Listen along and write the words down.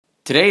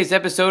Today's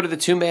episode of the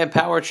Two-Man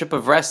Power Trip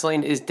of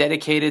Wrestling is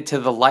dedicated to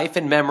the life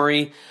and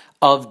memory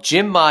of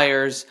Jim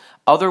Myers,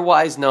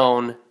 otherwise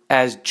known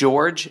as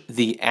George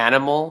the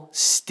Animal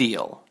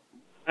Steele.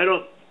 I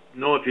don't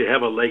know if you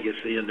have a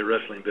legacy in the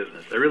wrestling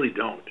business. I really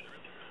don't.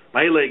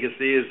 My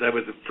legacy is I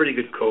was a pretty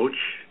good coach.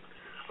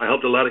 I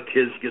helped a lot of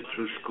kids get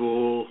through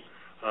school.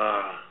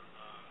 I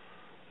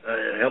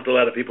helped a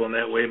lot of people in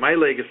that way. My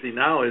legacy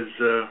now is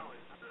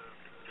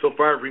so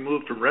far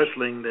removed from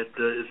wrestling that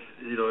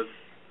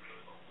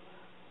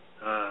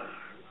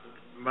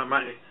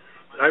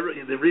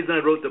the reason I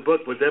wrote the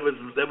book was that was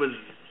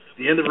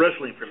the end of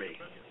wrestling for me,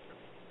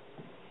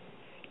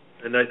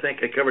 and I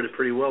think I covered it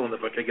pretty well in the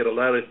book. I get a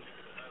lot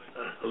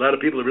of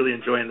people are really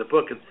enjoying the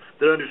book, and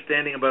their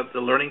understanding about the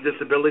learning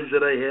disabilities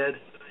that I had,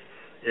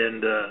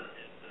 and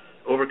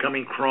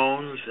overcoming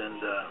Crohn's,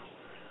 and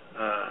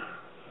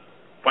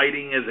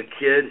fighting as a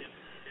kid,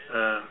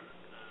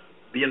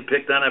 being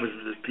picked on.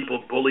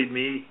 People bullied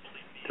me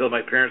until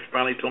my parents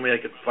finally told me I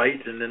could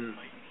fight, and then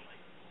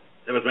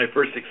that was my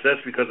first success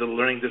because of the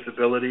learning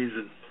disabilities,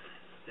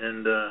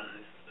 and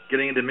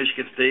getting into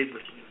Michigan State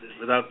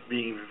without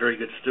being a very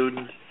good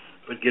student,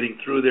 but getting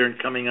through there and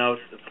coming out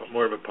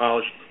more of a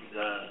polished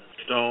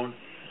stone,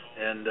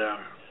 and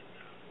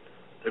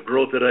the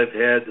growth that I've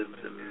had,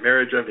 the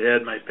marriage I've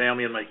had, my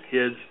family and my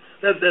kids.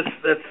 That's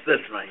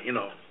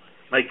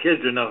my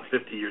kids are now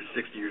 50 years,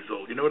 60 years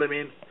old. You know what I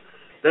mean?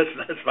 That's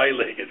my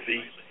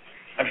legacy.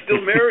 I'm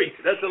still married.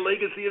 That's a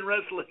legacy in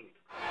wrestling.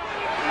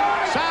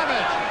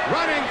 Savage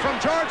running from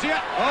Georgia.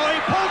 Oh, he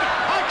pulled it.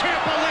 I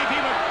can't believe he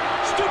would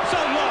stoop so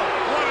low.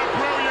 What a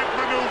brilliant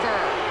maneuver.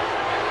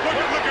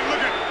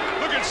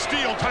 Look at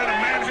Steele trying to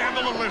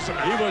manhandle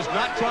Elizabeth. He was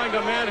not trying to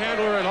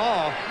manhandle her at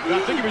all.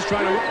 I think he was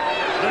trying to.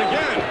 But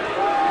again,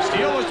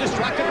 Steele was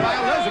distracted by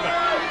Elizabeth.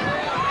 Oh,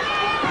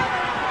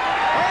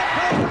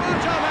 goes the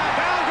Macho Man.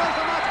 Down goes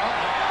the Macho.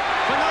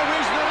 For no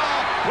reason at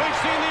all. We've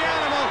seen the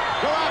Animal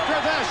go after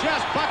this. Yes,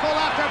 buckle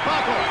after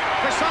buckle.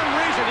 For some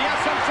reason, he has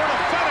some sort of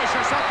fetish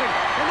or something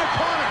in the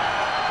corner.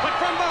 But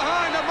from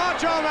behind, the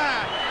Macho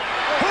Man.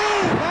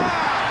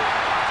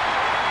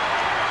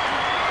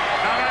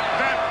 Now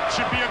that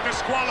should be a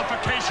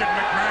disqualification,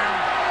 McMahon.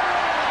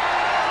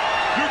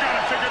 You got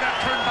to figure that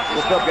turnbuckle.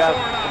 What's up, guys?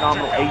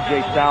 Phenomenal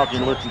AJ Styles.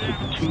 You're listening to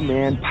the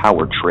Two-Man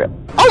Power Trip.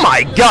 Oh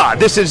my God,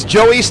 this is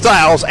Joey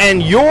Styles,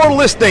 and you're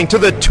listening to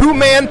the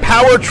Two-Man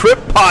Power Trip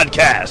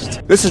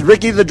podcast. This is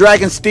Ricky the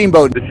Dragon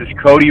Steamboat. This is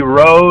Cody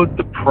Rhodes,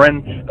 the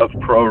Prince of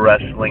Pro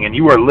Wrestling, and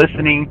you are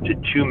listening to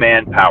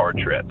Two-Man Power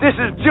Trip. This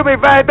is Jimmy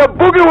Van, the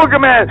Boogie Woogie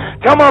Man.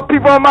 Tell my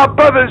people, my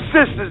brothers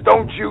and sisters,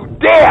 don't you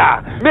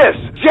dare miss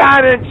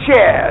John and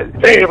Chad.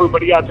 Hey,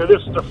 everybody out there,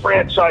 this is the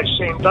franchise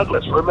Shane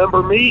Douglas.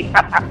 Remember me?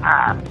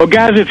 Well,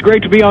 guys, it's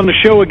great to be on the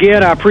show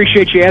again. I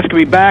appreciate you asking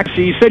me back.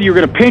 So you said you were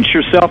going to pinch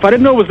yourself. I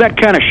didn't know it was that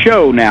kind of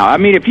show now. I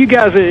mean, if you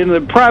guys are in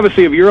the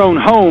privacy of your own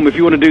home, if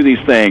you want to do these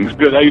things.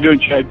 Good. How you doing,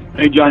 Chad?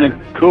 Hey, Johnny.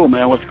 Cool,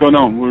 man. What's going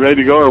on? We're ready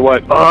to go or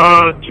what?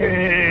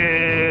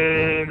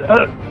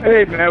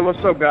 Hey, man,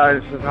 what's up,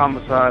 guys? This is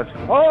Homicide.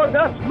 Oh,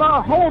 that's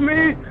my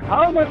homie,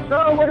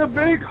 Homicide with a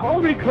big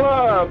homie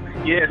club.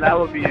 Yeah, that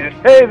would be it.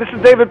 Hey, this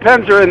is David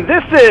Penzer, and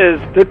this is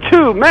the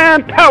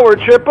Two-Man Power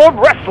Trip of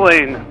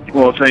Wrestling.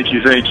 Well, thank you.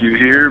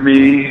 Hear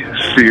me,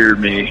 fear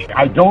me.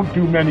 I don't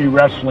do many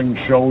wrestling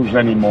shows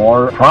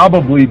anymore,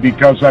 probably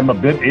because I'm a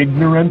bit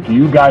ignorant.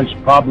 You guys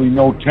probably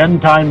know 10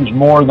 times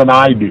more than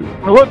I do.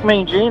 Look,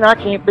 Mean Gene, I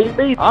can't be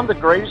beat. I'm the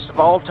greatest of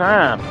all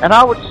time. And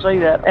I would say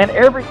that. And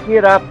every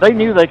kid they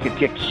knew they could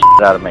kick the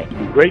shit out of me.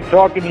 Great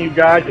talking to you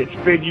guys. It's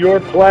been your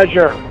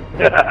pleasure.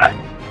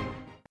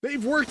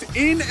 They've worked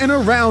in and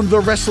around the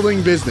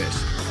wrestling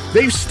business.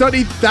 They've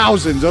studied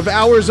thousands of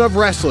hours of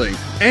wrestling,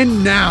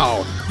 and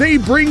now they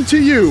bring to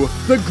you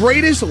the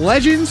greatest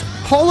legends,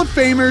 Hall of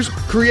Famers,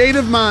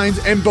 creative minds,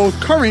 and both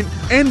current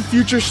and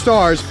future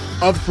stars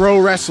of pro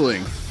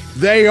wrestling.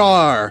 They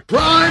are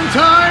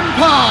Primetime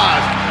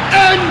Pod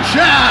and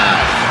Chad,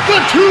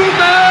 the Two-Man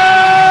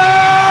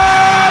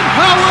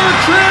Power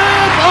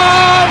Trip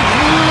of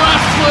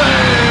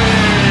Wrestling.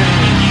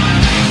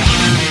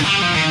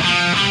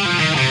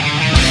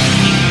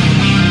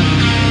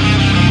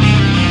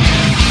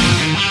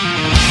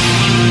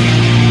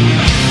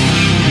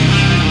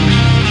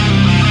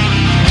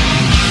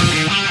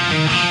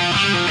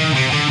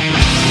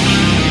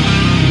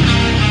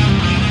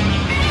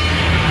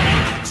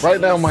 Right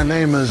now, my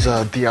name is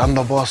the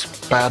Underboss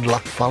Bad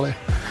Luck Fale.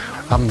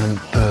 I'm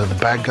the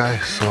bad guy,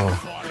 so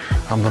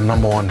I'm the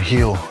 #1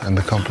 heel in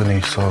the company,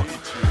 so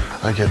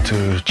I get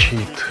to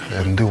cheat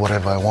and do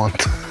whatever I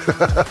want.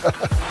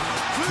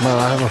 Well,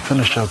 I have a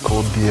finisher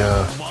called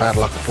the Bad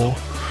Luck 4,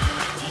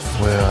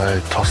 where I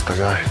toss the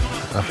guy.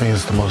 I think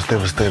it's the most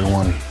devastating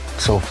one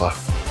so far.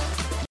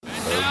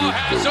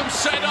 Has him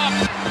set up,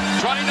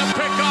 trying to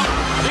pick up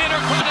the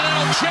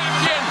Intercontinental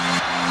Champion,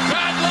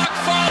 Bad Luck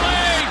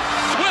Fale,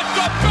 with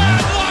the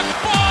Bad Luck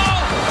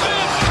Fall.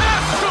 This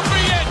has to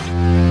be it.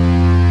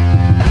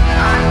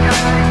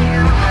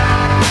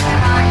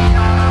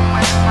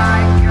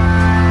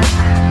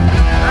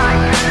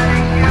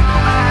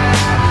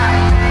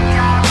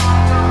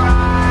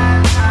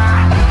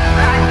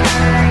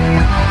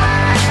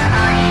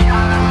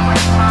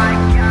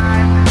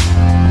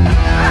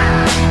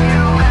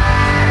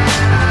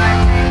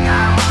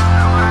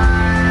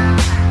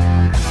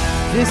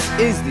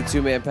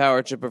 two-man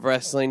power trip of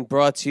wrestling,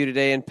 brought to you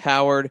today and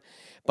powered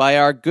by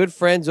our good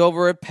friends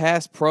over at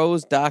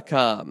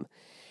PassPros.com.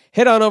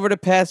 Head on over to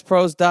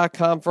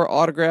PassPros.com for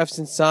autographs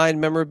and signed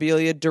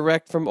memorabilia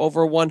direct from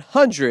over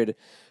 100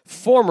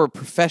 former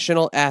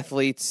professional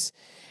athletes.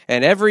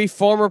 And every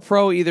former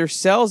pro either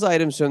sells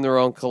items from their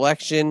own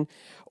collection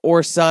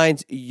or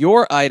signs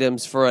your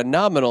items for a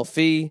nominal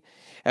fee.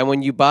 And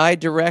when you buy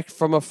direct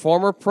from a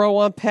former pro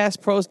on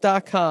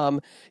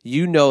PassPros.com,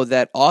 you know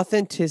that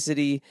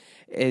authenticity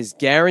is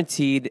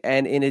guaranteed.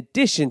 And in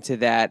addition to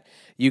that,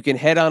 you can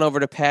head on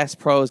over to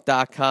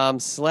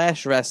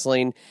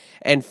PassPros.com/wrestling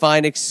and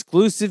find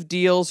exclusive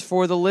deals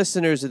for the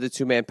listeners of the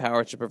Two-Man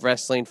Power Trip of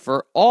Wrestling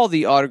for all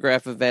the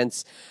autograph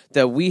events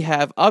that we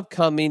have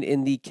upcoming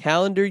in the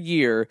calendar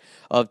year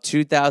of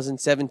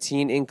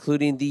 2017,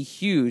 including the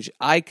huge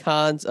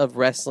Icons of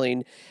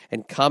Wrestling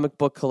and Comic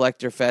Book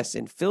Collector Fest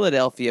in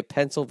Philadelphia,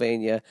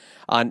 Pennsylvania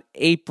on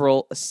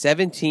April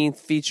 17th,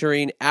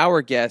 featuring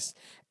our guests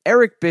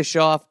Eric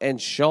Bischoff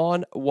and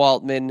Sean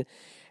Waltman.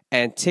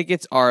 And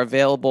tickets are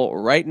available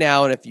right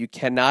now. And if you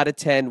cannot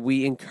attend,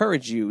 we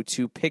encourage you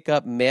to pick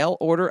up mail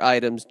order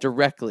items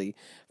directly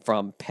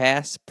from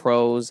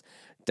PassPros.com.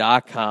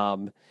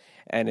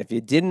 And if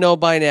you didn't know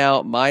by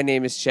now, my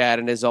name is Chad.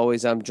 And as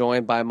always, I'm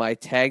joined by my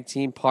tag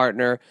team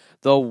partner,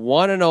 the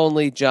one and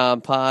only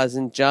John Paz.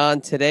 And John,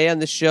 today on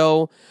the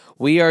show,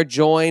 we are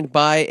joined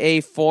by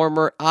a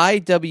former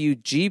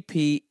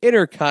IWGP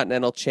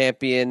Intercontinental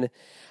Champion,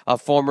 a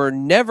former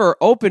never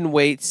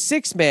open-weight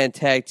six-man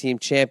tag team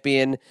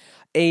champion,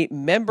 a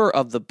member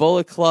of the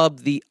Bullet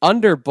Club, the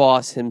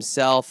underboss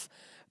himself,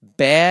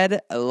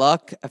 Bad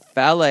Luck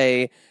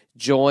Fale,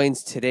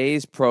 joins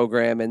today's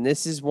program. And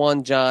this is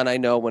one, John, I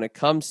know when it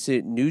comes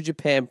to New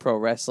Japan Pro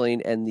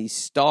Wrestling and the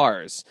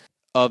stars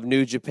of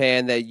New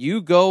Japan, that you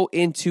go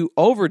into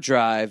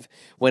overdrive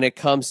when it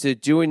comes to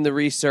doing the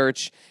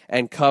research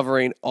and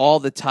covering all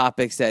the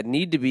topics that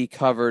need to be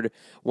covered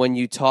when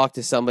you talk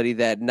to somebody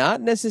that not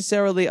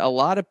necessarily a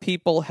lot of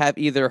people have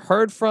either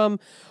heard from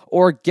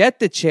or get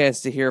the chance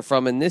to hear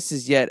from. And this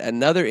is yet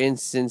another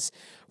instance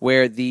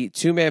where the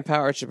Two-Man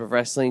Power Trip of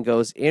Wrestling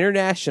goes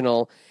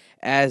international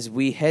as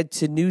we head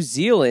to New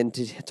Zealand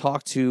to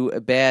talk to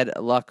Bad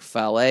Luck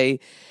Fale.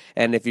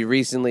 And if you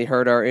recently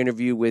heard our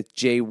interview with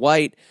Jay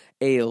White,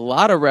 a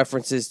lot of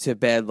references to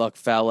Bad Luck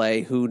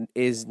Fale, who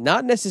is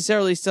not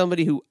necessarily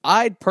somebody who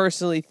I'd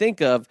personally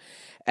think of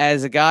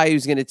as a guy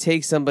who's going to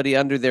take somebody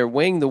under their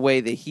wing the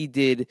way that he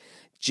did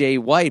Jay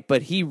White,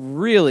 but he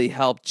really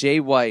helped Jay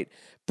White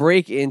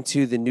break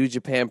into the New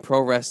Japan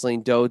Pro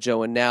Wrestling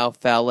dojo, and now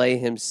Fale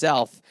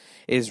himself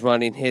is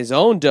running his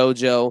own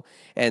dojo,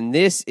 and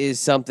this is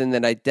something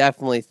that I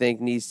definitely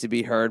think needs to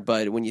be heard.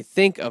 But when you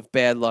think of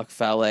Bad Luck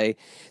Fale,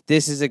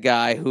 this is a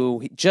guy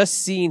who, just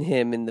seeing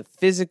him in the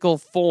physical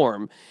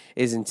form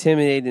is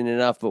intimidating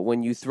enough, but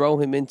when you throw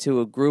him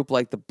into a group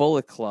like the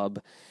Bullet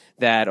Club,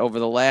 that over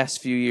the last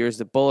few years,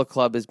 the Bullet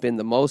Club has been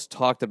the most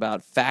talked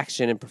about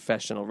faction in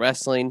professional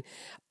wrestling.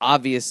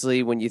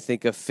 Obviously, when you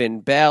think of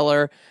Finn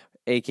Balor,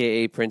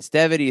 a.k.a. Prince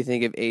Devitt, you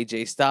think of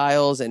AJ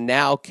Styles, and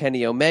now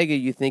Kenny Omega,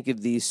 you think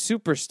of these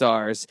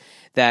superstars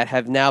that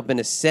have now been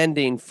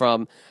ascending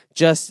from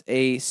just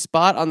a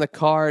spot on the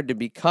card to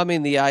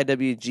becoming the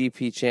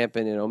IWGP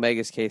champion. In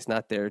Omega's case,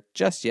 not there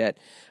just yet,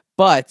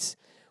 but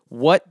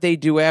what they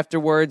do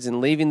afterwards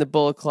and leaving the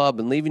Bullet Club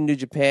and leaving New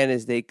Japan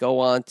is they go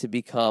on to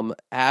become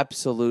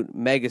absolute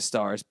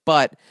megastars,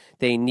 but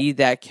they need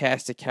that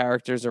cast of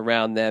characters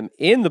around them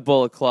in the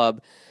Bullet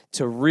Club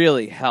to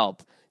really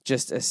help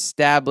just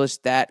establish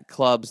that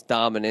club's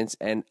dominance.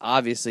 And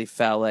obviously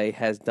Fale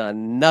has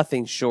done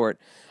nothing short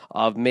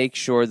of make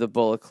sure the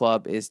Bullet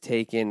Club is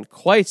taken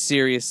quite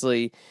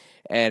seriously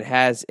and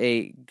has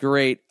a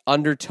great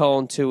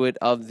undertone to it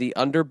of the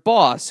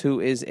underboss, who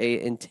is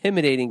a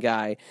intimidating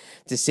guy,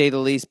 to say the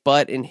least.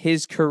 But in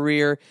his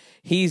career,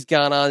 he's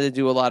gone on to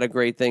do a lot of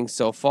great things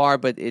so far,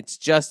 but it's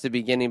just the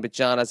beginning. But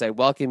John, as I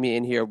welcome you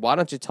in here, why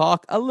don't you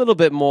talk a little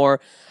bit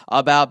more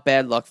about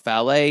Bad Luck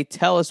Fale?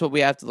 Tell us what we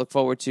have to look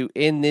forward to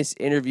in this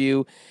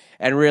interview,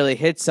 and really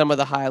hit some of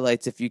the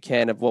highlights, if you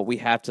can, of what we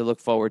have to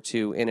look forward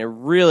to in a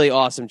really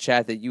awesome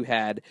chat that you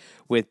had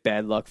with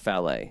Bad Luck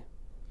Fale.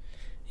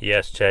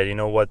 Yes, Chad, you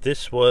know what?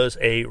 This was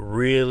a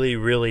really,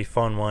 really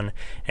fun one,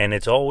 and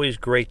it's always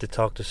great to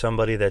talk to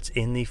somebody that's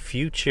in the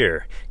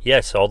future.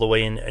 Yes, all the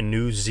way in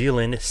New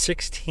Zealand,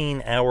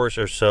 16 hours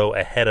or so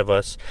ahead of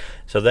us,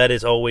 so that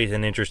is always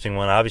an interesting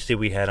one. Obviously,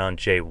 we had on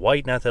Jay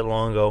White not that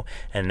long ago,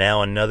 and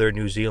now another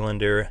New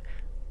Zealander,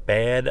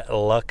 Bad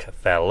Luck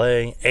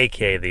Fale,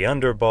 a.k.a. the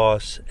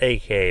Underboss,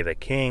 a.k.a. the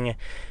King,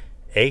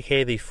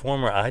 a.k.a. the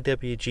former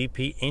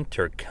IWGP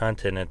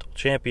Intercontinental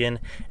Champion.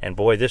 And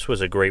boy, this was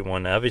a great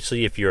one.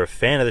 Obviously, if you're a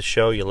fan of the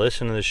show, you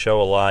listen to the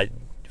show a lot,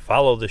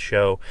 follow the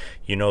show,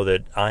 you know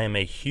that I am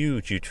a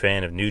huge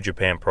fan of New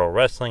Japan Pro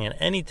Wrestling, and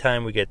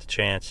anytime we get the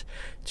chance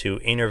to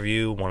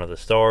interview one of the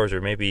stars or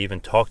maybe even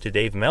talk to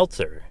Dave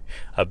Meltzer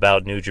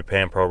about New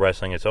Japan Pro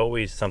Wrestling, it's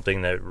always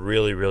something that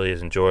really, really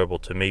is enjoyable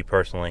to me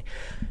personally.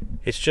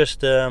 It's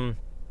just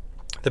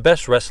the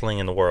best wrestling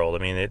in the world. I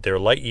mean, they're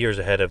light years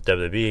ahead of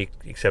WWE,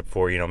 except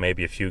for,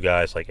 maybe a few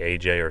guys like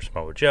AJ or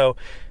Samoa Joe.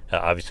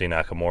 Obviously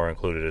Nakamura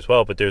included as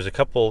well. But there's a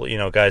couple,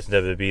 guys in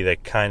WWE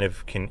that kind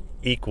of can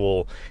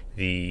equal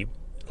the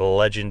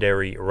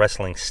legendary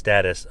wrestling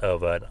status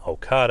of an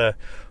Okada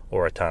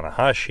or a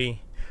Tanahashi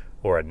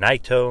or a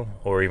Naito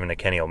or even a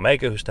Kenny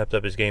Omega, who stepped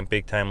up his game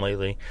big time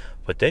lately.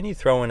 But then you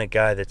throw in a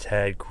guy that's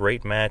had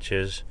great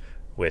matches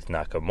with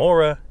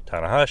Nakamura,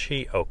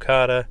 Tanahashi,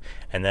 Okada,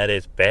 and that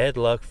is Bad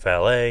Luck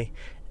Fale.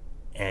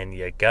 And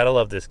you gotta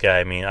love this guy.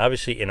 I mean,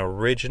 obviously an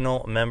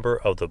original member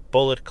of the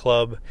Bullet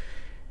Club.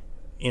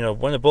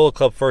 When the Bullet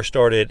Club first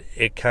started,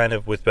 it kind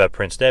of, with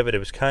Prince Devitt, it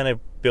was kind of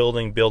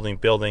building,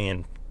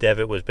 and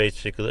Devitt was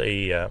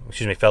basically,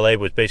 Fale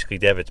was basically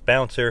Devitt's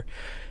bouncer,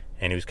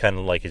 and he was kind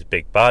of like his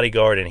big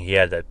bodyguard, and he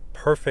had that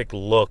perfect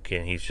look,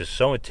 and he's just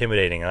so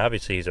intimidating, and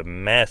obviously he's a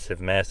massive,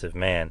 massive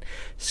man.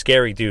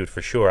 Scary dude,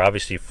 for sure.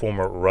 Obviously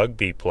former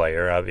rugby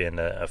player,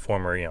 and a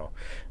former,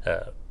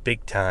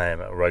 big-time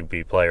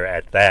rugby player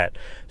at that.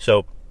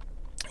 So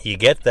you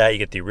get that, you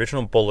get the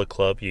original Bullet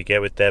Club, you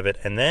get with Devitt,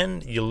 and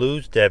then you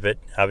lose Devitt.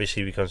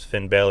 Obviously, he becomes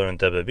Finn Balor in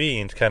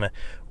WWE, and it's kind of,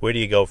 where do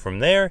you go from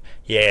there?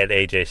 You add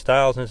AJ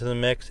Styles into the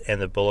mix,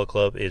 and the Bullet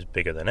Club is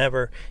bigger than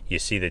ever. You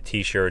see the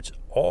T-shirts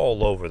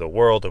all over the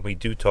world, and we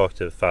do talk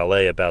to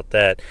Fale about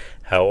that,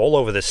 how all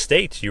over the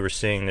States you were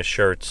seeing the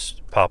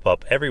shirts pop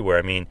up everywhere.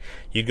 I mean,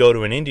 you go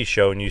to an indie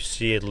show and you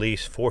see at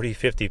least 40,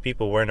 50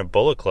 people wearing a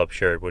Bullet Club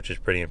shirt, which is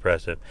pretty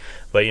impressive.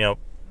 But,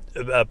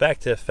 back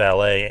to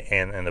Fale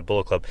and the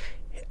Bullet Club.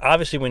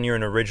 Obviously, when you're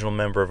an original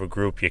member of a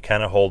group, you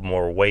kind of hold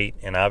more weight,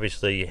 and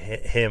obviously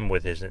him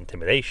with his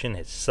intimidation,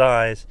 his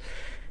size,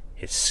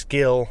 his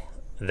skill,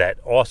 that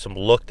awesome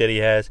look that he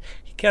has,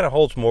 he kind of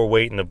holds more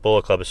weight in the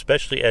Bullet Club,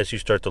 especially as you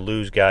start to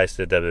lose guys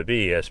to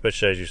WWE,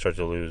 especially as you start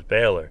to lose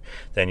Balor.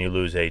 Then you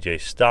lose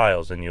AJ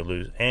Styles, then you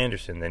lose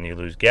Anderson, then you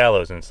lose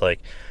Gallows, and it's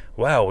like,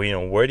 wow,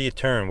 where do you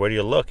turn? Where do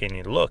you look? And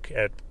you look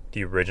at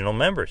the original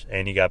members,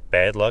 and you got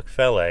Bad Luck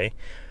Fale,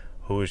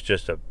 who is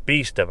just a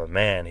beast of a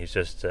man. He's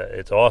just,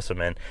 it's awesome,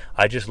 and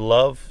I just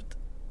love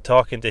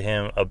talking to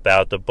him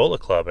about the Bullet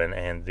Club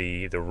and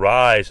the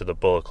rise of the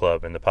Bullet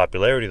Club and the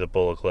popularity of the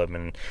Bullet Club,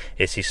 and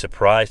is he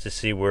surprised to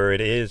see where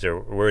it is, or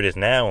where it is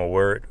now, or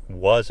where it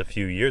was a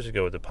few years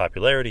ago with the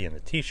popularity and the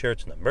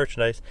T-shirts and the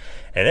merchandise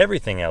and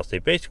everything else. They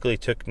basically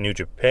took New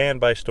Japan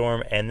by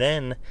storm, and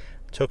then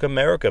took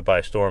America by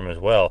storm as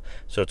well.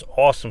 So it's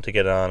awesome to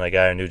get on a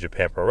guy in New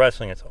Japan Pro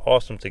Wrestling. It's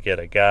awesome to get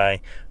a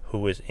guy who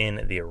was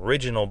in the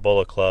original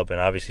Bullet Club and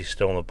obviously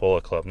still in the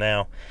Bullet Club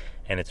now.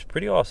 And it's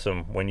pretty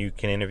awesome when you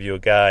can interview a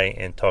guy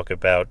and talk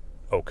about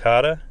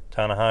Okada,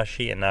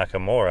 Tanahashi, and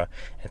Nakamura,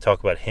 and talk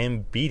about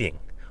him beating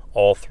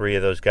all three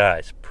of those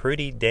guys.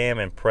 Pretty damn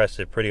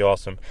impressive, pretty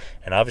awesome.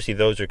 And obviously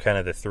those are kind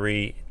of the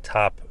three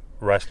top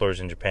wrestlers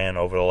in Japan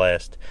over the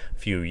last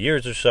few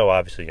years or so.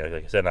 Obviously,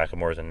 like I said,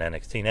 Nakamura's in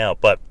NXT now,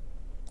 but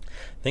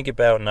think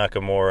about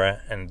Nakamura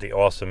and the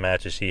awesome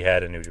matches he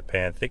had in New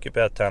Japan. Think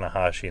about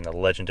Tanahashi and the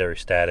legendary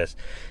status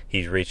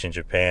he's reached in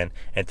Japan.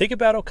 And think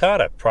about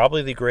Okada,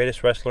 probably the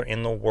greatest wrestler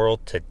in the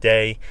world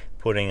today,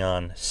 putting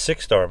on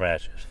 6-star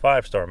matches,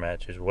 5-star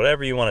matches,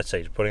 whatever you want to say.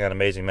 He's putting on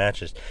amazing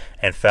matches.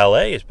 And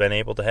Fale has been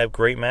able to have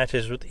great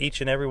matches with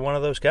each and every one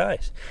of those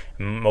guys.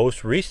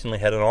 Most recently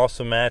had an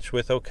awesome match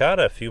with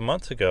Okada a few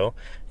months ago,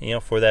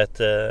 for that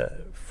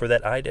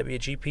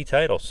IWGP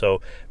title.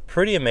 So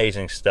pretty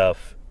amazing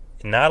stuff.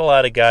 Not a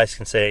lot of guys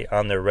can say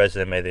on their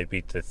resume they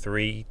beat the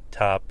 3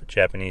 top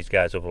Japanese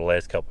guys over the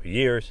last couple of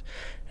years.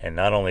 And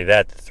not only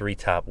that, the 3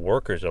 top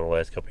workers over the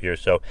last couple of years.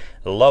 So,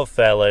 love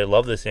Fale,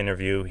 love this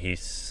interview.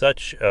 He's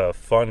such a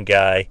fun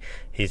guy.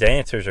 His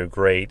answers are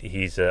great.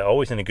 He's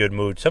always in a good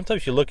mood.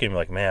 Sometimes you look at him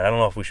like, man, I don't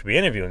know if we should be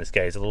interviewing this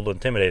guy. He's a little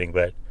intimidating,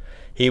 but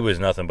he was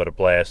nothing but a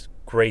blast.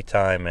 Great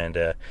time,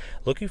 and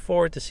looking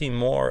forward to see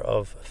more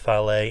of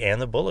Fale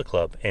and the Bullet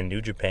Club in New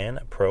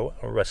Japan Pro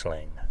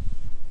Wrestling.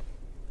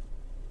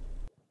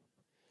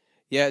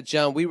 Yeah,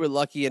 John, we were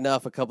lucky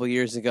enough a couple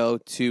years ago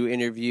to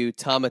interview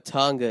Tama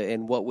Tonga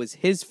in what was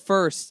his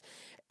first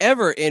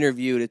ever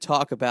interview to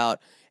talk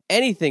about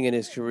anything in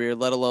his career,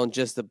 let alone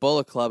just the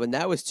Bullet Club. And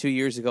that was 2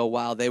 years ago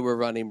while they were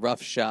running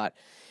roughshod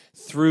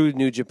through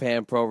New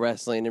Japan Pro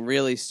Wrestling and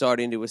really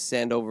starting to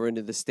ascend over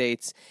into the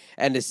States,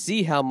 and to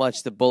see how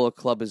much the Bullet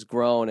Club has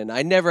grown. And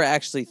I never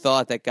actually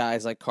thought that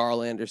guys like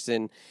Carl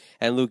Anderson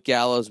and Luke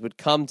Gallows would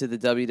come to the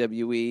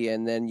WWE.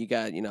 And then you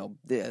got,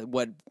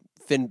 what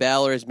Finn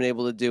Balor has been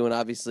able to do, and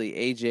obviously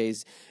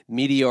AJ's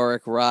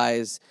meteoric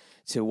rise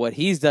to what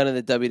he's done in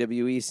the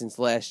WWE since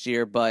last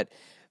year. But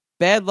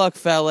Bad Luck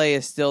Fale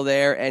is still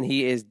there, and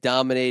he is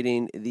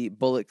dominating the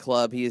Bullet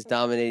Club. He is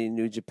dominating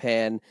New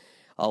Japan.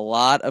 A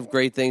lot of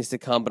great things to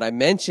come. But I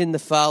mentioned the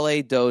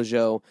Fale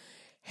Dojo.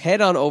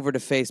 Head on over to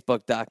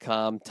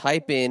Facebook.com,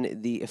 type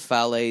in the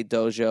Fale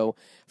Dojo,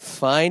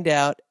 find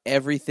out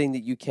everything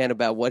that you can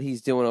about what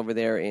he's doing over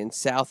there in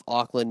South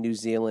Auckland, New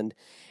Zealand.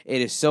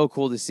 it is so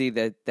cool to see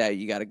that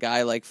you got a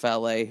guy like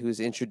Fale who's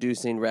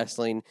introducing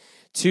wrestling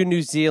to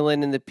New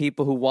Zealand, and the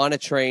people who want to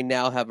train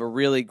now have a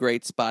really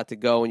great spot to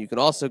go. And you can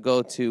also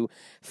go to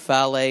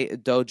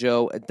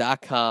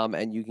faledojo.com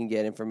and you can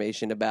get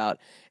information about,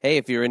 hey,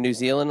 if you're in New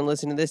Zealand and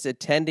listening to this,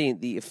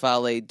 attending the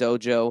Fale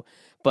Dojo.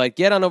 But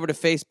get on over to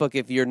Facebook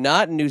if you're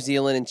not in New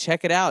Zealand and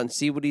check it out and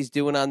see what he's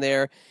doing on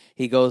there.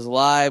 He goes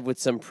live with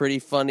some pretty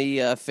funny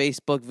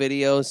Facebook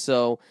videos,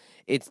 so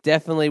it's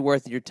definitely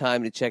worth your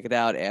time to check it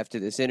out after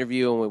this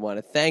interview, and we want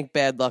to thank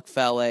Bad Luck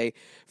Fale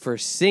for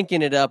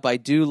syncing it up. I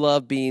do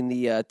love being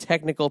the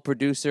technical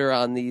producer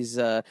on these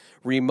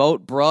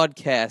remote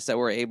broadcasts that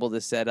we're able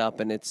to set up,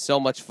 and it's so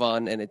much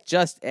fun, and it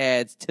just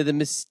adds to the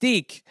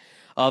mystique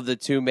of the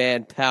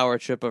two-man power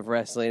trip of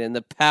wrestling and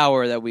the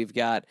power that we've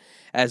got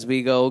as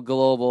we go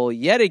global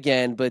yet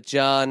again. But,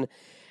 John,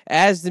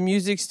 as the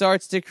music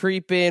starts to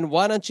creep in,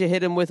 why don't you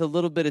hit him with a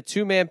little bit of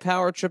two-man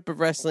power trip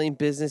of wrestling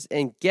business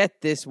and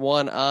get this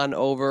one on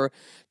over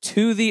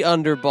to the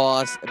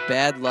underboss,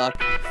 Bad Luck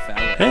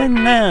Fale. And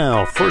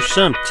now for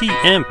some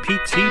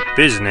TMPT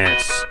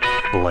business.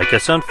 Like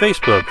us on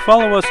Facebook,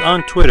 follow us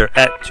on Twitter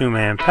at Two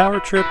Man Power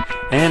Trip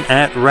and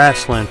at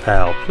Wrestling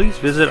Pal. Please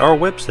visit our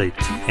website,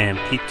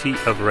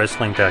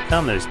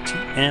 tmptofwrestling.com. That is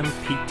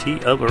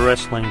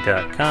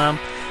tmptofwrestling.com.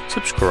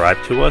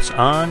 Subscribe to us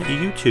on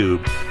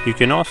YouTube. You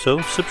can also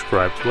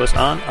subscribe to us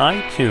on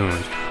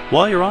iTunes.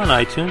 While you're on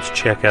iTunes,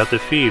 check out the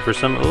feed for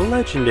some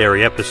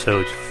legendary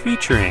episodes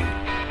featuring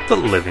the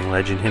living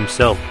legend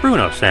himself,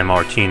 Bruno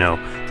Sammartino,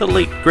 the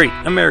late great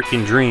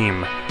American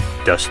Dream,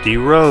 Dusty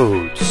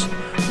Rhodes,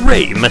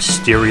 Rey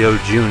Mysterio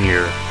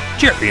Jr.,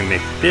 Jerry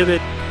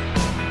McDivitt,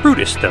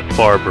 Brutus the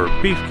Barber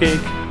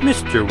Beefcake,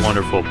 Mr.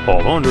 Wonderful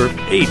Paul Orndorff,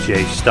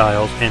 AJ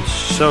Styles, and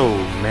so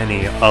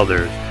many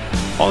others.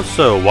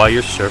 Also, while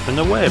you're surfing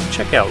the web,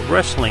 check out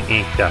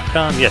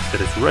WrestlingInc.com. Yes,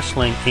 that is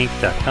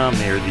WrestlingInc.com.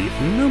 They are the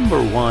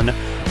 #1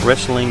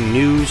 wrestling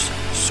news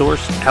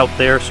source out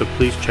there, so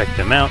please check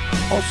them out.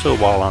 Also,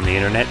 while on the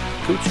internet,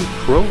 go to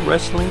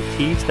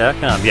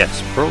ProWrestlingTees.com.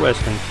 Yes,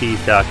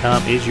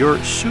 ProWrestlingTees.com is your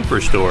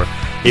superstore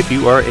if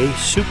you are a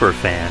super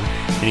fan.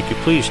 And you can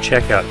please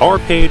check out our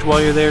page while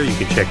you're there. You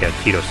can check out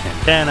Tito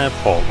Santana,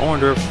 Paul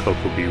Orndorff,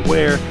 Coco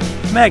Beware,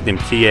 Magnum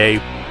TA,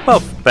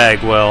 Buff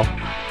Bagwell,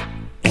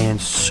 and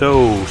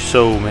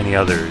so many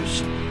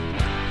others.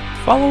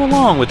 Follow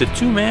along with the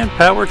two-man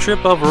power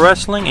trip of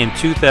wrestling in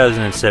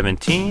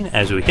 2017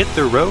 as we hit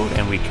the road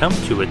and we come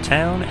to a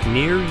town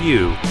near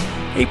you.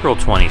 April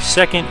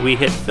 22nd, we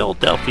hit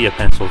Philadelphia,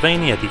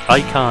 Pennsylvania at the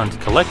Icons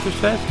Collectors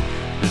Fest.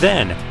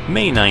 Then,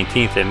 May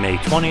 19th and May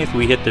 20th,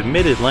 we hit the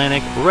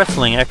Mid-Atlantic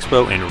Wrestling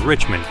Expo in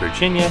Richmond,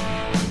 Virginia.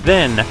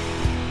 Then,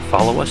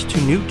 follow us to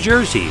New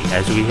Jersey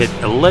as we hit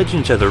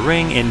Legends of the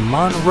Ring in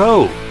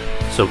Monroe.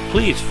 So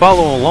please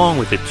follow along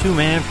with the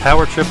two-man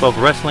power trip of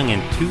wrestling in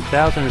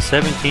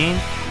 2017,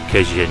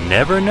 because you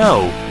never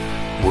know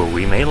where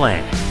we may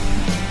land.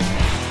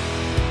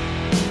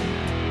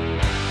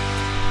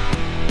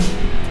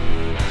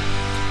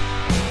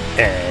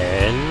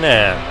 And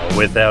now,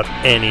 without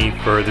any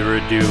further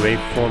ado, a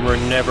former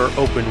never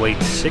openweight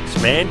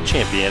six-man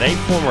champion, a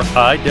former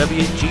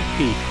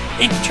IWGP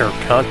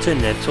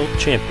Intercontinental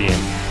Champion.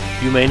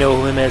 You may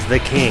know him as the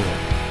King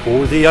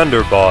or the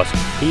Underboss.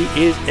 He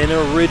is an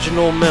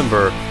original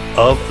member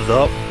of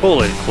the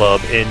Bullet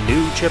Club in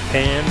New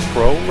Japan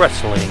Pro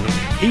Wrestling.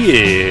 He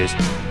is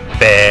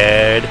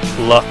Bad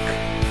Luck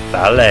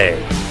Fale.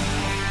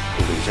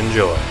 Please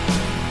enjoy.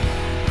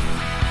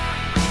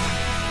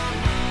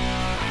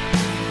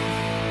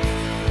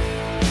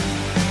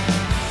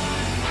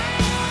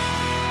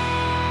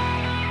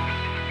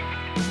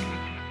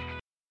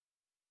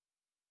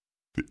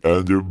 The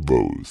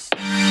Underboss.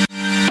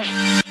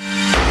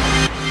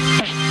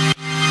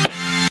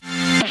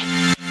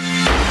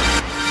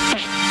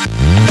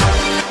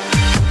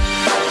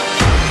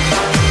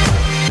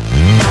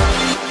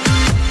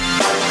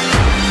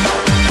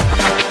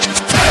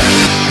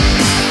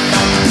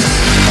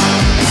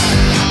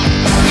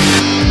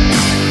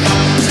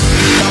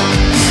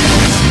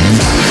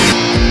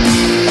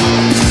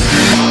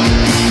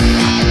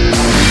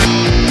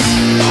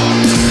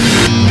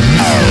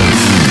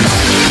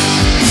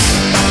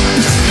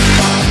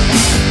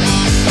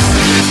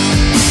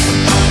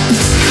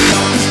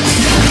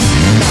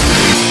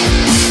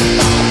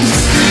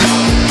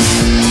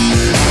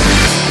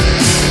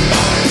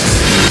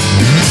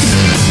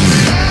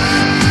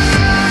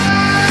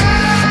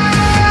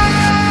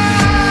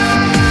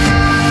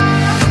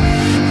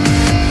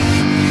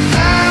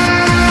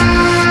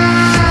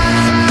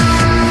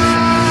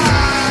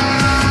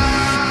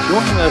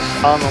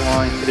 On the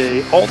line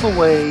today, all the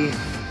way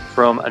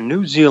from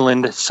New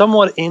Zealand,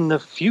 somewhat in the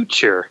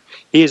future.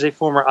 He is a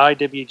former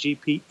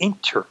IWGP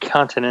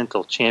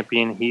Intercontinental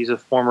Champion. He's a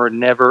former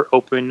never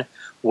open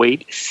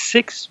weight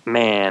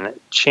six-man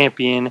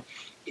champion.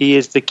 He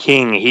is the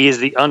King. He is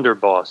the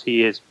Underboss.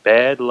 He is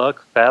Bad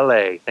Luck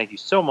Fale. Thank you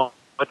so much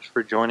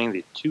for joining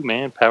the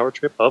two-man power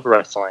trip of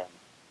wrestling.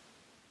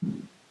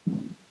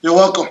 You're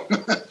welcome.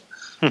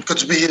 Good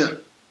to be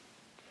here.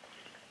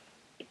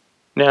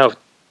 Now,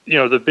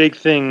 the big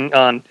thing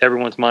on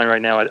everyone's mind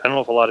right now, I don't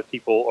know if a lot of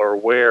people are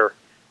aware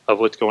of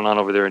what's going on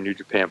over there in New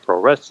Japan Pro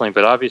Wrestling,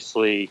 but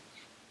obviously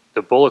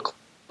the Bullet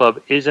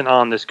Club isn't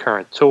on this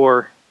current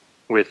tour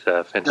with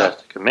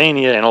Fantastica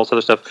Mania and all this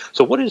other stuff.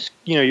 So what is,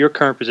 your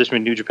current position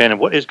in New Japan, and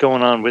what is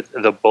going on with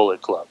the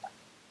Bullet Club?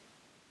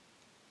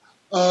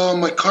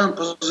 My current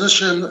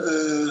position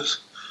is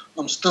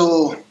I'm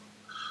still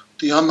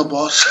the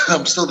underboss.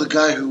 I'm still the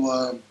guy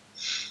who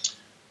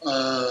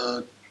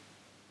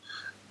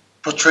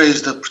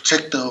portrays the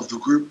protector of the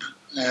group,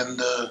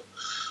 and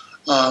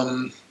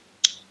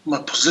my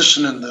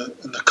position in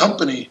the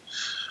company.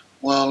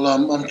 Well,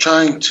 I'm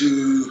trying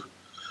to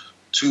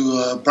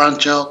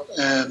branch out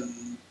and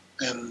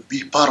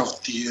be part of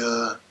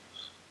the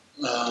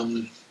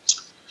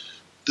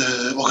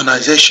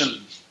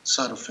organization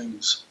side of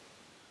things.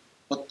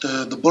 But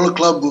the Bullet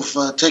Club, we've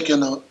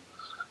taken a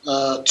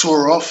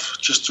tour off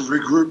just to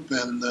regroup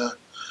and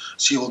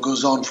see what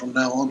goes on from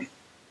now on.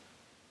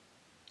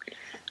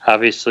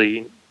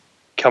 Obviously,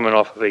 coming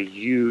off of a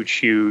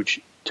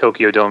huge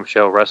Tokyo Dome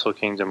show, Wrestle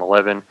Kingdom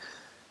 11,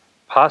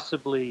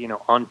 possibly,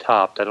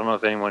 untopped. I don't know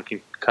if anyone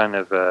can kind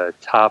of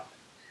top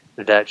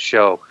that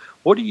show.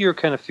 What are your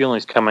kind of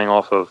feelings coming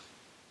off of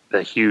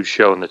the huge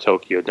show in the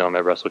Tokyo Dome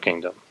at Wrestle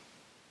Kingdom?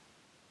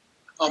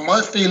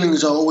 My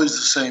feelings are always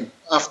the same.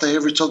 After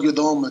every Tokyo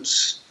Dome, I'm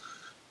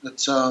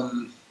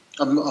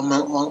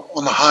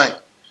on a high,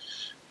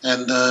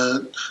 and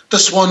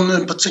this one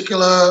in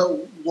particular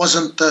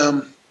wasn't.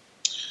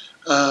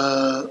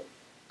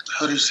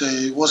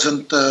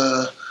 Wasn't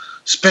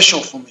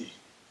special for me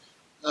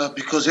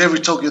because every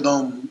Tokyo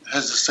Dome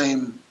has the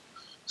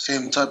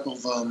same type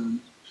of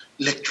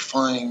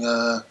electrifying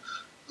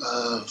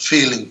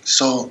feeling.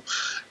 So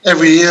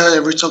every year,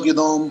 every Tokyo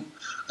Dome,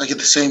 I get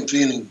the same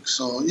feeling.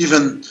 So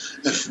even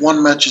if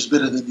one match is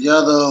better than the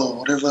other or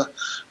whatever,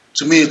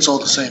 to me it's all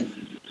the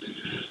same.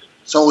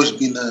 It's always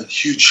been a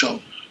huge show.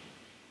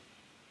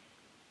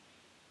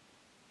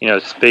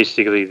 It's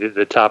basically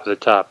the top of the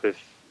top. If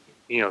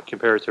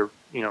compared to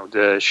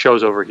the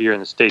shows over here in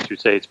the States,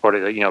 you'd say it's part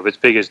of if it's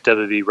big as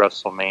WWE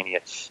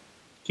WrestleMania.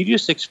 Can you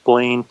just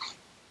explain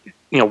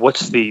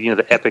what's the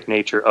the epic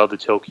nature of the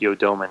Tokyo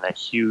Dome and that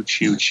huge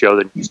show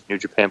that New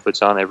Japan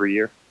puts on every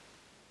year?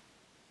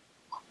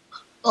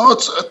 Oh,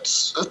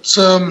 it's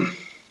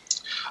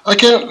I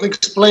can't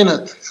explain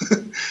it.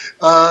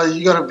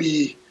 You got to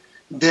be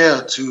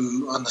there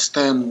to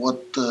understand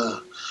what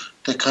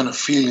that kind of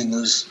feeling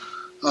is.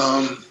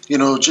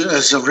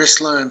 As a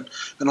wrestler and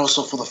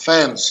also for the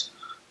fans.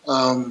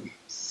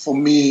 For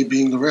me,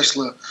 being the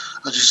wrestler,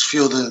 I just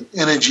feel the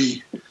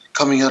energy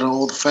coming out of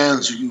all the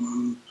fans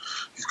who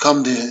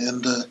come there.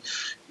 And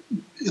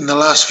in the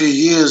last few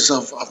years,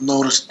 I've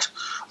noticed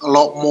a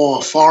lot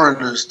more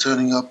foreigners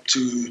turning up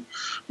to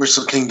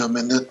Wrestle Kingdom,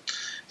 and it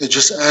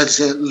just adds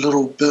that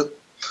little bit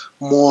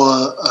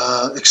more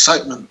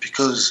excitement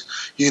because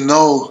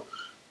that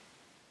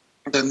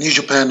New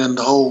Japan and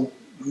the whole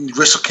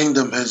Wrestle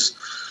Kingdom has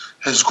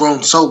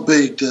grown so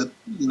big that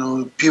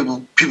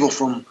people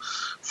from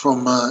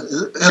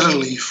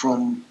Italy,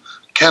 from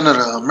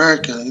Canada,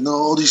 America,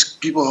 all these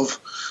people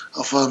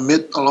have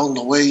met along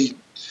the way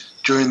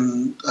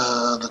during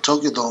the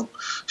Tokyo Dome.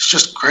 It's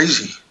just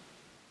crazy.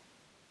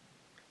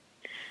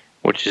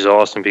 Which is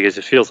awesome because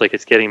it feels like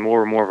it's getting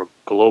more and more of a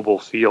global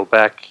feel.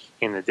 Back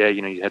in the day,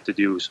 you have to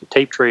do some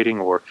tape trading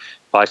or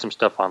buy some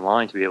stuff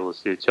online to be able to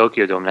see the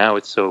Tokyo Dome. Now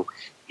it's so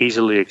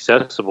easily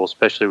accessible,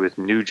 especially with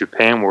New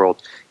Japan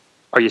World.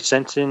 Are you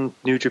sensing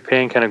New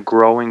Japan kind of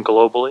growing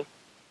globally?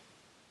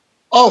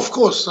 Oh, of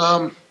course.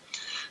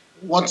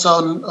 Once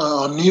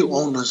our new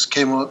owners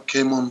came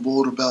on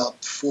board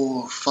about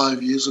 4 or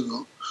 5 years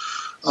ago,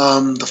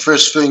 the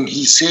first thing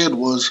he said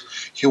was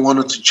he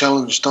wanted to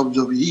challenge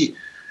WWE,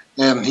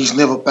 and he's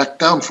never backed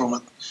down from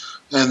it.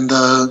 And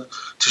to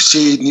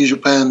see New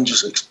Japan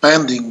just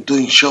expanding,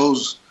 doing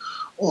shows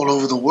all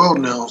over the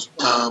world now,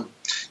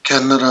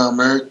 Canada,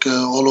 America,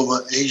 all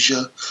over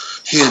Asia,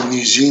 here in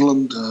New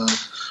Zealand,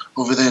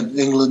 over there in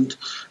England,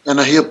 and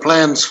I hear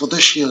plans for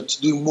this year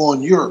to do more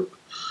in Europe.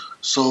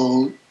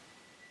 So,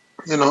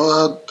 the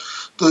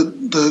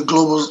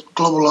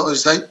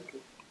globalization.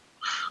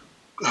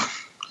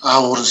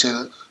 I wouldn't say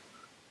that.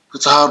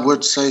 It's a hard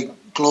word to say.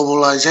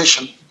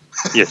 Globalization.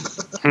 Yes.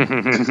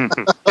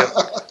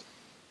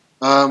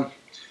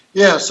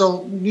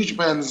 So New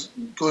Japan's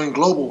going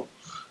global,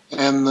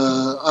 and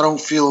I don't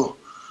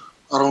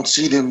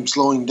see them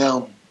slowing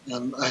down,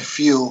 and I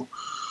feel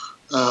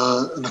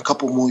in a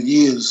couple more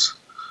years,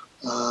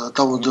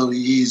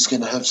 WWE is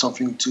going to have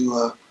something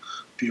to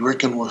be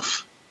reckoned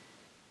with.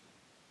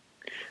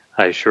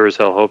 I sure as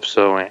hell hope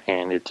so,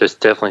 and it just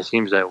definitely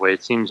seems that way.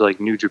 It seems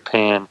like New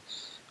Japan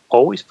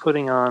always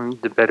putting on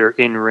the better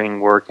in-ring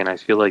work, and I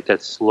feel like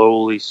that's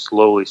slowly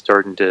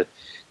starting to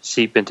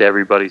seep into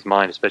everybody's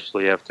mind,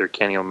 especially after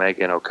Kenny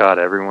Omega and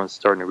Okada. Everyone's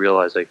starting to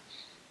realize,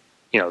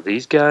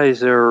 these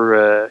guys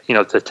are,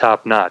 the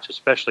top notch,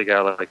 especially a guy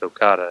like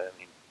Okada. I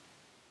mean,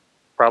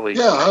 probably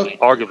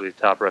arguably the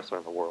top wrestler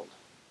in the world.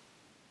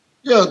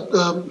 Yeah,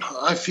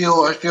 I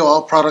feel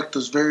our product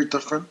is very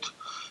different,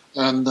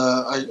 and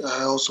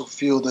I also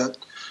feel that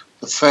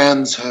the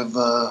fans have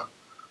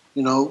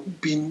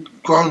been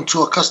grown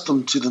too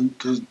accustomed to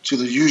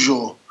the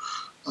usual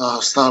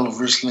style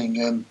of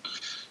wrestling, and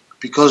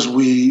because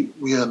we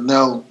are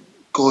now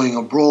going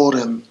abroad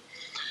and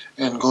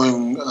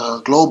going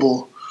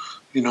global,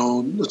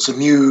 it's a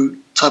new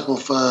type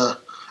of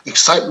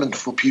excitement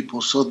for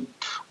people. So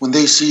when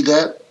they see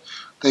that,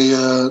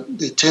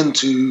 they tend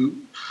to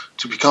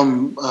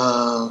become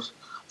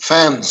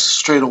fans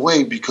straight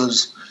away,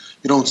 because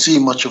you don't see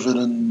much of it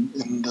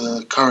in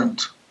the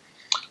current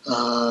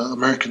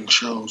American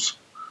shows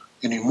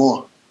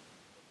anymore.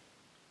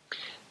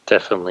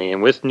 Definitely.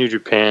 And with New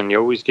Japan, you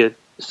always get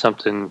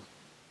something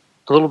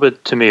a little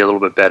bit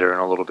better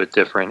and a little bit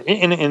different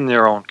in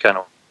their own kind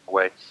of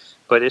way.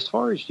 But as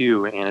far as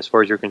you and as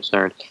far as you're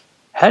concerned,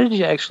 how did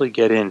you actually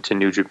get into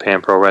New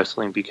Japan Pro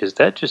Wrestling? Because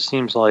that just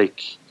seems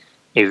like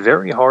a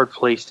very hard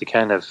place to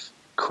kind of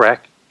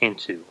crack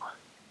into.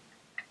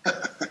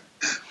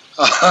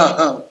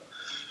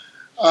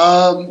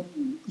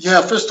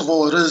 Yeah, first of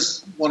all, it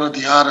is one of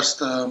the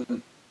hardest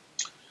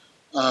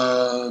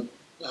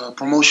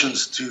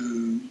promotions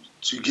to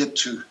get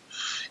to,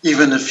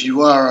 even if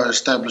you are an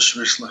established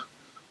wrestler.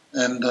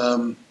 And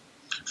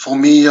for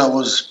me, I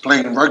was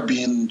playing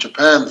rugby in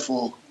Japan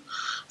for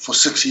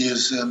 6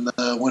 years, and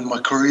when my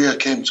career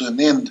came to an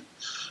end,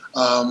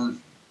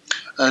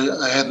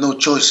 I had no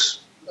choice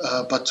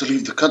but to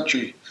leave the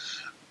country.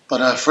 But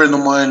a friend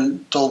of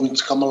mine told me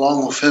to come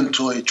along with him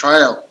to a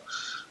tryout.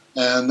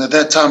 And at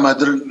that time, I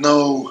didn't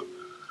know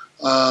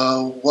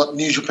what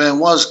New Japan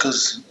was,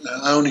 because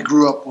I only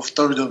grew up with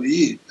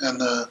WWE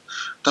and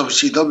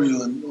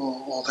WCW and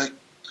all that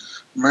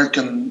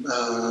American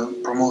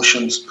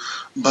promotions.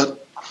 But,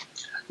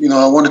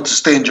 I wanted to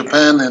stay in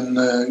Japan, and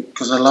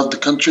because I love the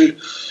country.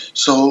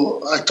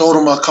 So I told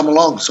him I'll come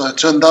along. So I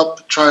turned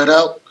up, tried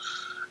out,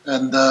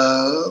 and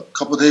a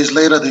couple of days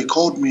later, they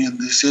called me and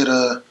they said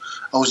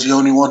I was the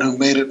only one who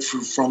made it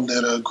from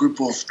that group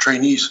of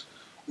trainees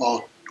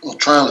or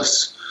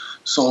trialists.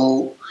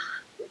 So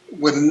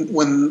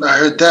when I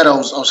heard that, I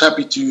was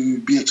happy to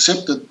be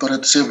accepted, but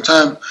at the same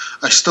time,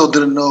 I still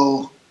didn't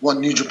know what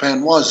New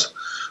Japan was.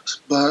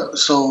 But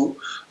so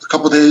a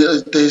couple of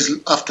days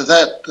after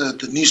that,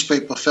 the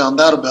newspaper found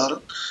out about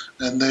it,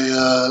 and they,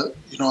 a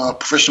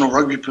professional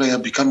rugby player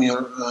becoming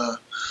a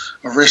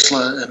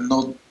wrestler, and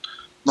not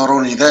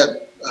only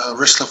that,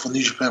 wrestler for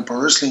New Japan Pro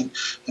Wrestling,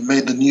 and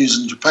made the news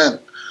in Japan.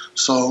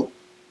 So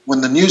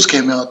when the news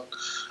came out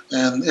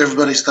and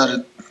everybody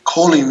started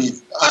calling me,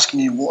 asking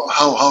me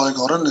how I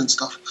got in and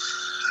stuff,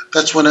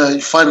 that's when I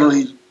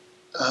finally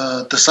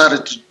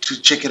decided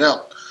to check it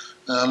out,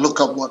 look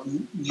up what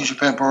New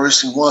Japan Pro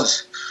Wrestling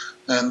was.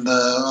 And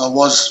I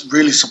was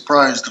really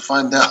surprised to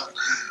find out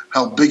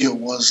how big it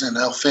was and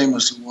how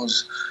famous it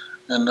was.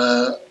 And,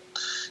 I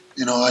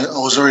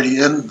was already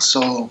in,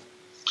 so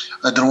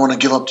I didn't want to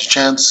give up the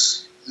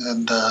chance,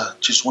 and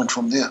just went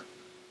from there.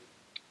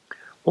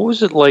 What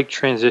was it like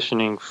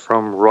transitioning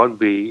from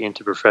rugby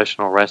into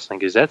professional wrestling?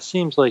 Because that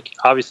seems like,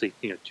 obviously,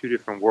 two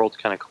different worlds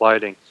kind of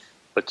colliding,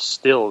 but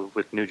still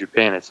with New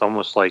Japan, it's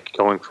almost like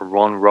going from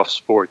one rough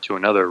sport to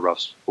another rough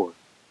sport.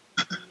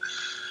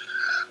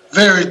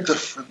 Very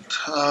different.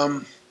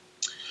 I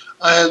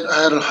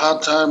had a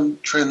hard time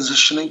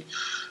transitioning,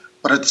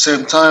 but at the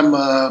same time,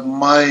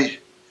 my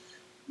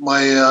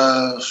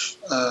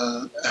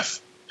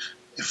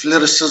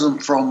athleticism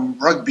from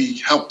rugby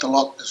helped a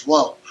lot as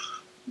well.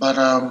 But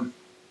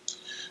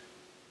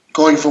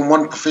going from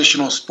one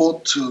professional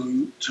sport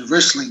to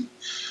wrestling,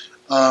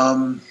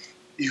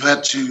 you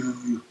had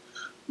to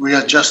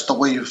readjust the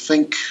way you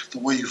think, the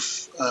way you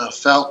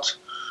felt,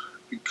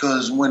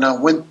 because when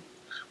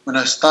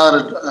I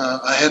started,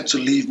 I had to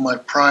leave my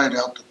pride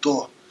out the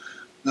door,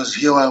 because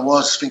here I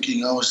was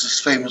thinking I was this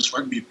famous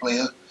rugby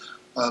player,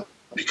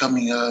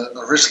 becoming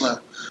a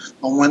wrestler.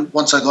 But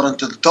once I got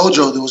into the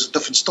dojo, there was a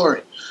different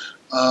story.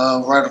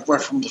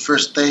 Right from the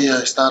first day,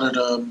 I started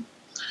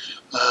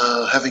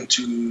having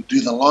to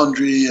do the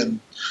laundry and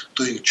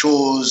doing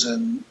chores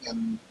and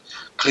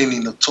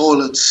cleaning the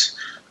toilets,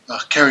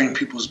 carrying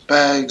people's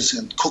bags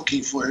and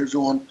cooking for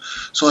everyone.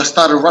 So I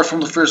started right from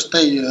the first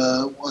day.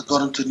 I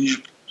got into New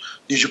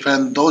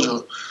Japan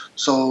dojo.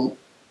 So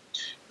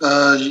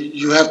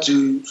you have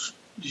to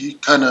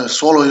kind of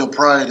swallow your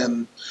pride,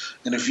 and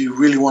if you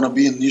really want to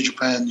be in New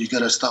Japan, you got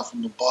to start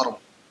from the bottom.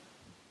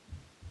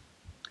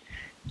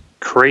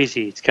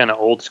 Crazy. It's kind of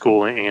old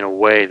school in a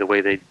way, the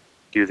way they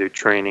do their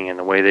training and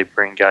the way they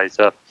bring guys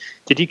up.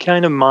 Did you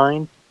kind of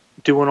mind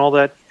doing all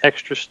that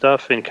extra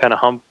stuff and kind of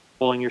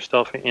humbling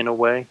yourself in a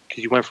way?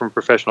 Because you went from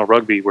professional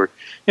rugby, where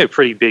you're a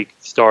pretty big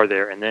star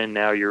there, and then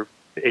now you're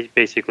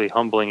basically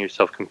humbling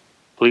yourself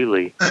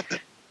completely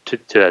to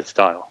that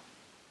style.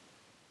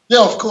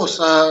 Yeah, of course.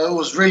 It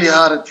was really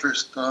hard at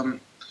first.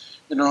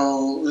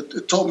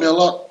 It taught me a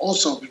lot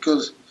also,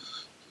 because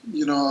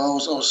I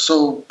was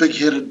so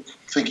big-headed,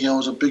 thinking I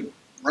was a big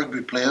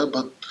rugby player,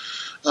 but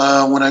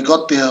when I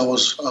got there, I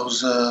was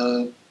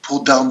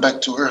pulled down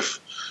back to earth,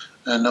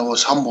 and I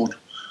was humbled.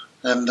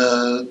 And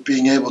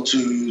being able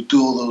to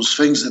do all those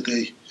things that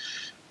they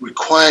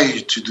require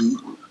you to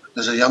do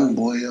as a young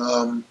boy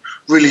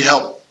really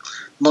helped.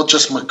 Not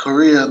just my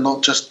career,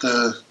 not just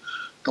the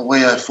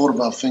way I thought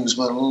about things,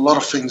 but a lot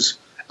of things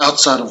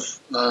outside of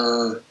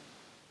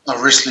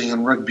wrestling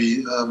and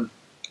rugby.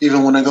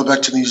 Even when I go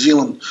back to New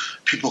Zealand,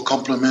 people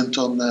compliment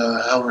on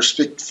how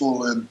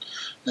respectful and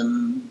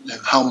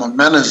how my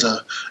manners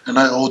are, and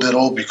I owe that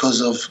all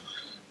because of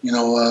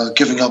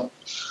giving up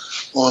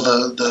all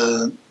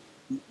the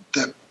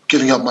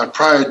giving up my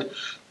pride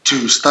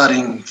to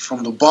starting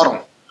from the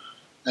bottom,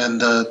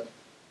 and it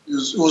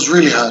was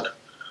really hard.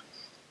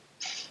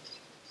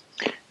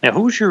 Now,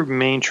 who's your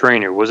main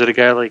trainer? Was it a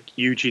guy like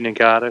Yuji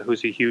Nagata,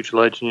 who's a huge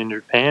legend in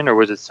Japan, or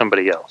was it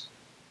somebody else?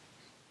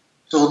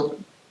 So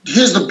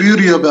here's the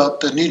beauty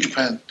about New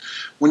Japan.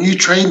 When you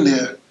train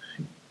there,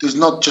 there's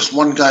not just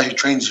one guy who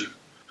trains you,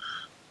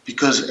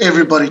 because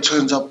everybody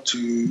turns up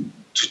to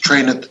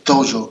train at the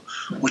dojo,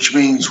 which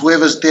means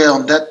whoever's there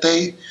on that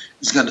day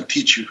is going to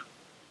teach you.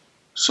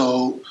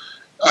 So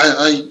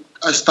I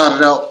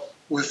started out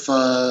with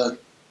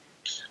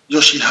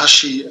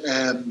Yoshihashi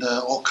and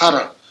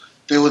Okada.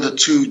 They were the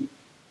two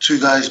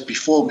guys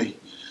before me.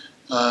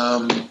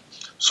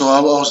 So I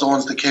was the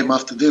ones that came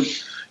after them.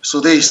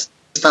 So I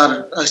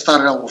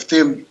started out with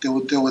them. They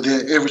were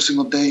there every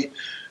single day.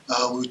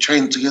 We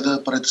trained together,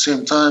 but at the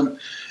same time,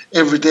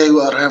 every day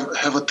I'd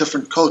have a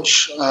different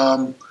coach.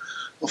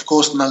 Of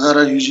course,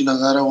 Yuji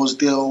Nagata was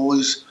there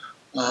always.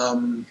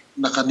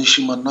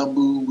 Nakanishi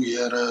Manabu. We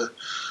had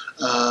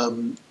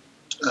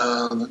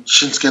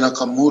Shinsuke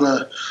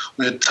Nakamura.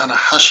 We had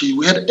Tanahashi.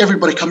 We had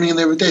everybody coming in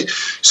every day.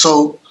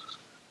 So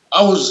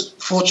I was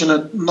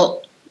fortunate,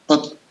 but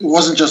it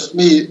wasn't just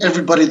me.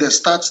 Everybody that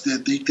starts there,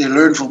 they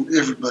learn from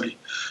everybody.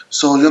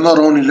 So you're not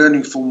only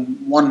learning from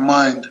one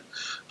mind,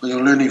 but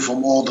you're learning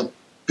from all the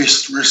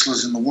best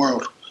wrestlers in the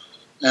world.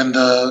 And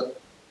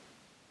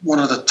one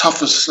of the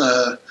toughest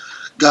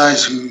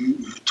guys who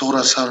taught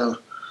us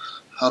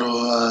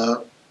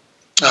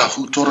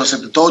who taught us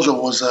at the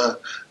dojo was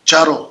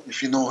Jaro,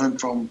 if you know him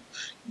from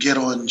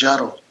Gero and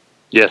Jaro.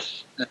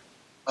 Yes.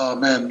 Oh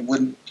man,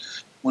 when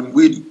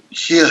we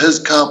hear his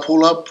car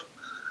pull up,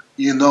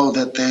 you know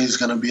that day is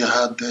going to be a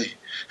hard day.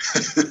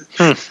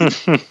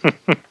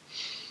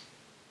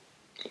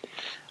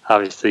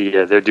 Obviously,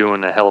 they're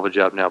doing a hell of a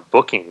job now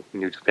booking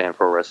New Japan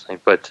Pro Wrestling.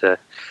 But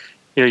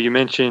you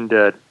mentioned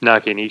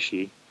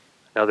Nakanishi,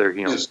 another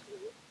yes.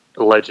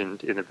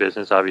 legend in the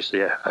business. Obviously,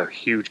 a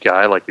huge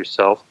guy like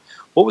yourself.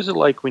 What was it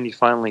like when you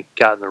finally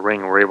got in the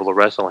ring and were able to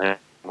wrestle him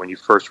when you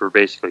first were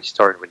basically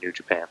starting with New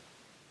Japan?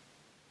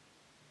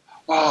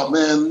 Oh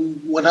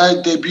man, when I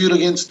debuted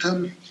against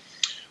him,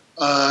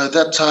 at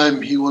that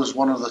time he was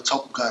one of the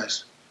top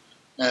guys,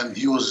 and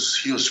he was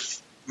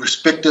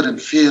respected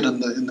and feared in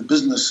the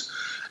business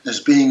as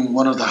being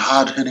one of the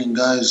hard-hitting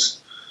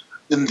guys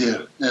in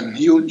there. And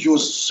he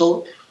was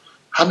so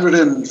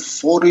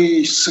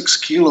 146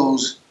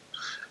 kilos,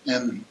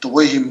 and the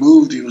way he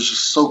moved, he was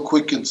just so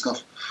quick and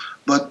stuff.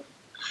 But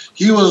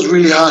he was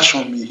really harsh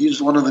on me.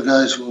 He's one of the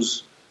guys who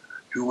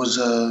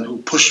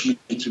pushed me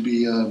to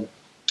be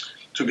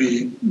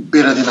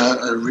better than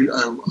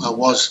I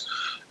was.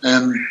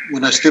 And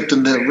when I stepped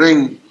in that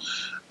ring,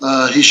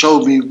 he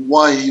showed me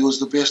why he was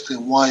the best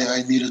and why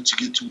I needed to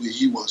get to where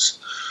he was.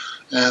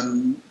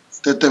 And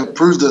that they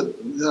proved it.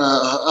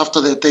 After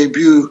that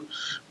debut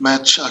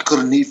match, I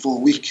couldn't eat for a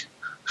week.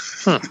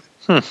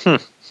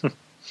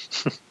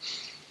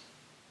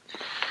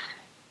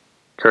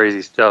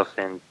 Crazy stuff.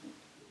 And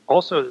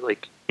also,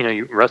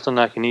 you wrestle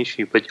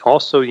Nakanishi, but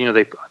also,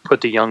 they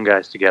put the young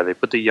guys together. They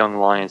put the young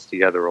lions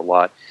together a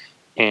lot.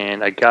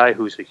 And a guy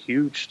who's a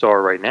huge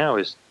star right now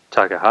is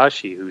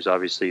Takahashi, who's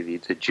obviously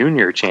the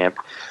junior champ.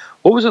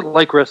 What was it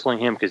like wrestling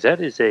him? Because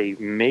that is a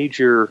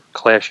major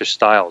clash of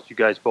styles. You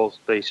guys both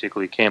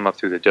basically came up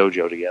through the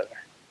dojo together.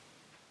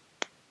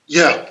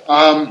 Yeah,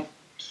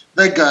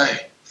 that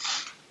guy,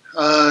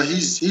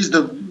 he's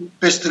the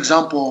best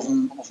example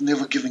of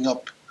never giving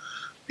up,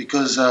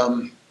 because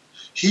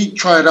he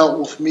tried out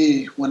with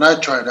me when I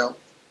tried out.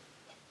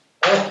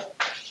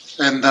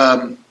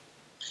 And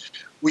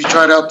we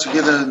tried out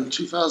together in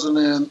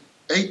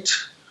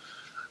 2008,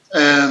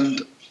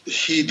 and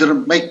he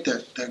didn't make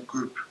that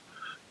group.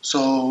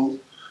 So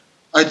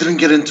I didn't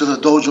get into the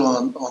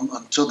dojo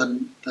until the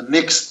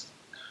next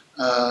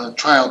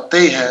tryout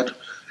they had,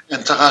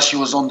 and Takahashi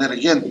was on there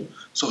again.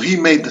 So he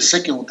made the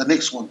second with the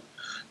next one.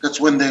 That's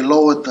when they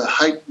lowered the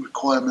height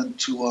requirement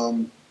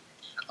to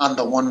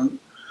under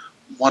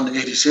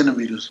 180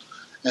 centimeters.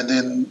 And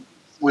then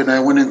when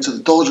I went into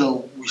the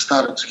dojo, we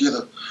started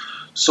together.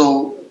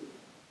 So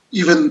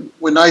even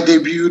when I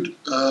debuted,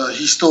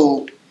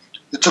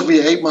 it took me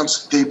 8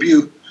 months to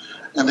debut.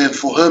 And then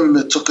for him,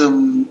 it took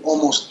him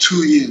almost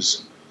 2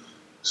 years.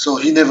 So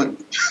he never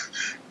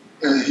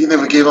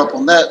gave up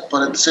on that.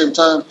 But at the same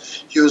time,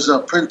 he was an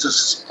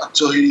apprentice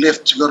until he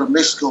left to go to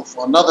Mexico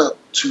for another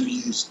 2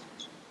 years,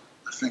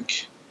 I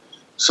think.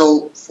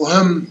 So for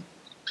him,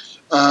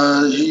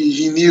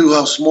 he knew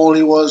how small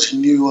he was. He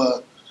knew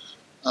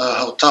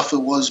how tough it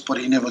was, but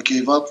he never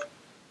gave up.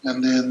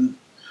 And then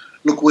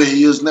look where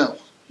he is now.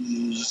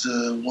 He's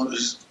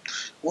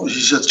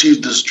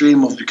achieved this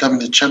dream of becoming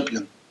the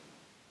champion.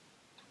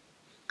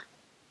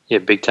 Yeah,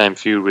 big time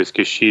feud with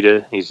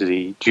Kushida. He's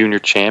the junior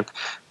champ.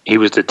 He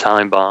was the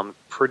time bomb.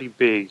 Pretty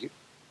big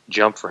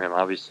jump for him.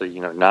 Obviously,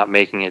 not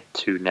making it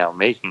to now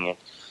making it.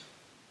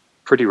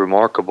 Pretty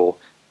remarkable.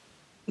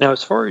 Now,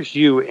 as far as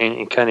you,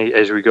 and kind of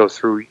as we go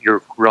through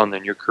your run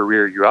and your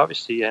career, you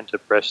obviously end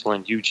up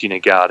wrestling Yuji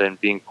Nagata and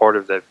being part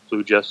of that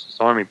Blue Justice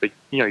Army, but,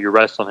 you're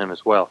wrestling him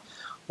as well.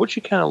 What'd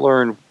you kind of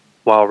learn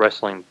while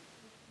wrestling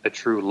a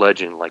true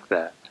legend like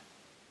that?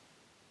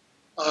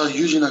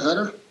 Yuji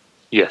Nagata?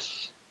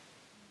 Yes.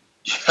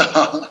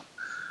 Yeah.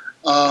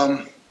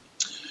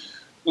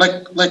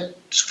 Like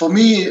for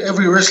me,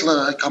 every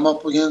wrestler I come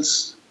up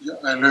against,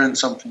 I learn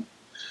something.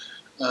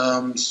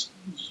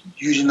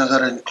 Yuji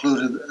Nagata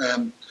included,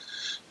 and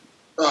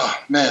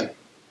man,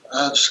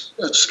 I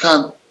just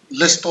can't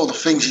list all the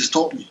things he's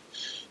taught me.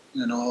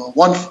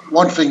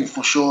 One thing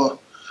for sure,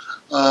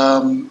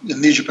 in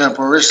New Japan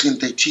Pro Wrestling,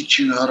 they teach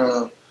you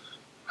how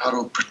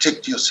to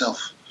protect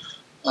yourself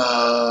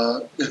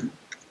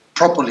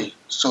properly.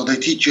 So they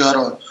teach you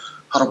how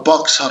to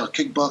box, how to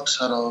kickbox,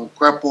 how to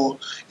grapple,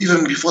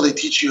 even before they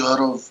teach you how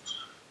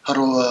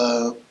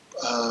to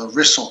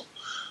wrestle.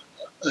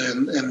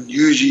 And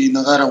Yuji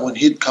Nagata, when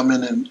he'd come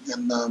in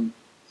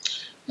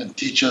and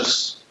teach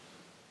us,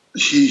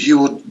 he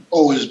would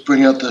always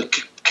bring out the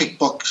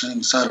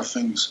kickboxing side of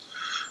things.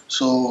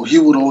 So he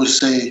would always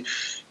say,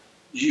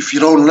 if you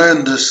don't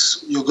learn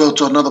this, you'll go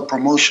to another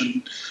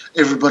promotion.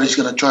 Everybody's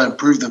going to try and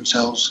prove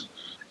themselves.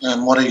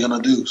 And what are you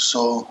going to do?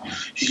 So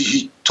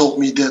he taught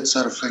me that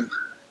side of thing.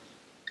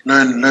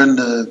 Learn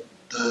the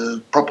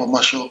proper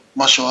martial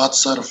arts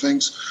side of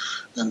things,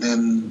 and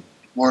then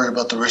worry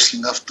about the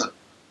wrestling after.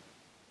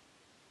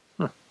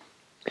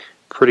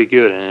 Pretty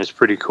good, and it's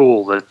pretty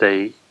cool that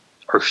they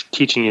are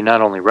teaching you not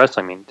only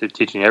wrestling, I mean, they're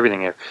teaching you everything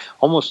there,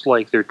 almost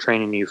like they're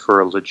training you for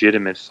a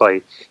legitimate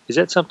fight. Is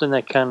that something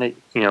that kind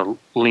of,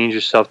 leans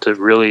yourself to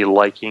really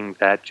liking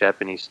that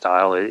Japanese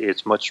style?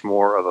 It's much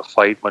more of a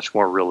fight, much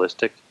more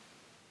realistic?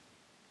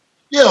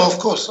 Yeah, of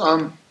course.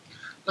 Like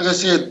I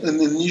said, in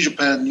New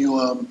Japan,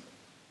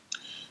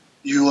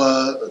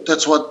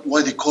 that's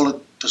why they call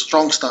it the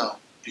strong style,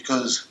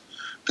 because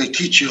they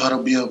teach you how to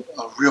be a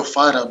real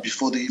fighter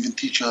before they even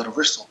teach you how to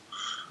wrestle.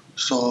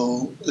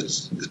 So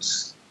it's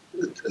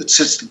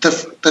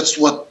that's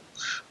what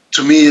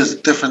to me is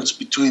the difference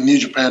between New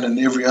Japan and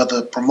every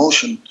other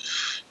promotion,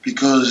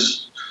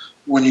 because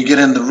when you get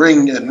in the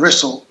ring and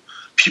wrestle,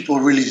 people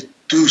really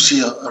do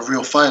see a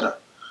real fighter.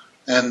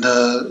 And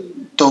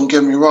don't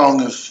get me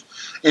wrong, if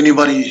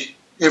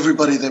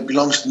everybody that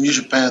belongs to New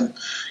Japan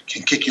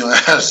can kick your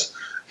ass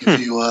if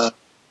you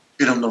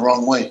beat them the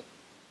wrong way.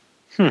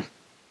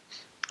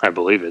 I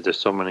believe it. There's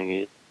so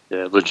many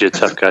legit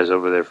tough guys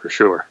over there for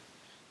sure.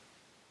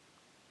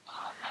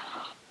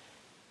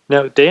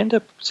 Now, they end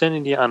up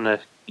sending you on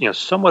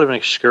somewhat of an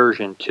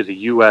excursion to the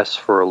U.S.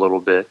 for a little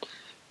bit.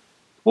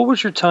 What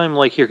was your time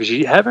like here? Because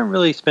you haven't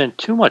really spent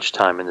too much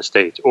time in the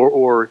States,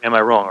 or am I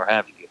wrong, or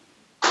have you?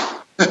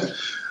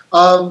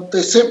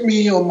 They sent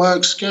me on my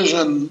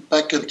excursion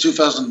back in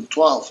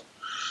 2012.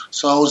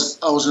 So I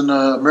was in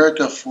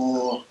America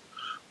for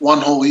one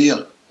whole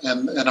year,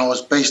 and I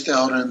was based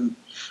out in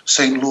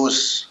St.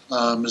 Louis,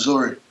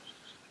 Missouri.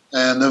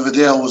 And over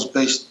there I was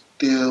based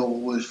there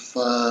with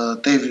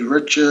Davey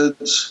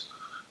Richards,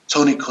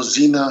 Tony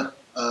Kozina,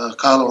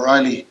 Kyle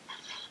O'Reilly,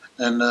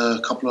 and a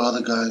couple of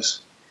other guys.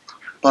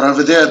 But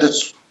over there,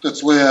 that's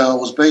where I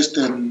was based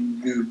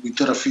in. We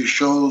did a few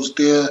shows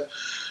there,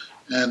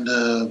 and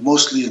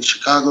mostly in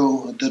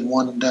Chicago. I did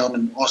one down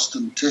in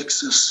Austin,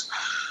 Texas.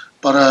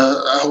 But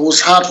it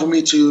was hard for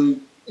me to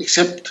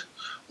accept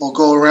or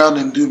go around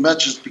and do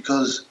matches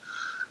because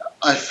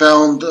I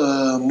found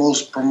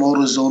most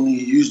promoters only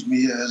used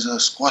me as a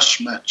squash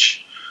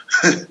match.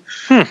 And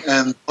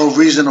the whole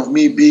reason of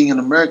me being in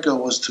America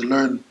was to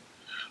learn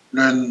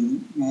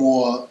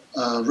more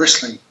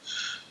wrestling.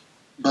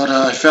 But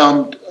I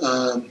found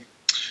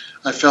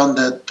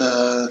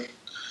that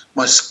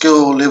my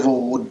skill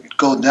level would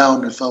go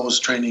down if I was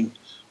training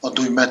or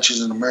doing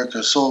matches in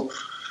America. So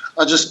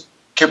I just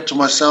kept to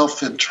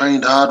myself and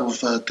trained hard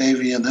with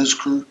Davey and his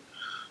crew,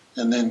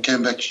 and then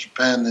came back to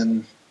Japan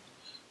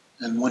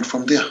and went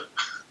from there.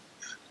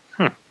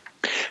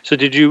 So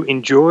did you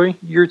enjoy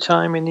your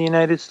time in the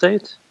United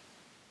States?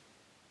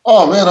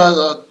 Oh, man,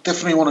 I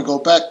definitely want to go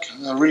back.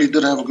 I really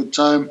did have a good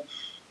time.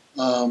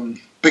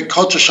 Big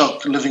culture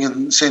shock living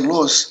in St.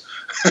 Louis.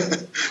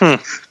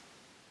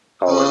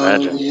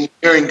 Imagine. You're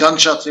hearing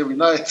gunshots every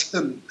night.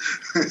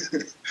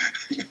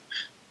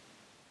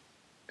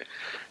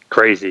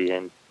 Crazy.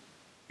 And,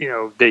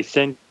 they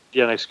send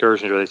you on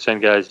excursions, or they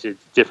send guys to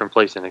different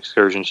places on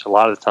excursions. A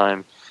lot of the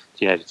time,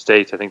 the United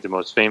States, I think the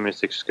most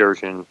famous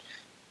excursion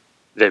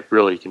that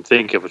really you can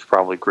think of was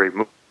probably Great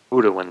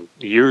Muta. When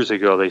years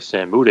ago they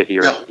sent Muta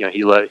here,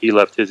 he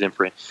left his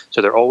imprint.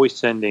 So they're always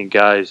sending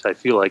guys, I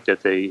feel like,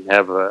 that they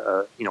have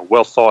a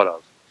well thought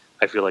of.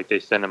 I feel like they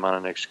send them on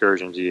an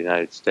excursion to the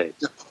United States.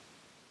 Yeah.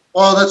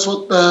 Well, that's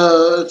what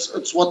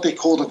it's what they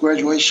call the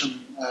graduation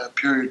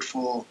period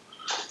for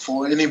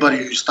anybody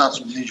who starts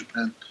with New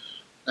Japan,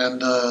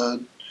 and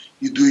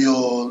you do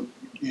your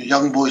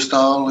young boy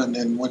style, and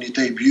then when you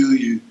debut,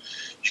 you're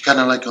kind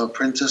of like an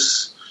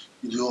apprentice.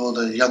 You do all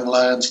the young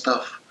lion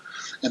stuff,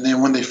 and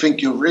then when they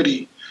think you're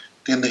ready,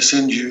 then they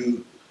send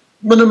you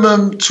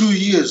minimum 2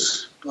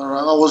 years. But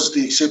I was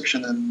the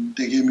exception, and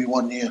they gave me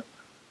 1 year.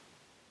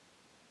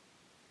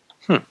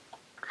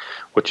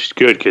 Which is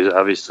good because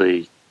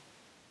obviously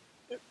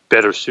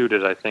better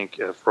suited, I think,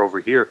 for over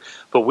here.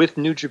 But with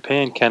New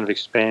Japan kind of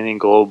expanding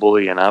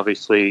globally, and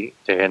obviously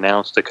they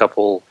announced a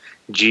couple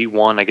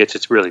G1, I guess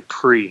it's really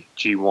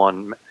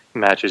pre-G1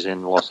 matches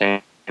in Los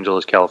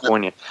Angeles,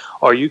 California.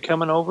 Are you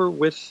coming over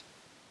with,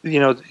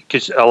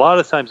 because a lot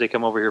of times they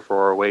come over here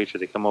for ROH or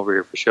they come over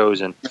here for shows,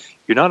 and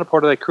you're not a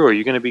part of that crew. Are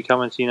you going to be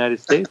coming to the United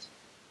States?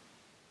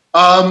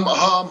 I'm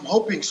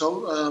hoping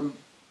so.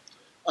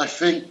 I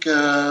think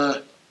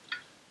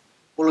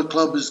Bullet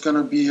Club is going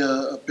to be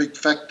a big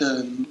factor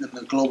in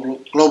the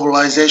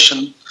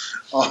globalization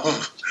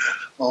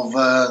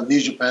of New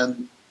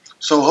Japan.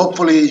 So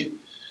hopefully,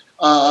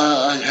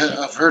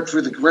 I've heard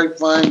through the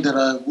grapevine that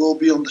I will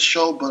be on the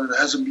show, but it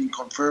hasn't been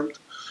confirmed.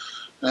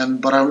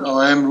 But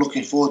I am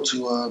looking forward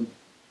to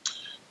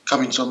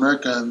coming to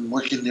America and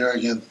working there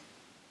again.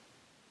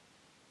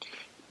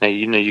 Now,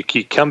 you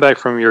come back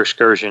from your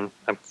excursion.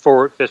 I'm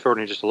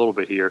fast-forwarding just a little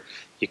bit here.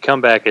 You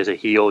come back as a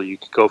heel. You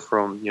go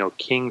from,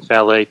 King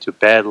Fale to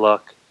Bad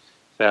Luck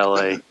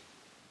Fale.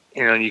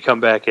 And you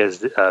come back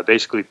as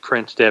basically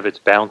Prince Devitt's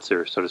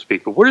bouncer, so to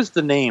speak. But where does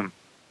the name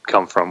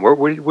come from?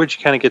 Where'd you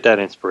kind of get that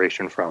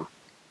inspiration from?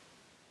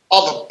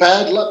 Oh, the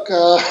Bad Luck.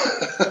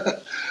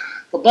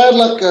 The Bad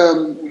Luck,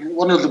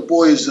 one of the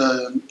boys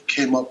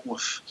came up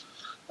with.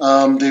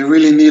 They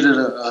really needed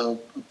a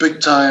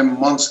big-time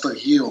monster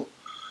heel.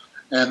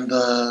 And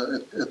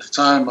at the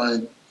time,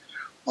 I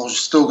was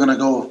still going to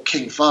go with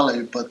King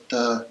Fale, but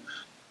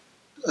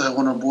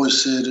one of the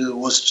boys said it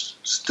was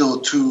still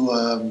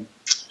too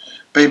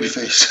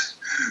babyface.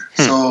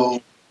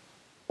 So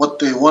what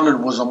they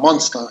wanted was a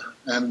monster.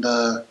 And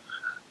the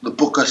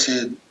booker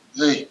said,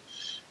 hey,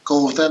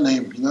 go with that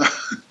name,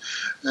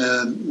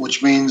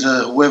 which means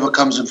whoever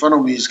comes in front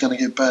of me is going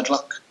to get bad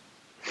luck.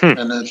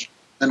 And it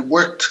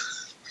worked,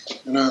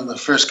 in the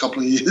first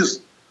couple of years.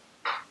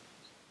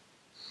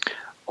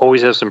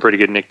 Always have some pretty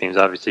good nicknames.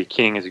 Obviously,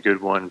 King is a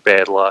good one,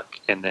 Bad Luck,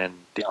 and then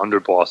the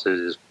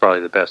Underbosses is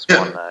probably the best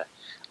one. I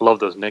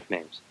love those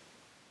nicknames.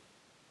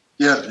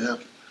 Yeah.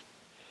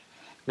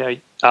 Now,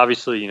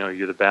 obviously,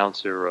 you're the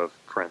bouncer of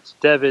Prince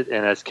Devitt,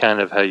 and that's kind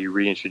of how you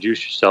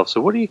reintroduce yourself. So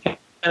what do you kind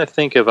of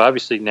think of,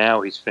 obviously now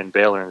he's Finn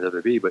Balor in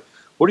WWE, but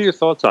what are your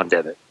thoughts on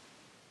Devitt?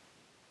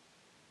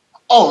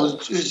 Oh,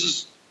 it's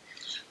just,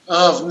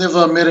 I've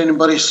never met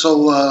anybody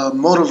so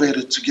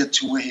motivated to get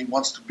to where he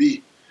wants to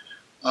be.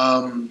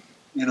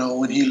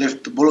 When he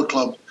left the Bullet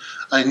Club,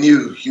 I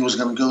knew he was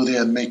going to go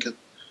there and make it.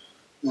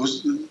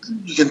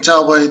 You can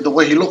tell by the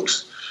way he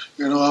looks,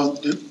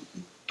 the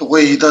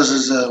way he does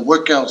his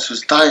workouts,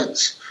 his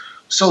diets.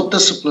 So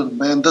disciplined,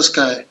 man. This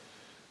guy,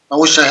 I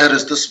wish I had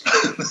his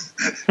discipline.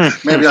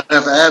 Maybe I'd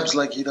have abs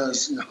like he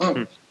does.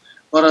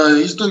 But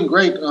he's doing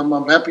great.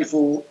 I'm happy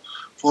for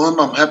him.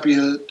 I'm happy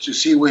to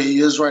see where he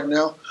is right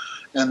now.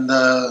 And,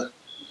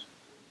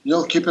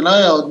 keep an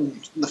eye out. In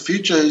the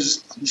future,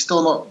 he's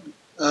still not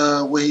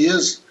where he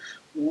is.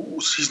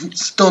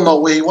 He's still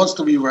not where he wants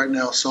to be right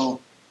now.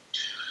 So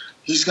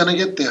he's going to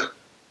get there.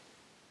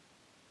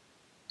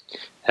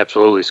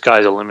 Absolutely.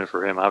 Sky's the limit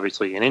for him,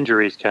 obviously. And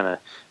injuries kind of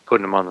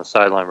putting him on the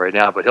sideline right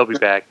now. But he'll be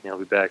back. And he'll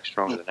be back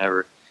stronger than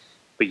ever.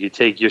 But you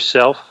take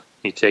yourself,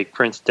 you take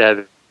Prince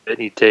Devitt,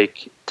 you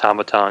take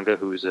Tama Tonga,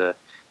 who's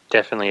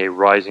definitely a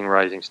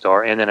rising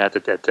star. And then at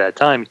that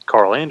time,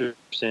 Carl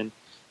Anderson.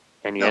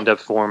 And you end up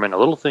forming a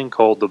little thing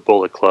called the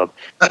Bullet Club.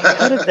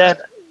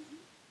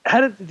 How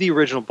did the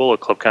original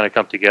Bullet Club kind of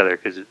come together?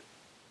 Because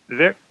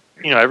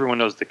everyone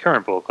knows the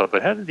current Bullet Club,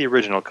 but how did the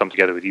original come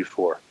together with you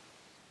four?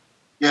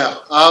 Yeah,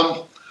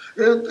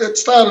 it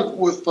started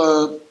with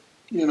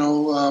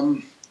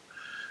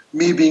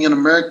me being in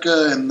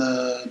America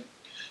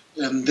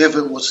and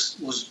Devitt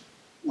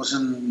was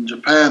in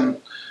Japan,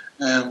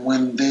 and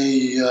when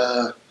they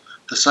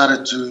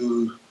decided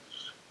to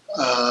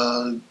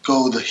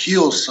go the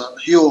heel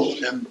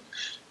and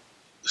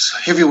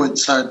heavyweight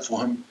side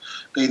for him,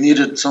 they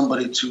needed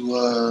somebody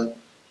to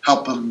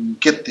help him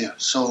get there.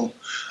 So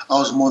I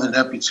was more than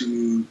happy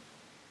to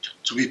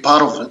be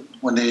part of it.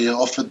 When they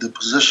offered the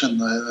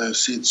position, I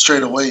said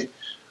straight away,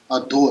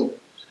 I'd do it.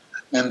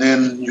 And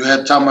then you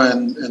had Tama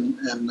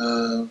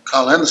and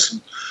Carl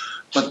Anderson.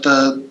 But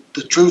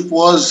the truth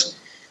was,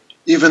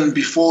 even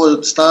before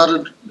it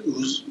started,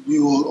 we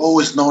were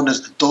always known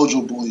as the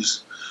Dojo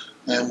Boys.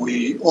 And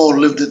we all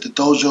lived at the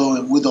dojo,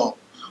 and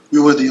we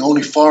were the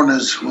only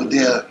foreigners who were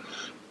there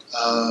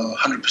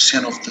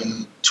 100% of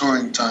the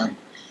touring time.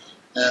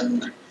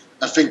 And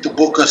I think the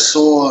booker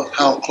saw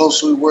how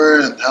close we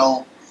were and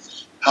how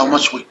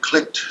much we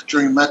clicked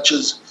during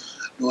matches.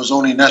 it was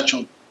only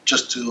natural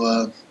just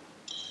to,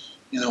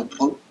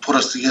 put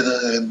us together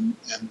and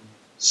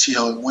see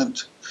how it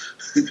went.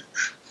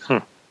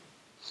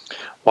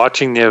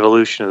 Watching the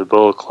evolution of the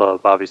Bullet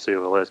Club, obviously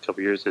over the last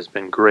couple of years, has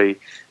been great.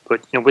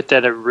 But with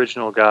that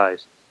original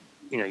guys,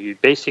 you're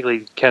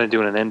basically kind of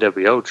doing an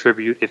NWO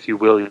tribute, if you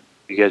will.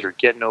 You guys are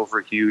getting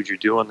over huge. You're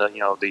doing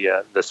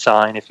the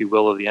sign, if you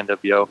will, of the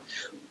NWO.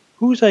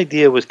 Whose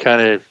idea was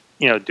kind of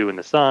doing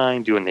the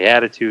sign, doing the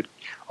attitude,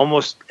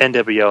 almost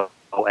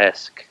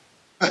NWO-esque?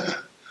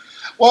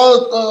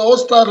 Well, it all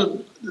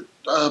started.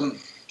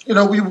 We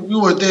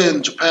were there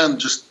in Japan,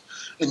 just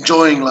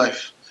enjoying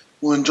life.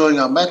 We were enjoying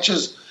our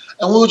matches,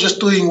 and we were just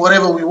doing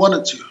whatever we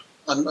wanted to,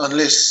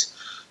 unless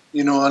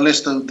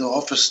the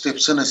office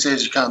steps in and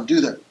says you can't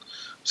do that.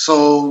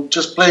 So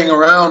just playing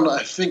around.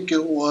 I think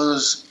it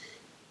was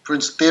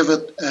Prince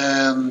Devitt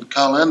and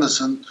Carl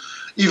Anderson,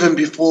 even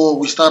before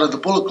we started the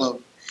Bullet Club.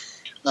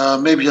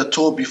 Maybe a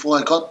tour before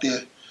I got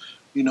there,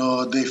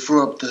 they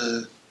threw up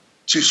the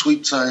Too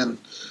Sweet sign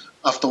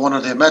after one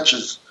of their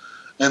matches.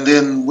 And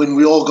then when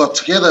we all got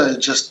together, it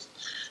just,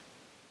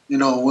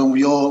 when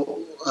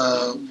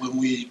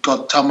we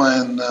got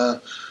Tama and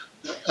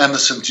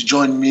Anderson to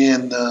join me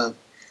and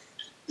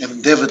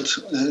Devitt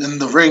in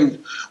the ring,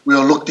 we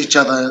all looked at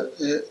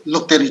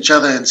each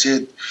other and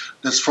said,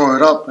 let's throw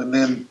it up. And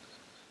then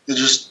it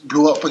just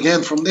blew up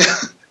again from there.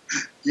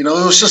 It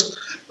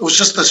was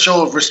just a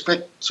show of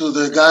respect to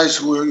the guys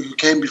who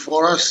came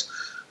before us,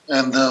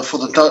 and for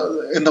the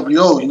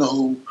NWO,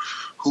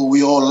 who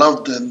we all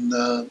loved and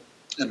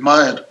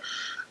admired,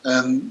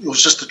 and it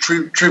was just a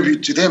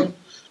tribute to them.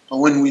 But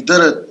when we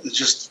did it, it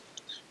just,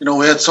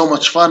 we had so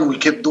much fun. We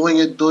kept doing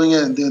it,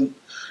 and then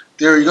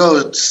there you go.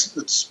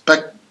 It's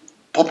back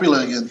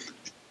popular again.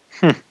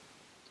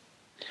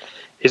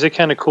 Is it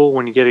kind of cool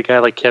when you get a guy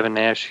like Kevin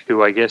Nash,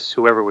 who I guess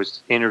whoever was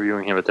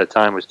interviewing him at that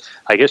time was,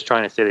 I guess,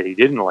 trying to say that he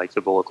didn't like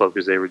the Bullet Club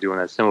because they were doing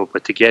that symbol,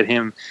 but to get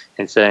him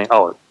and saying,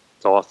 oh,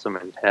 it's awesome,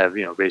 and have,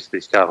 basically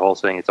Scott Hall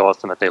saying it's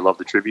awesome that they love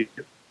the tribute?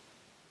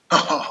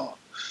 Oh,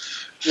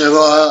 yeah,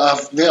 well,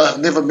 I've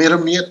never met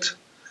him yet,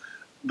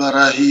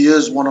 but he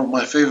is one of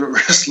my favorite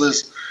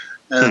wrestlers.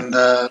 And,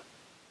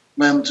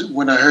 man,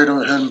 when I heard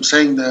him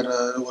saying that,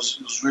 it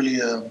was really,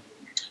 I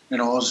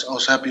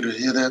was happy to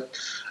hear that.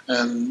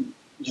 And,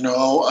 I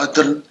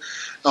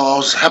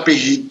was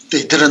happy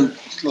they didn't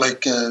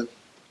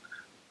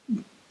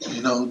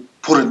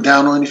put it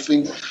down or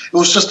anything. It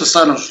was just a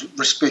sign of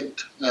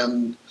respect,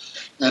 and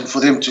for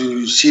them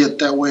to see it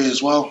that way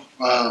as well,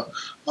 I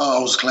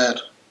was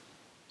glad.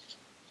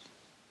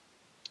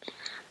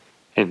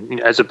 And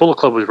as the Bullet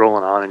Club was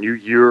rolling on, and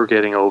you're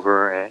getting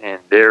over,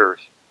 and they're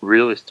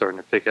really starting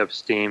to pick up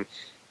steam.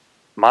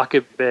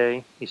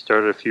 Makabe, he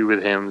started a feud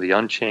with him. The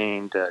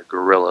Unchained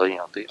Gorilla,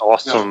 the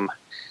awesome.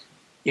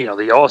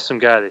 The awesome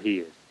guy that he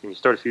is. And you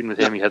started feuding with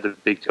him. You had the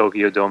big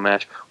Tokyo Dome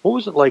match. What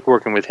was it like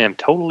working with him?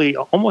 Totally,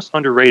 almost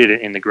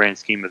underrated in the grand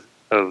scheme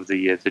of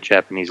the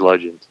Japanese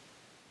legends.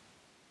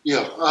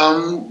 Yeah,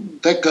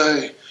 that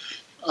guy.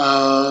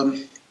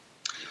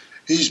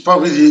 He's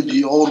probably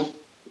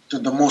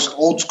the most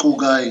old school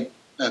guy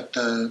at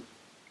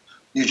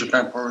New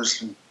Japan Pro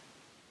Wrestling.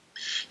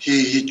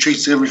 He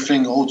treats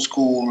everything old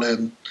school,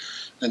 and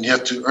you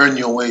have to earn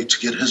your way to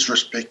get his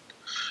respect.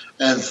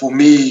 And for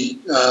me,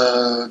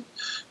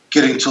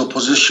 getting to a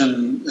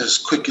position as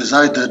quick as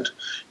I did,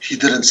 he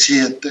didn't see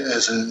it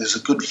as a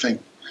good thing.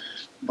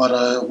 But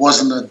it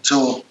wasn't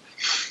until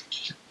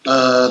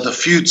the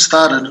feud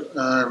started.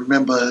 I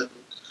remember,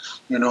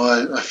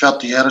 I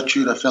felt the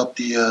attitude. I felt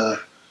the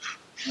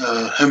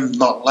him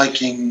not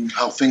liking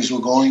how things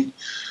were going.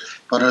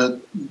 But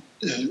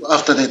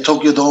after the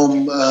Tokyo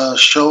Dome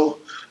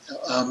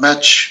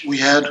match we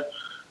had,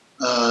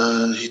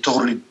 he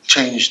totally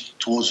changed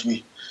towards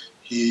me.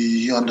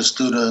 He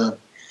understood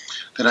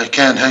that I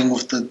can't hang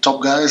with the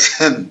top guys,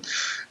 and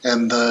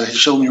he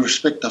showed me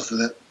respect after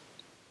that.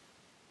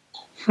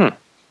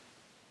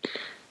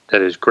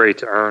 That is great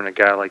to earn a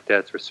guy like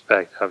that's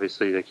respect.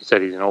 Obviously, like you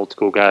said, he's an old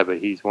school guy, but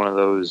he's one of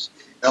those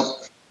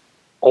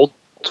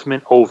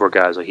ultimate over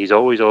guys. Like, he's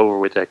always over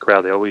with that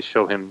crowd. They always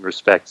show him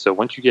respect. So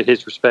once you get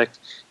his respect,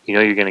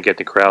 you're going to get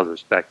the crowd's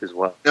respect as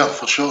well. Yeah,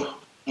 for sure.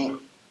 Yeah.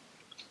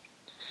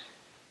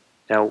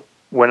 Now,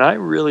 when I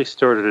really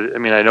started,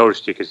 I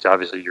noticed you because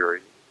obviously you're a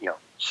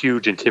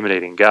huge,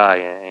 intimidating guy,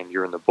 and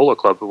you're in the Bullet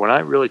Club. But when I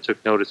really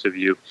took notice of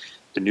you,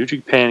 the New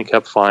Japan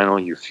Cup final,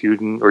 you're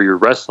feuding or you're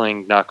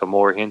wrestling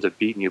Nakamura, he ends up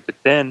beating you. But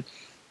then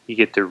you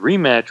get the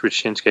rematch with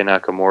Shinsuke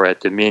Nakamura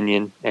at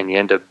Dominion, and you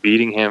end up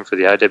beating him for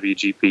the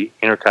IWGP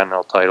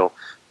Intercontinental title,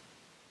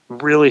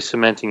 really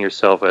cementing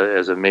yourself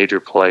as a major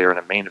player and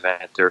a main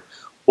eventer.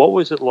 What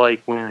was it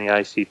like winning the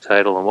IC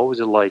title, and what was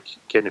it like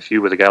getting a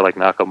feud with a guy like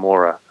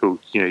Nakamura, who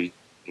you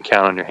can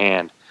count on your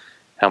hand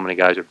how many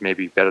guys are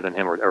maybe better than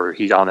him, or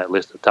he's on that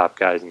list of top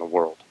guys in the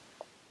world?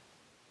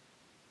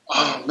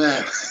 Oh,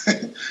 man.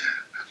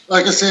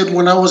 Like I said,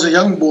 when I was a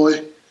young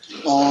boy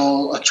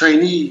or a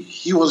trainee,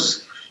 he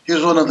was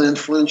one of the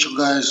influential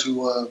guys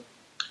who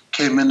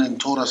came in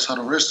and taught us how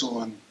to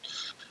wrestle.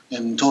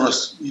 and taught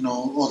us,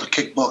 all the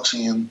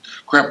kickboxing and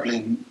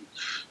grappling.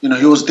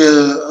 He was there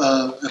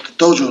at the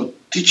dojo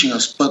teaching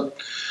us. But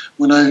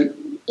when I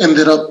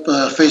ended up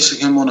facing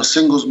him on a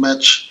singles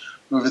match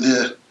over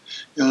there,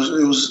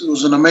 it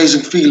was an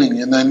amazing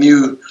feeling, and I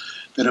knew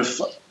that if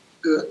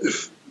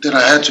that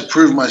I had to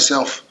prove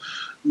myself,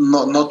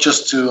 not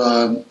just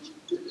to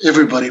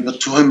everybody, but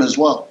to him as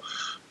well.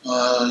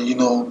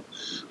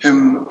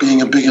 Him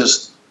being a bigger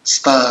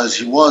star as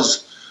he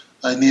was,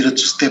 I needed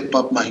to step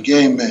up my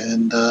game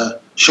and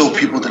show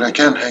people that I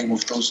can hang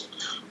with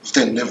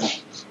that level.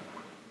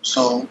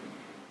 So,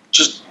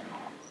 just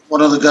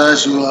one of the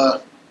guys who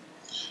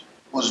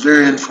was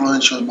very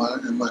influential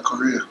in my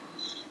career,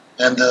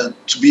 and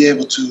to be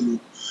able to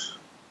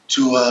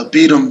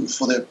beat him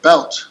for that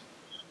bout,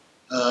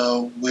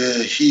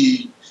 where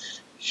he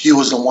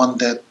was the one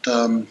that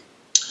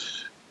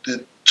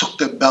took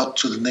that bout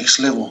to the next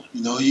level.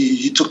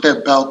 He took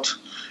that bout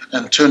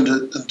and turned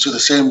it into the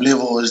same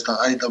level as the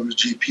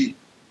IWGP.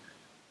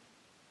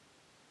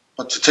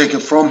 But to take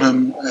it from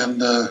him,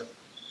 and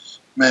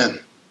man,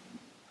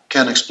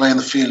 can't explain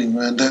the feeling,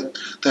 man.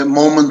 That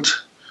moment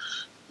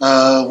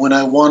when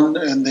I won,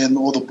 and then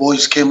all the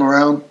boys came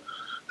around.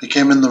 They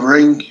came in the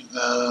ring.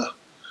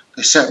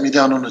 They sat me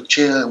down on a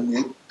chair,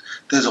 and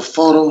there's a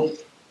photo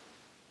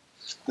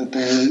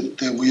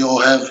that we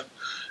all have,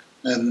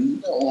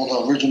 and all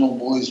the original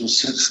boys were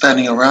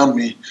standing around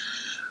me.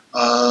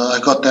 I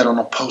got that on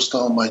a poster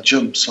on my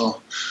gym,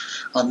 so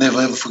I'll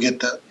never ever forget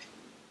that.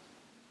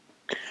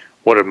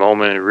 What a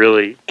moment.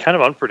 Really kind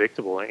of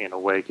unpredictable in a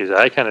way, because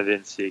I kind of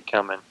didn't see it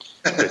coming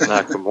with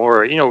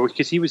Nakamura,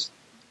 because he was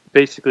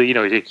basically,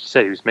 like you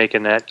said, he was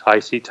making that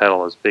IC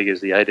title as big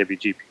as the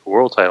IWGP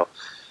World title.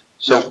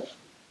 So,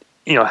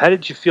 how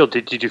did you feel?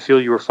 Did you feel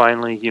you were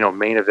finally,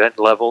 main event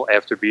level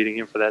after beating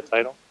him for that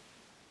title?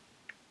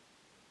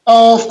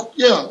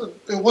 Yeah,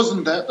 it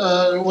wasn't that.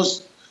 It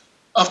was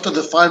after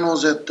the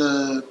finals at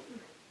the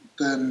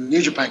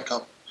New Japan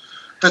Cup.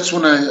 That's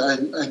when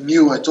I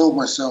knew. I told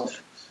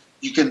myself,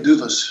 you can do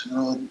this.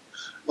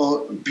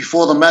 Well,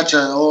 before the match,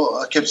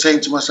 I kept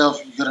saying to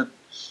myself, you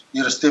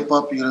gotta step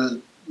up. You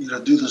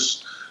gotta do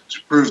this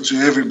to prove to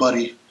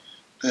everybody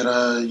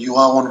that you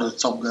are one of the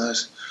top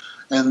guys.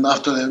 And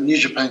after the New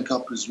Japan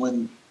Cup is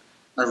when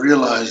I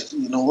realized,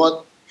 you know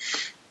what,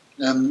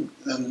 and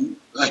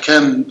I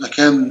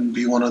can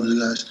be one of the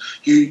guys.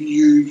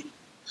 You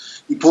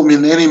put me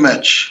in any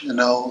match, and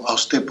I'll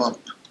step up.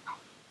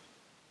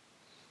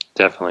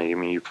 Definitely. I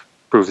mean, you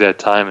proved that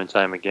time and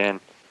time again.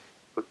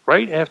 But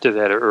right after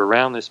that, or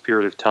around this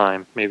period of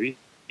time, maybe,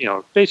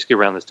 basically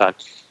around this time,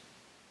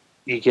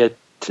 you get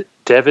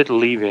Devitt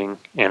leaving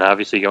and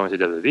obviously going to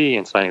WWE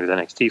and signing with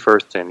NXT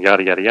first and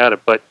yada, yada, yada.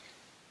 But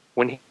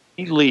when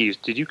he leaves,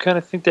 did you kind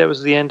of think that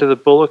was the end of the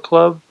Bullet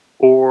Club,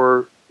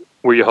 or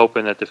were you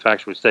hoping that the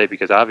faction would stay?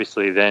 Because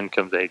obviously then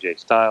comes AJ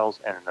Styles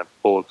and the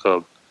Bullet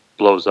Club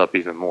blows up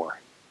even more.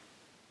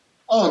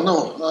 Oh,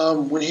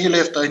 no. When he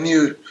left, I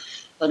knew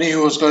he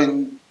was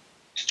going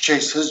to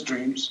chase his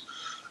dreams.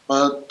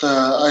 But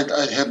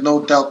I had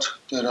no doubt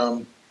that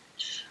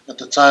at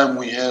the time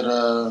we had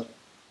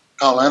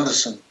Carl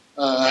Anderson.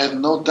 I had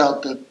no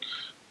doubt that,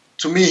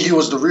 to me, he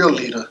was the real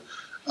leader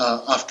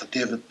after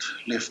Devitt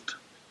left.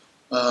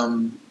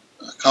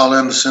 Carl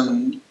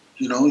Anderson,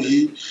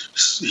 he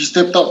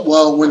stepped up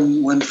well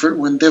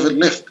when Devitt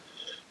left,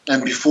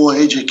 and before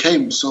AJ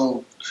came.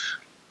 So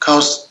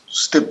Carl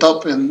stepped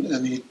up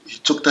and he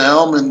took the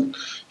helm and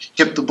he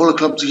kept the Bullet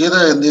Club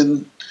together. And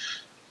then,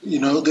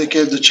 they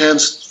gave the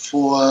chance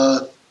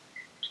for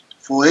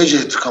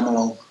AJ to come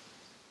along.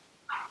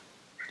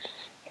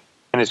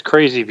 And it's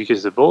crazy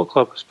because the Bullet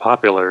Club was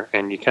popular,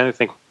 and you kind of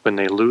think when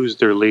they lose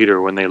their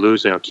leader, when they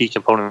lose a key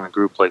component in the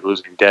group like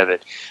losing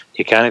Devitt,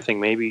 you kind of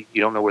think maybe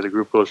you don't know where the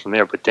group goes from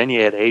there. But then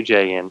you had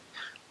AJ in,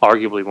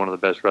 arguably one of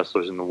the best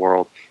wrestlers in the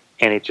world,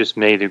 and it just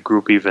made the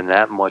group even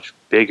that much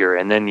bigger.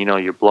 And then,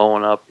 you're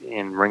blowing up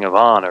in Ring of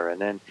Honor,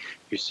 and then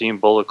you're seeing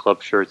Bullet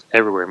Club shirts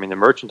everywhere. I mean, the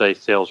merchandise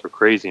sales were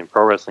crazy, and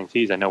Pro Wrestling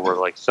Tees, I know, were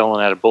like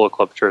selling out of Bullet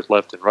Club shirts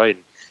left and right,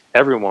 and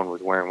everyone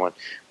was wearing one.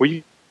 Were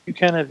you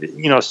kind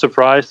of,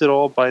 surprised at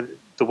all by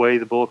the way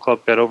the Bullet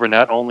Club got over,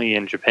 not only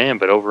in Japan,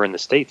 but over in the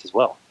States as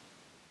well?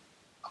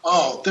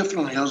 Oh,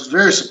 definitely. I was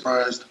very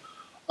surprised.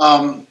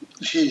 I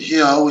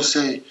always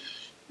say,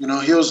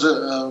 he was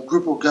a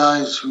group of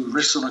guys who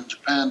wrestled in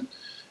Japan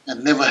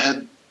and never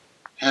had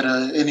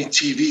any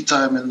TV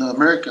time in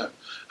America.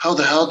 How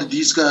the hell did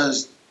these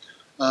guys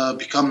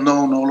become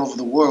known all over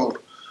the world?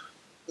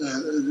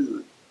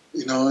 It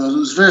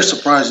was very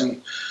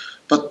surprising.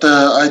 But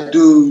I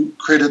do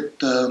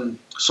credit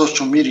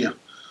social media.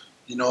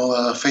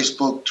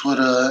 Facebook,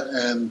 Twitter,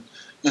 and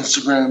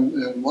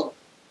Instagram,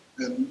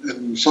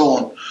 and so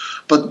on.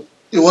 But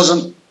it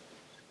wasn't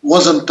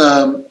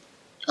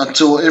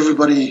until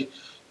everybody,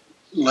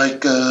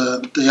 like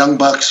the Young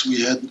Bucks,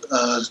 we had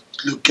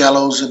Luke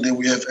Gallows, and then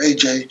we have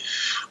AJ,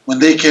 when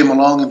they came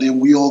along, and then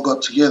we all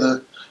got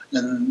together,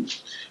 and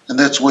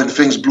that's when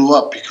things blew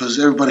up, because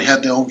everybody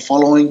had their own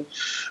following.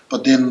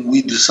 But then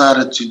we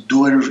decided to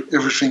do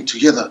everything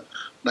together,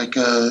 Like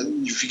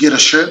if you get a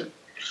shirt,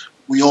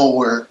 we all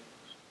wear it.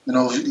 You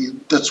know,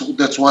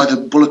 that's why the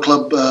Bullet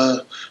Club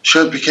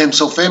shirt became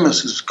so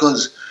famous, is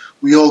because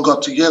we all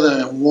got together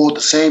and wore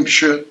the same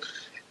shirt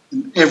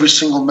in every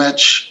single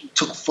match,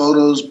 took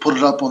photos, put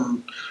it up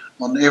on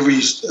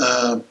every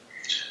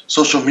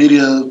social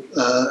media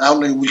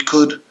outlet we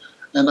could,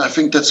 and I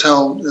think that's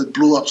how it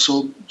blew up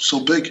so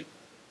big.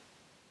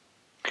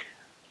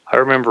 I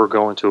remember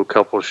going to a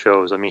couple of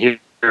shows. I mean,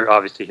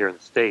 obviously here in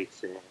the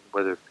States, and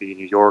whether it be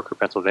New York or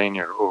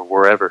Pennsylvania or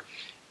wherever,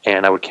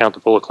 and I would count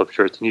the Bullet Club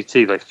shirts, and you'd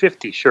see like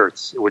 50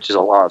 shirts, which is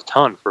a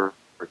ton for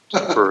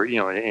you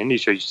know, an indie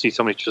show. You see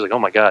so many shirts, like, oh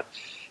my God.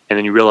 And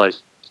then you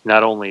realize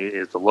not only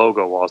is the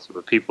logo awesome,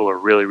 but people are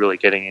really, really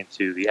getting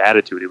into the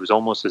attitude. It was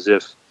almost as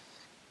if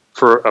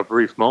for a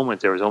brief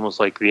moment there was almost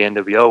like the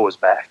NWO was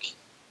back.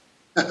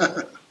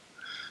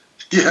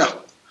 Yeah.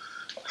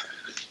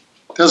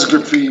 That's a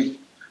good feeling.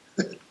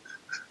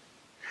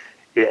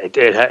 Yeah,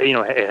 it had, you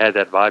know, it had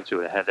that vibe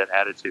to it. It had that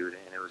attitude,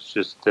 and it was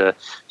just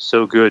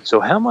so good. So,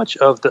 how much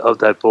of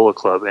that Bullet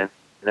Club and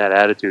that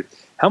attitude?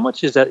 How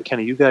much is that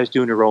kind of you guys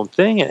doing your own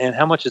thing, and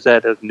how much is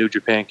that of New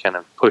Japan kind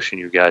of pushing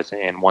you guys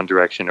in one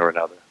direction or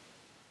another?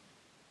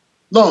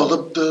 No,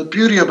 the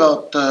beauty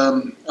about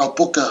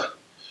Alpuka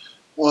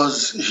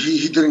was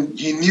he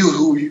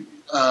knew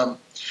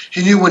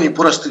he knew when he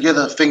put us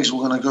together things were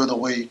going to go the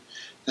way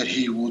that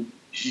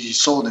he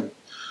saw them.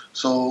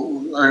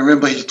 So I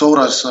remember he told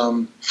us,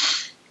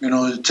 you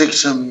know, it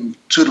takes him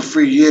 2 to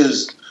 3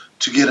 years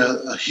to get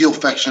a heel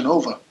faction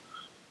over,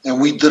 and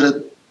we did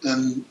it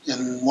in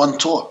one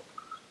tour,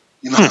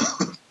 you know.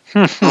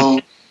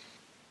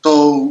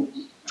 so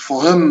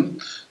for him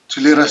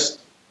to let us,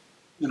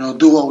 you know,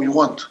 do what we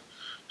want.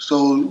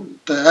 So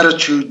the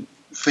attitude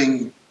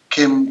thing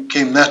came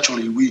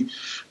naturally. We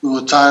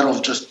were tired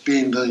of just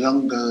being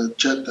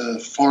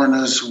the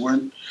foreigners who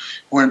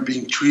weren't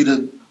being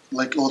treated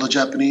like all the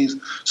Japanese.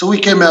 So we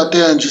came out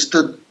there and just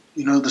did,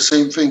 you know, the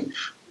same thing.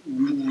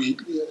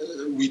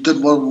 We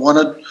did what we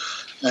wanted,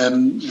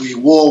 and we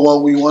wore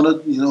what we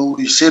wanted. You know,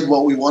 we said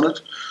what we wanted,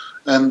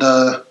 and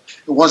it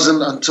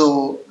wasn't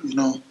until, you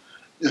know,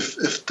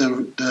 if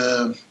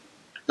the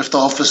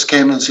office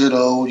came and said,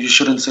 "Oh, you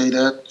shouldn't say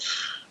that,"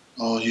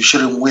 or "You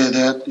shouldn't wear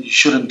that," "You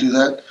shouldn't do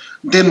that,"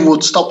 then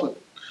we'd stop it.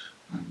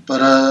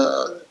 But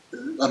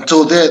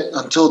until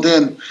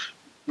then,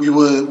 we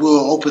were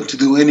open to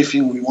do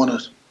anything we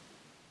wanted.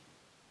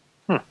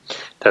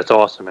 That's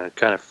awesome, and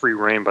kind of free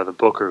reign by the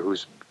booker,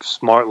 who's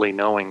smartly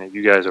knowing that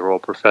you guys are all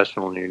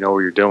professional and you know what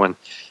you're doing,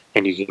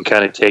 and you can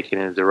kind of take it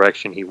in the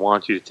direction he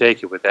wants you to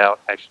take it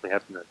without actually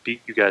having to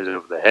beat you guys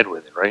over the head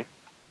with it, right?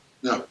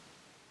 Yeah.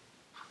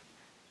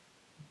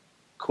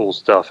 Cool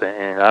stuff.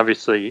 And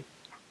obviously,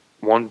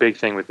 one big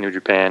thing with New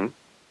Japan,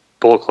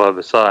 Bullet Club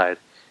aside,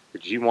 the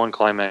G1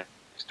 Climax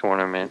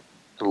tournament,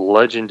 the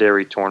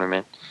legendary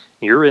tournament,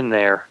 you're in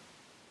there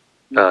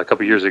a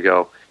couple years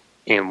ago,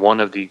 in one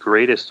of the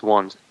greatest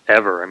ones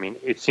ever. I mean,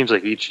 it seems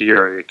like each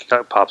year it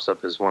pops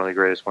up as one of the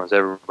greatest ones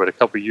ever. But a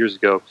couple years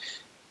ago,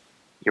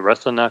 you're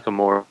wrestling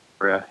Nakamura,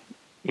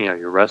 you know,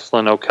 you're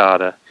wrestling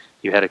Okada.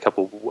 You had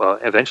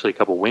eventually a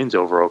couple wins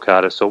over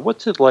Okada. So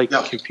what's it like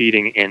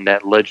competing in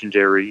that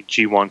legendary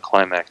G1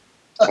 Climax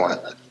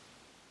tournament?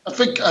 I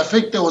think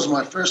that was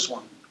my first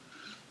one.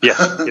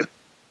 Yeah. Yep.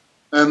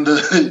 And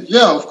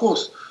yeah, of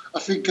course. I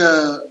think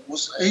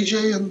was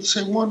AJ in the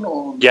same one?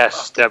 Or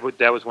yes, that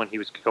was when he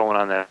was going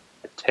on that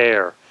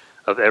tear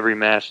of every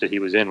match that he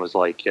was in was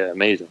like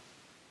amazing.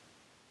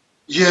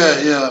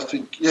 Yeah, I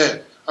think,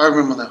 I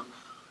remember now.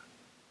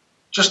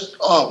 Just,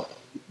 oh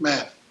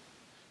man,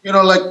 you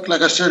know,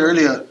 like I said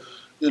earlier,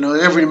 you know,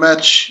 every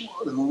match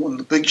on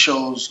the big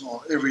shows,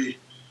 or every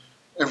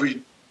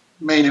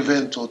main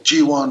event, or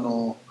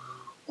G1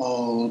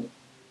 or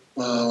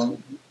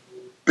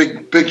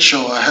big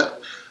show,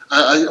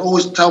 I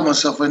always tell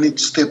myself I need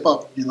to step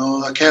up. You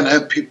know, I can't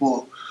have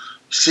people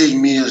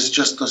seeing me as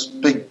just this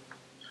big,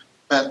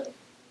 fat,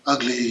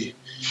 ugly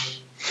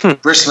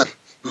wrestler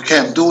who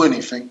can't do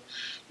anything.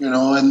 You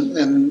know,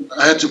 and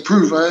I have to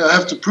prove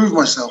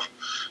myself,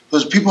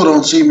 because people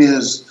don't see me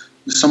as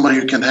somebody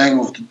who can hang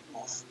with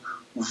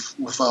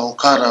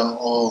Okada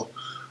or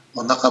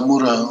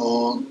Nakamura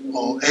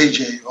or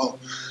AJ.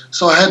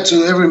 So I had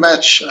to, every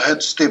match, I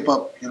had to step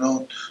up, you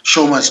know,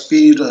 show my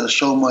speed,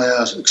 show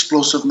my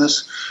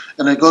explosiveness.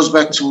 And it goes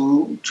back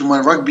to my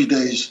rugby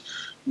days,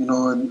 you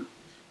know, and,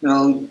 you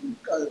know,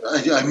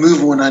 I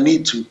move when I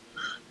need to.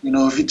 You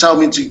know, if you tell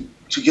me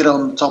to get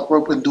on the top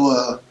rope and do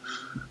a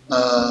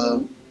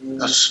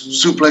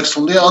suplex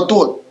from there, I'll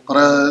do it.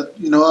 But,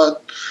 you know,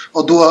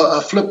 I'll do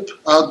a flip.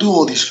 I'll do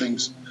all these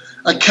things.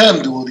 I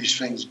can do all these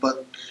things,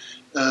 but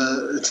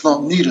it's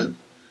not needed.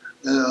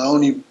 I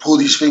only pull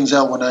these things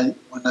out when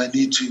I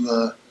need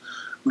to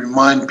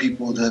remind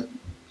people that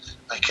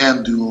I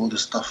can do all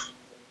this stuff,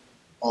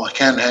 or I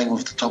can hang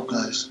with the top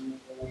guys.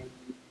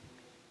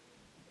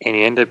 And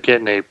you end up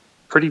getting a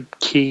pretty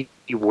key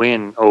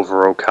win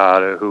over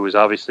Okada, who is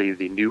obviously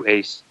the new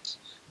ace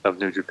of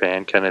New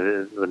Japan, kind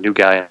of the new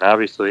guy, and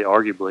obviously,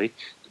 arguably,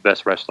 the the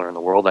best wrestler in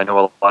the world. I know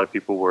a lot of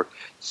people were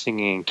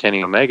singing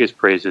Kenny Omega's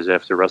praises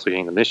after Wrestle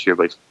Kingdom this year,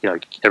 but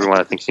everyone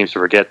I think seems to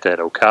forget that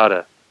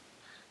Okada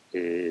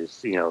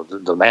is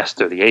the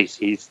master, the ace.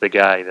 He's the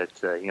guy that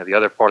the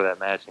other part of that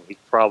match, and he's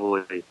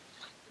probably the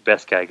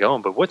best guy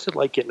going. But what's it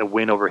like getting a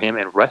win over him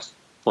and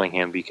wrestling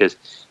him, because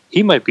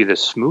he might be the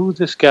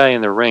smoothest guy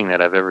in the ring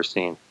that I've ever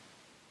seen.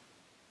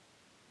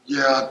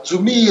 Yeah, to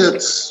me,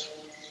 it's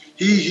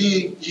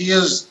he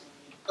is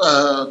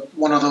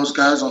one of those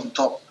guys on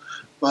top.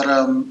 But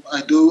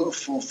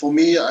for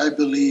me, I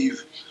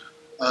believe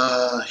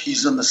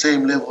he's on the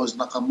same level as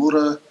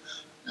Nakamura,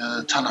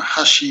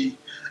 Tanahashi,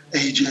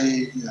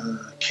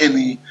 AJ,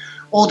 Kenny,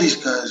 all these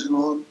guys,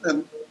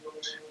 and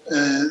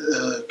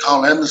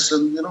Carl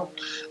Anderson.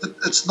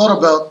 It's not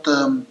about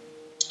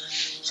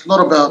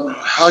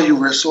how you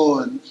wrestle,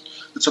 and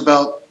it's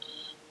about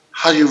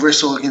how you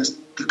wrestle against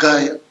the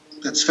guy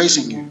that's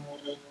facing you.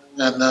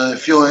 And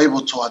if you're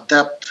able to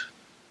adapt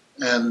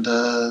and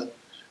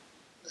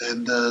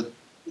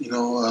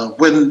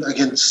win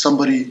against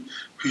somebody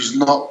who's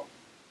not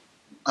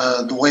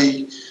the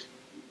way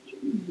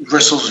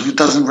wrestles, who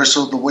doesn't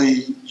wrestle the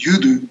way you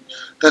do,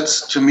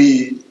 that's, to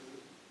me,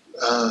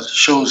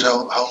 shows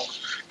how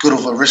good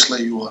of a wrestler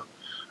you are.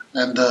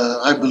 And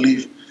I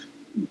believe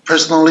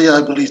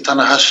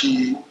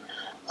Tanahashi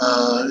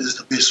is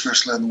the best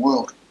wrestler in the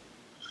world.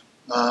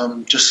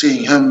 Just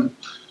seeing him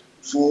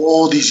for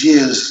all these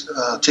years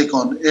take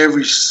on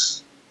every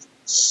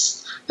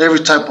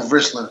type of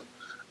wrestler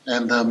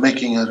and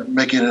making it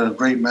a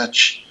great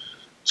match.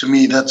 To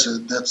me,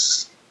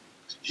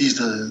 he's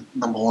the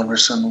number one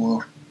wrestler in the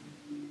world.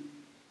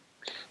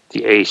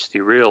 The ace,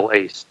 the real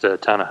ace,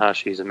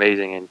 Tanahashi is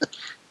amazing. And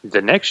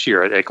the next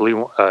year at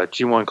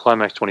G1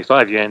 Climax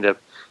 25, you end up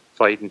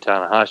fighting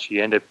Tanahashi.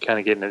 You end up kind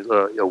of getting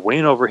a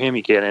win over him.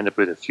 You end up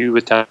with a feud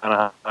with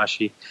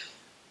Tanahashi.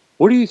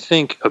 What do you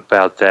think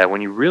about that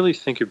when you really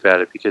think about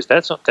it? Because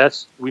that's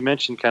we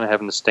mentioned kind of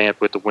having the stamp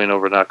with the win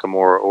over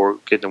Nakamura or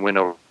getting the win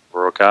over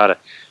Okada.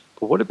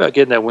 But what about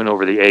getting that win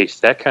over the ace?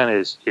 That kind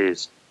of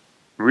is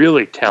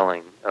really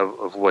telling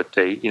of what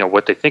they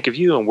think of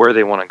you and where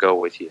they want to go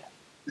with you.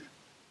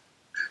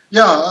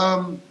 Yeah,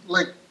 I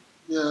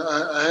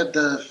had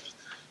the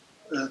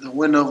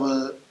win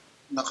over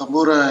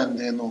Nakamura and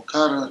then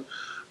Okada,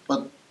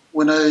 but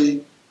when I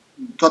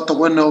got the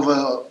win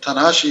over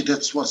Tanahashi,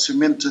 that's what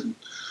cemented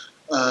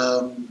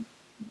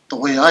the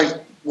way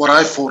what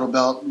I thought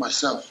about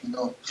myself.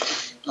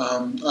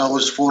 I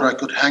always thought I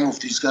could hang with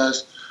these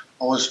guys.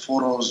 I always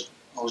thought I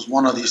was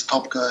one of these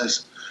top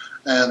guys,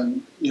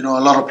 and a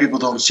lot of people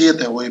don't see it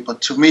that way.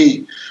 But to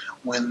me,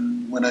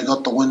 when I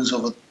got the wins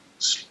over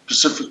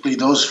specifically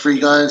those three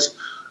guys,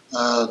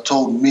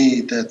 told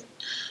me that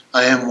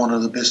I am one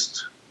of the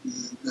best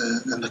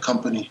in the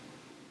company.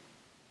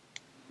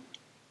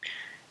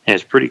 And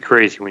it's pretty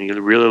crazy when you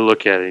really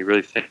look at it, you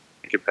really think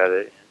about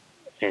it.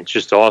 And it's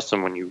just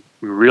awesome when you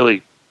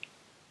really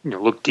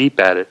look deep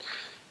at it.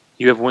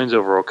 You have wins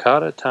over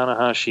Okada,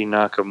 Tanahashi,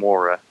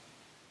 Nakamura,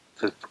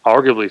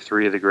 arguably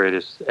three of the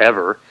greatest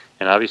ever,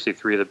 and obviously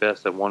three of the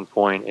best at one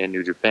point in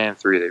New Japan,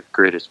 three of the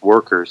greatest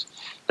workers.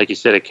 Like you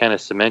said, it kind of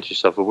cements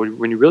yourself. But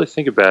when you really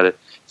think about it,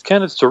 it's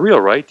kind of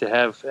surreal, right, to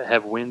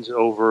have wins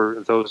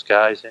over those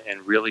guys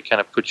and really kind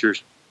of put your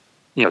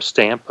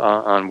stamp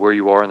on where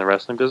you are in the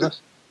wrestling business?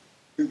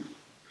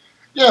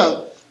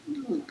 Yeah.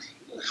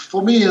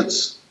 For me,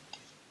 it's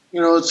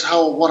it's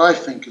what I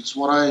think. It's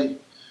what I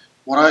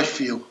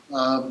feel.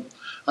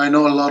 I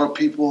know a lot of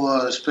people,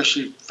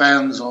 especially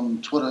fans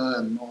on Twitter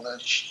and all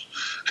that,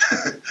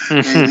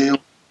 they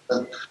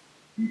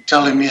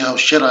telling me how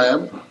shit I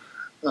am.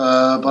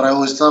 But I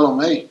always tell them,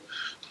 hey,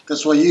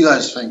 that's what you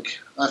guys think.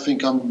 I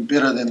think I'm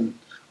better than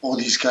all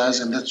these guys,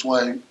 and that's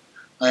why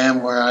I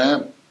am where I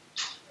am.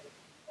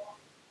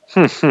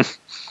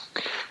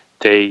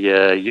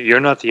 You're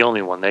not the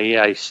only one.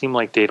 I seem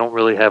like they don't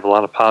really have a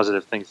lot of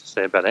positive things to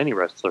say about any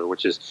wrestler,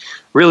 which is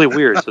really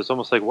weird. So it's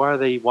almost like, why are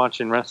they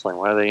watching wrestling?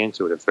 Why are they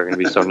into it if they're going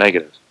to be so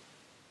negative?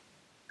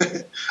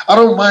 I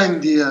don't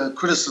mind the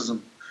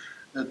criticism.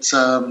 It's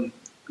it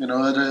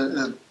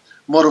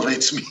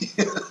motivates me.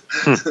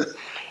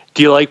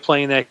 Do you like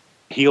playing that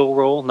heel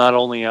role? Not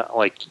only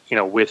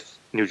with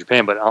New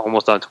Japan, but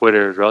almost on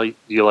Twitter as well. Do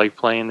you like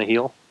playing the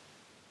heel?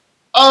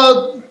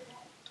 I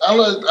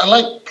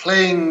like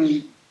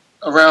playing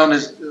around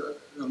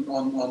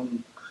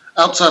on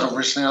outside of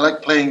wrestling. I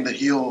like playing the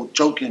heel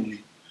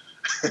jokingly.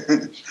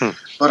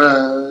 But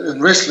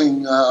in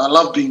wrestling, I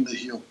love being the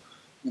heel.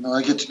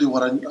 I get to do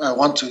what I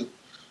want to.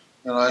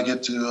 I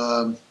get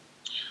to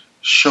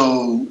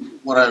show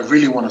what I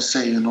really want to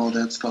say and all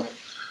that stuff.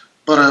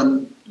 But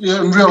in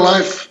real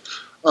life,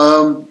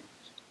 I'm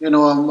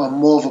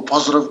more of a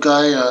positive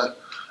guy.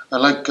 I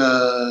like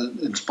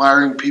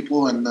inspiring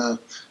people and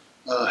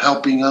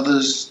helping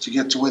others to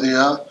get to where they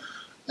are.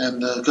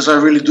 And because I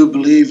really do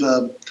believe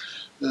it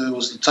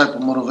was the type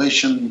of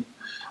motivation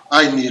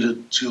I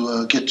needed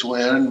to get to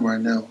where I am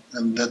right now.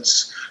 And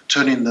that's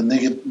turning the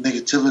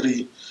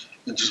negativity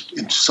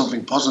into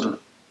something positive.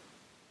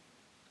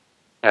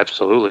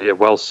 Absolutely.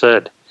 Well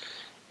said.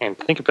 and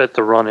think about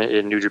the run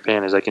in New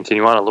Japan as I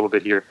continue on a little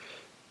bit here.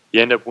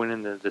 You end up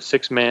winning the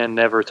six-man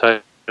never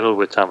title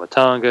with Tama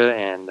Tonga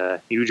and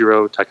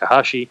Yujiro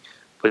Takahashi.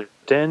 But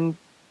then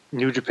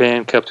New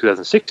Japan Cup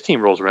 2016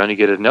 rolls around. You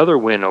get another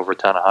win over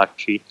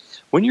Tanahashi.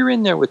 When you're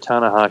in there with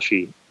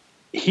Tanahashi,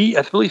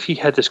 I believe he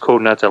had this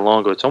quote not that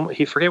long ago. It's almost,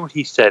 he forget what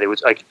he said. It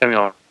was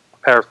I'm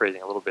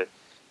paraphrasing a little bit.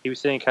 He was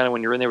saying kind of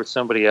when you're in there with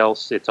somebody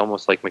else, it's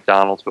almost like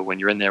McDonald's, but when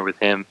you're in there with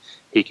him,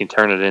 he can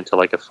turn it into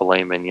like a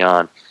filet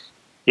mignon.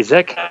 Is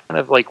that kind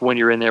of like when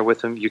you're in there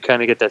with him, you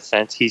kind of get that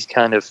sense he's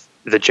kind of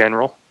the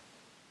general?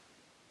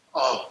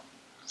 Oh,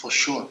 for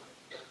sure.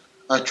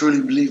 I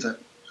truly believe that.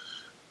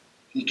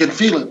 You can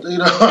feel it, you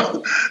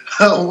know.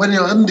 When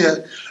you're in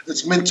there,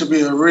 it's meant to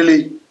be a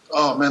really,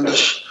 oh man,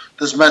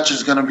 this match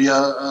is going to be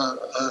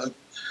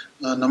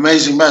an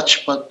amazing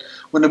match. But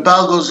when the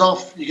bell goes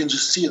off, you can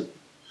just see it.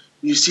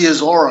 You see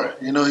his aura,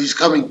 you know, he's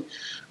coming,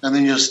 and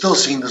then you're still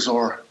seeing this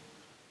aura,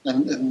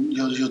 and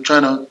you're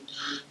trying to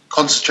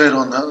concentrate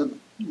on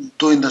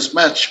doing this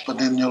match, but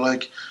then you're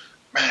like,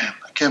 man,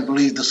 I can't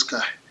believe this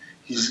guy.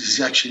 He's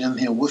actually in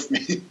here with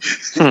me.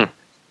 It's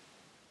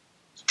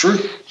true.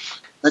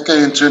 That guy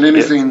can turn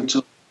anything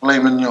into filet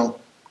mignon.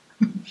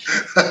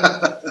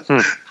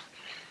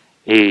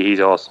 He's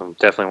awesome.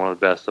 Definitely one of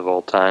the best of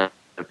all time.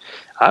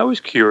 I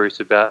was curious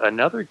about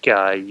another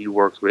guy you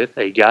worked with,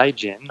 a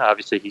Gaijin.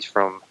 Obviously, he's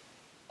from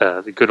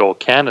the good old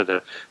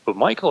Canada. But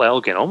Michael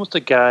Elgin, almost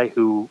a guy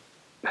who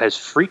has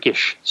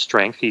freakish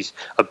strength. He's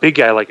a big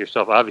guy like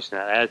yourself, obviously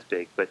not as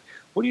big. But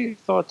what are your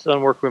thoughts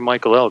on working with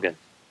Michael Elgin?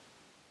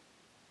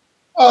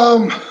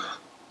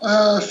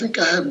 I think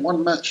I had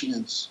one match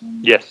against him.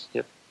 Yes.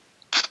 Yep.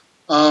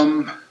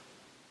 I'm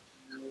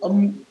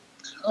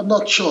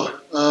not sure.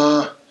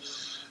 I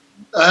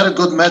had a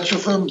good match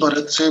with him, but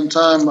at the same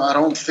time, I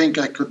don't think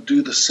I could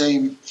do the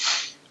same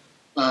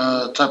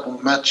type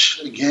of match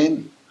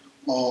again,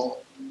 or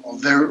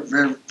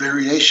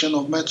variation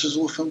of matches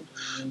with him.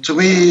 To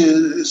me,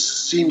 it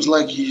seems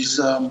like he's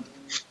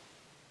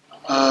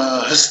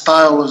his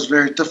style is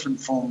very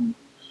different from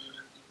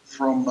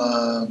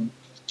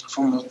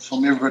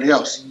everybody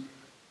else.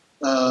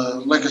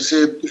 Like I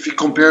said, if you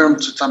compare him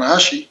to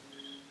Tanahashi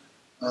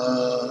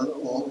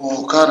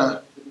or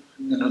Okada,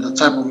 you know, the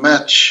type of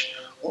match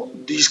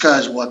these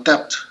guys will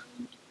adapt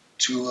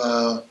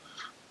to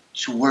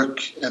work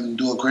and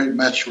do a great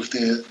match with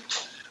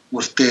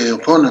their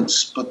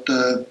opponents. But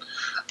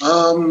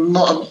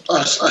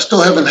I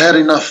still haven't had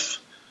enough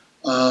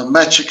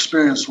match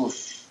experience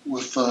with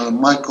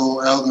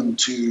Michael Elgin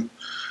to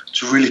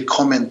really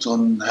comment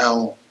on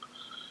how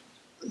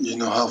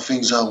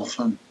things are with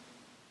him.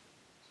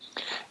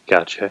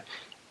 Gotcha.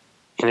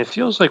 And it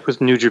feels like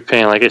with New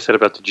Japan, like I said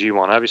about the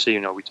G1, obviously,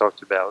 we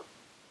talked about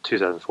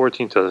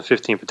 2014,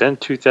 2015, but then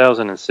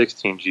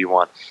 2016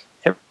 G1.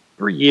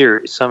 Every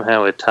year,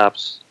 somehow it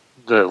tops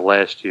the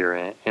last year,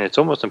 and it's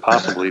almost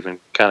impossible to even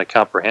kind of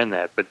comprehend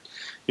that. But,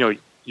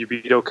 you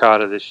beat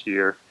Okada this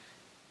year,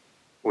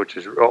 which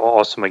is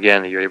awesome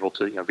again that you're able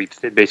to beat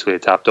basically the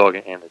top dog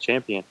and the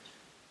champion,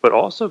 but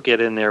also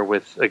get in there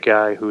with a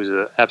guy who's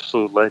an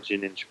absolute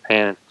legend in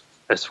Japan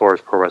as far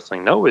as pro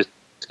wrestling is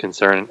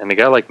concerned, and a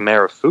guy like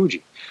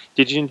Marufuji.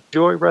 Did you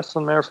enjoy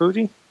wrestling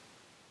Marufuji?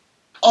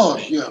 Oh,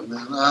 yeah,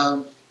 man.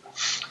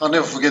 I'll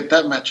never forget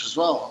that match as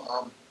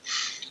well.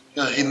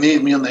 He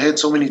kneed me on the head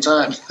so many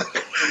times.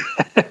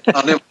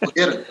 I'll never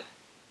forget it.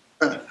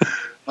 But,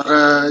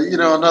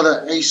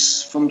 another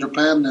ace from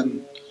Japan,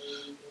 and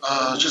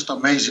just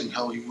amazing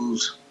how he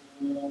moves.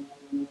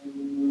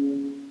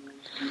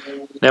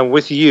 Now,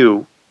 with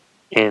you,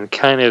 and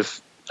kind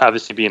of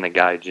obviously being a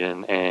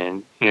Gaijin,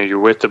 and, you're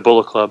with the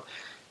Bullet Club,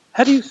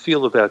 how do you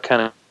feel about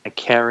kind of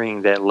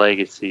carrying that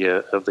legacy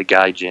of the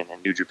Gaijin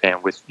in New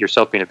Japan with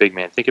yourself being a big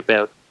man? Think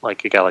about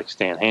like a guy like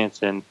Stan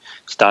Hansen,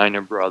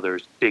 Steiner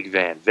Brothers, Big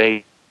Van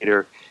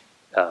Vader,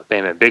 Bam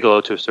Bam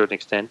Bigelow to a certain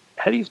extent.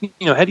 How do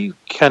you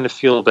kind of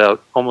feel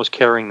about almost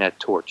carrying that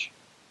torch?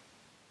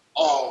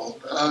 Oh,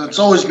 it's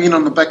always been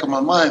on the back of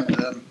my mind.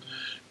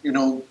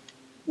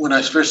 When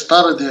I first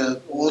started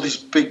there, all these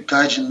big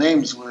Gaijin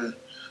names were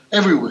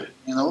everywhere,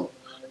 and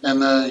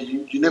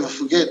you never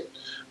forget.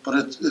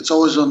 But it's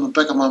always on the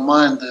back of my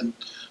mind, and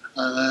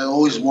I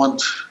always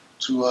want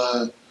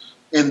to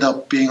end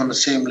up being on the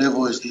same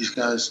level as these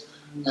guys.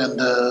 And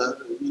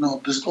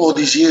all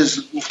these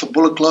years with the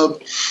Bullet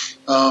Club,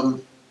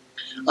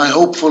 I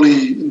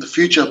hopefully in the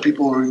future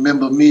people will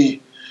remember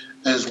me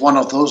as one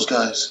of those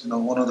guys.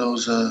 One of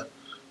those New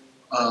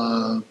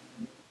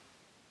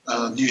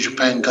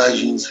Japan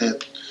Gaijins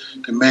that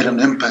made an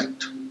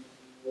impact.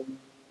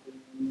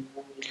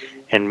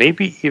 And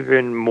maybe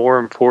even more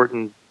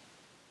important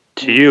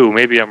to you,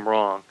 maybe I'm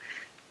wrong,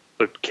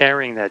 but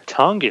carrying that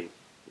Tongan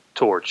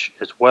torch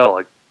as well,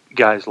 like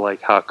guys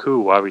like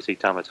Haku, obviously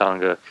Tama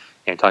Tonga,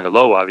 and Tonga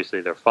Loa,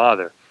 obviously their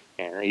father,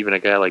 and even a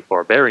guy like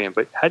Barbarian.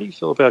 But how do you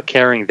feel about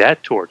carrying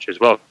that torch as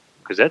well?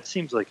 Because that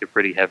seems like a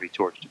pretty heavy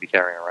torch to be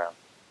carrying around.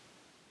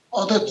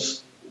 Oh,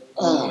 that's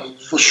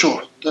for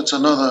sure. That's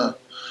another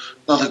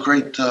another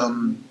great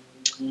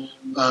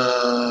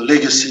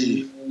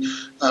legacy.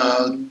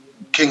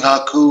 King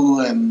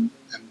Haku and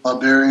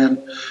Barbarian,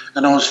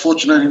 and I was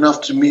fortunate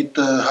enough to meet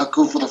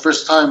Haku for the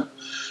first time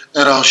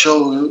at our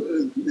show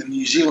in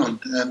New Zealand,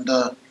 and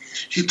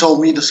he told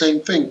me the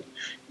same thing.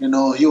 You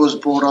know, he was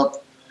brought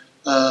up,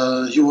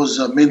 he was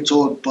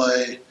mentored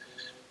by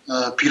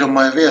Peter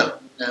Maivea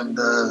and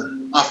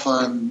Afa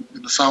and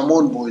the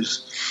Samoan boys,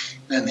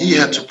 and he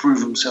had to prove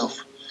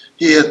himself.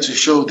 He had to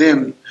show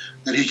them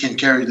that he can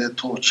carry that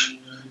torch.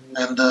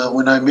 And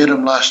when I met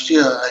him last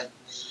year,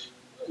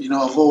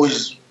 I've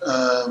always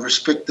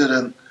respected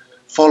and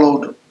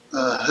followed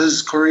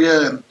his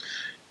career,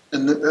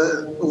 and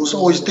it was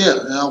always there.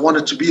 I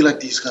wanted to be like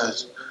these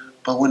guys.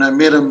 But when I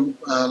met him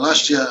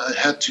last year, I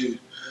had to,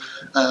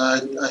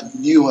 I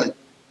knew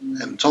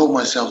and told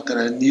myself that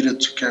I needed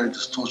to carry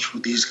this torch for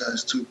these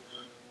guys too.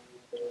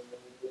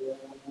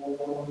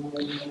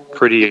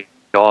 Pretty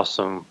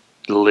awesome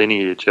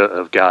lineage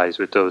of guys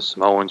with those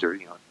Samoans, or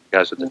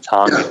guys with the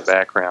Tongan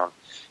background.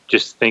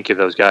 Just think of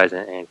those guys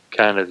and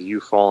kind of you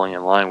falling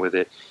in line with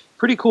it.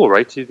 Pretty cool,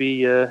 right, to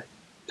be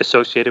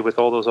associated with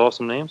all those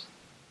awesome names?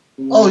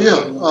 Oh yeah,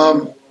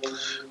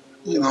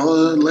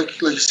 like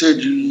you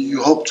said,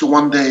 you hope to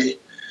one day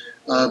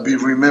be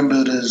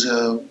remembered as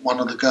one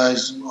of the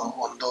guys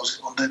on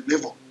that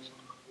level.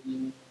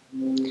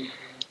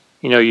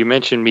 You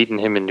mentioned meeting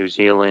him in New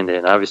Zealand,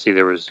 and obviously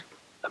there was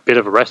a bit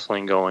of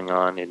wrestling going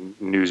on in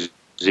New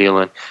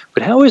Zealand.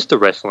 But how is the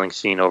wrestling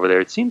scene over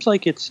there? It seems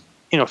like it's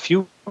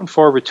few and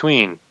far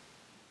between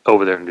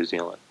over there in New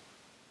Zealand.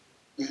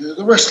 Yeah,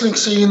 the wrestling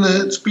scene,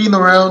 it's been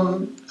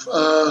around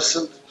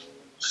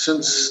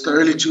since the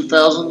early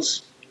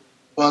 2000s,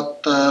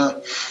 but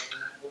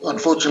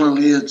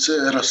unfortunately it's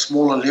at a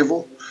smaller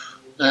level.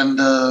 And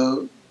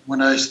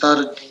when I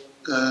started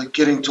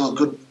getting to a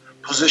good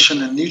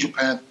position in New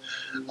Japan,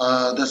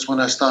 that's when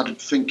I started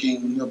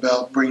thinking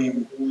about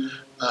bringing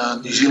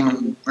New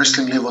Zealand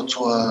wrestling level to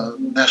a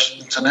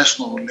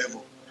international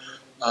level,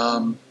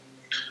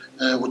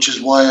 which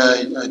is why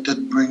I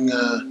did bring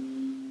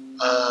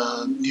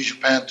New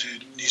Japan to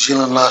New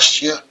Zealand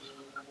last year,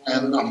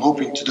 and I'm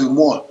hoping to do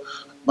more.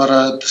 But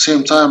at the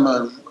same time,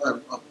 I'm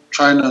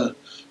trying to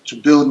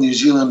build New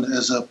Zealand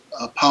as a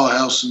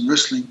powerhouse in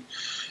wrestling,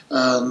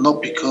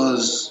 not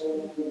because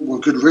we're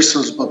good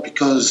wrestlers, but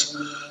because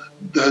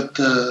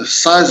the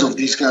size of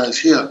these guys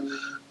here.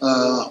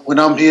 When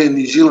I'm here in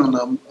New Zealand,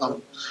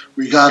 I'm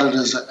regarded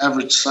as an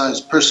average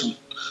sized person.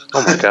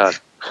 Oh my God.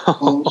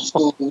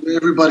 so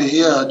everybody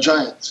here are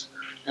giants,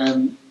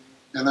 and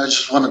I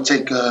just want to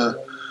take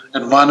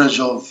advantage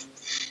of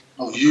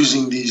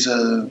using these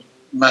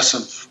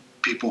massive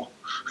people.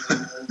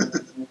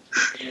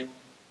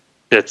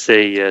 That's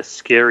a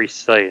scary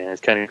sight, and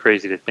it's kind of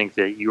crazy to think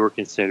that you were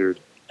considered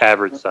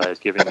average size,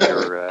 given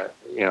your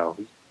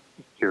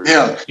your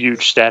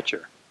huge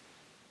stature.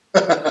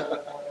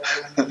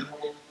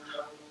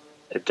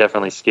 It's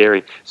definitely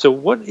scary. So,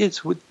 what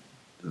is with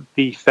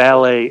the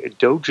Fale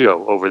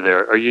Dojo over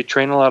there? Are you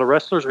training a lot of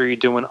wrestlers, or are you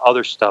doing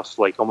other stuff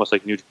almost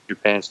like New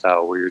Japan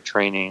style, where you're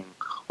training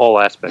all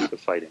aspects of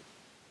fighting?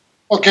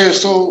 Okay,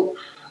 so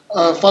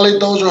Fale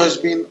Dojo has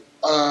been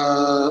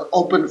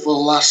open for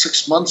the last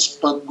 6 months,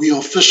 but we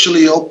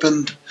officially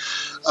opened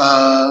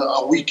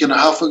a week and a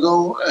half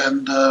ago,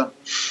 and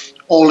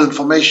all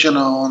information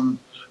on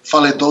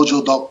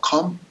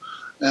faledojo.com.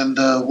 And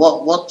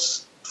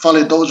what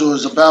Fale Dojo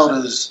is about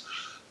is,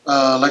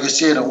 like I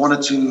said, I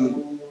wanted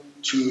to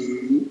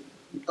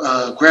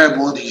grab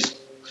all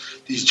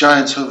these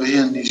giants over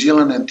here in New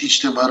Zealand and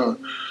teach them how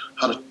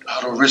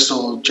to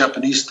wrestle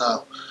Japanese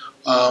style.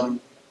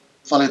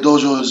 Fale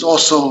Dojo is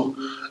also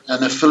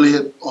an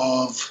affiliate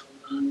of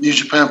New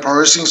Japan Pro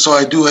Wrestling, so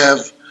I do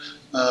have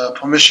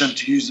permission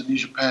to use the New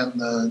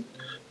Japan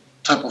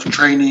type of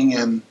training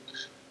and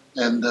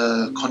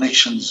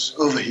connections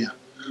over here.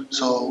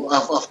 So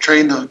I've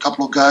trained a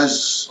couple of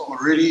guys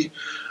already.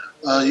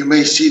 You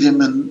may see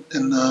them in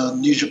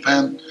New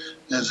Japan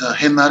as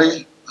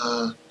Henare,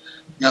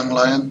 Young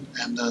Lion,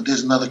 and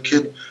there's another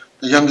kid,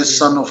 the youngest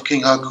son of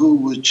King Haku,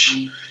 which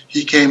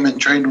he came and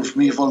trained with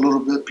me for a little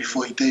bit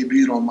before he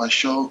debuted on my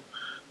show,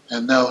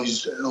 and now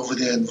he's over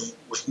there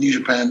with New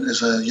Japan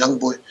as a young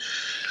boy.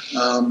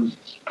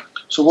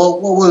 So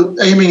what we're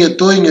aiming at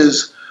doing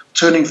is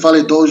turning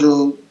Fale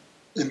Dojo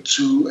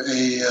into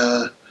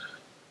a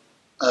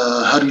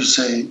how do you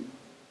say,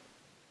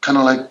 kind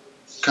of like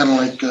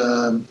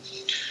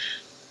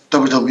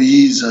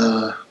WWE's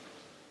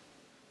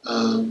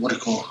what do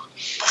you call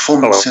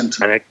Performance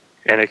Center.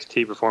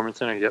 NXT Performance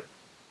Center. Yep.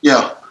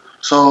 Yeah.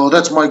 So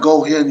that's my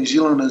goal here in New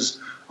Zealand. Is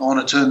I want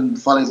to turn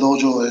Fale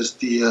Dojo as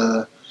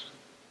the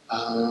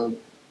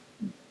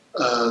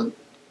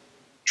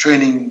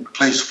training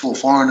place for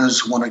foreigners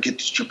who want to get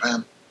to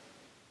Japan.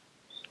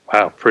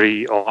 Wow,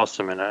 pretty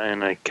awesome, and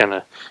I kind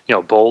of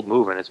bold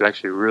move, and it's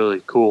actually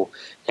really cool.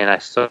 And I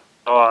saw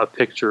a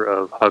picture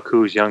of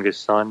Haku's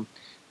youngest son,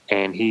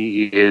 and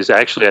he is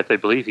actually, I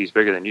believe he's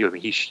bigger than you. I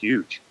mean, he's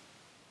huge.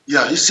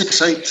 Yeah, he's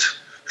 6'8".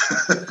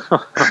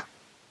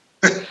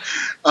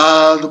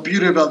 The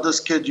beauty about this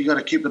kid, you got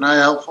to keep an eye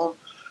out for him.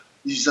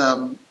 He's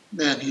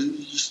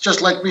he's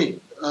just like me.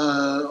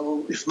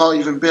 if not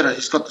even better.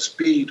 He's got the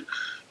speed,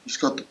 he's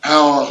got the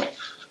power,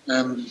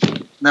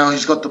 and now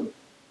he's got the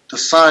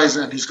size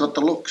and he's got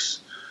the looks.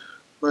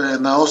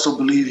 And I also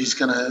believe he's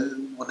gonna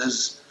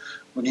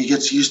when he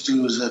gets used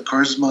to his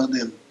charisma,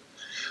 then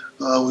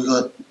we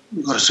got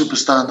a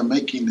superstar in the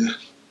making there.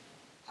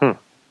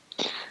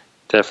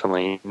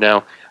 Definitely.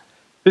 Now,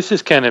 this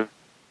is kind of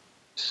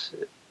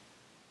a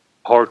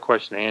hard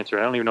question to answer.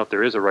 I don't even know if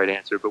there is a right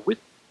answer, but with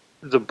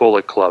the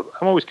Bullet Club,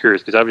 I'm always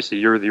curious because obviously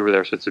you were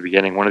there since the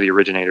beginning, one of the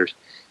originators.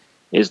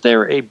 Is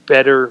there a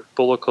better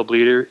Bullet Club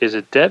leader? Is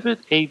it Devitt,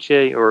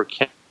 AJ, or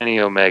Kenny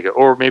Omega?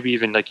 Or maybe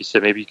even, like you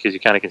said, maybe because you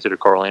kind of consider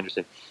Carl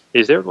Anderson.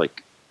 Is there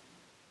like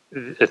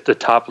the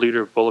top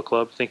leader of Bullet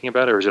Club thinking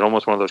about it, or is it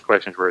almost one of those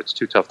questions where it's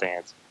too tough to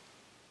answer?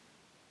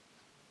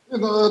 You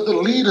know, the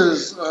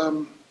leaders,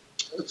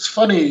 it's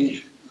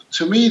funny,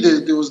 to me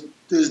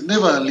there's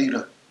never a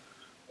leader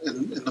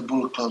in the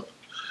Bullet Club.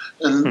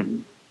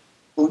 And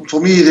for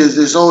me,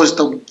 there's always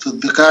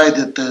the guy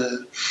that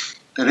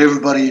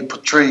everybody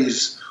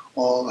portrays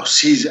or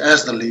sees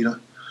as the leader.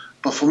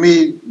 But for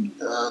me,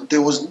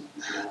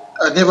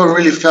 I never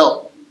really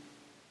felt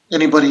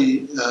anybody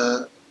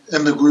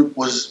in the group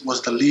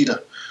was the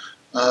leader.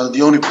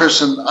 The only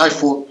person I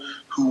thought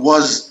who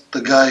was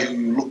the guy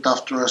who looked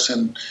after us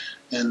and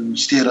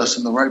steered us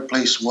in the right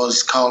place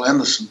was Carl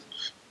Anderson.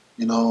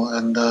 You know,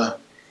 and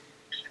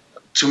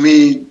to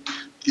me,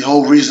 the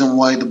whole reason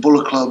why the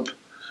Bullet Club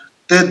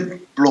did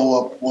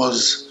blow up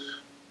was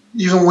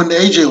even when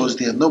AJ was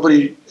there,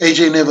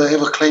 AJ never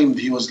ever claimed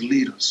he was the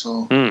leader.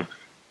 So, you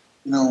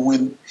know,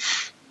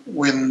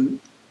 when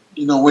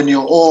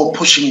you're all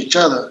pushing each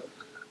other,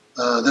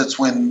 that's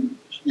when,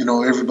 you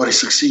know, everybody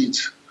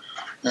succeeds.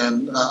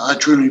 And I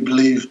truly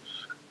believe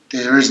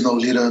there is no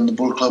leader in the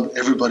Bullet Club.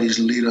 Everybody's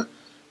a leader,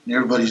 and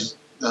everybody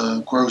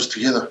grows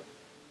together.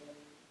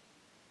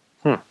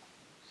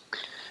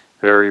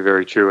 Very,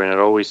 very true. And it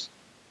always,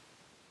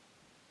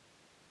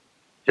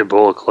 your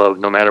Bullet Club,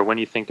 no matter when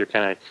you think they're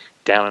kind of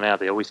down and out,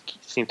 they always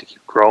seem to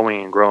keep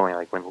growing and growing.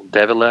 Like when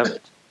Devitt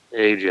left,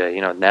 AJ, you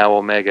know, now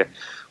Omega.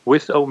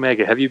 With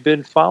Omega, have you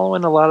been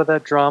following a lot of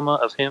that drama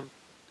of him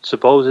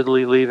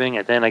supposedly leaving,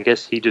 and then I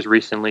guess he just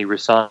recently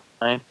resigned?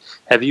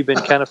 Have you been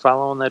kind of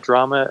following that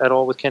drama at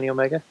all with Kenny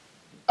Omega?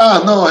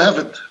 No, I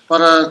haven't.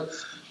 But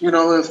you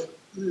know, if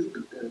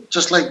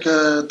just like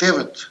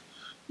Devitt,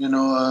 you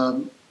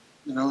know,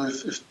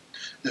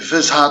 if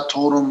his heart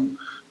told him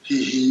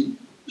he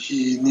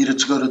needed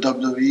to go to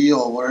WWE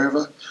or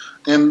wherever,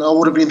 then I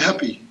would have been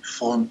happy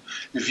for him.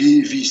 If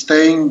he's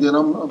staying, then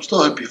I'm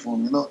still happy for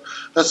him. You know,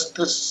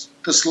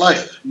 that's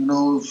life. You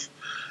know,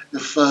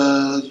 if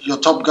your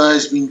top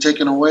guy's been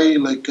taken away,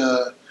 like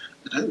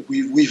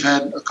we've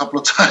had a couple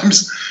of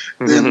times,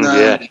 then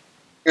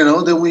you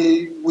know, then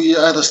we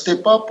either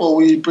step up or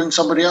we bring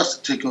somebody else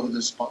to take over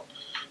this spot.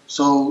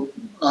 So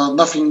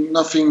nothing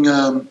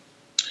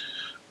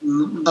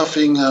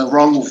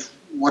wrong with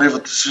whatever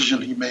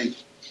decision he made.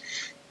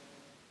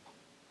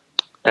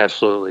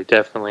 Absolutely,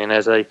 definitely. And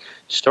as I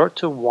start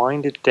to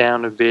wind it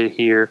down a bit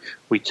here,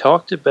 we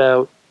talked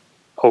about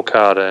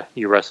Okada,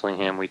 you wrestling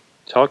him. We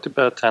talked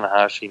about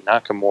Tanahashi,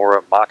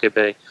 Nakamura,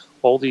 Makabe,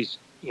 all these,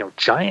 you know,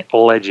 giant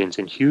legends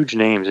and huge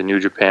names in New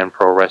Japan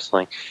Pro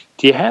Wrestling.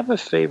 Do you have a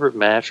favorite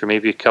match or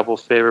maybe a couple of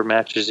favorite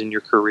matches in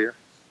your career?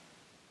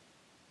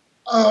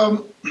 There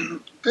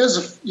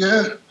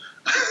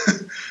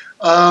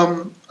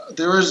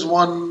is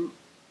one.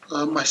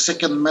 My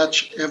second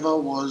match ever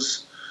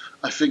was,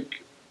 I think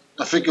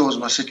it was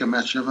my second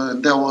match ever,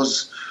 and that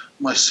was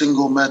my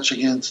single match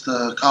against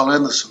Carl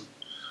Anderson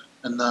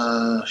in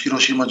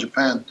Hiroshima,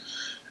 Japan.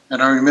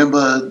 And I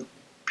remember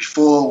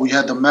before we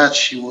had the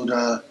match, he would,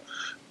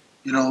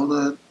 you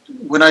know,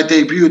 when I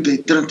debuted, they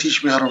didn't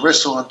teach me how to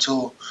wrestle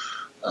until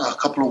a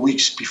couple of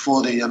weeks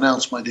before they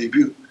announced my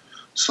debut.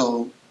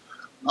 So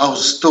I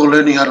was still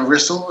learning how to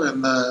wrestle,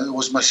 and it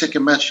was my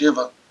second match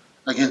ever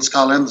against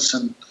Carl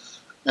Anderson.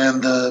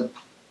 And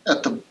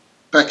at the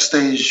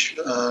backstage,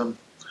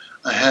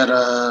 I had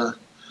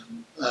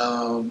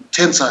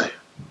Tensai,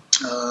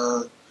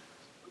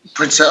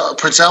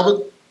 Prince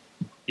Albert.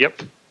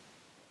 Yep.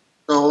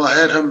 So I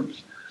had him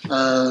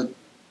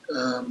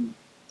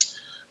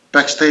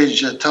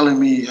backstage telling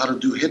me how to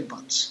do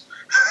headbutts.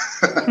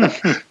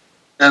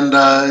 And,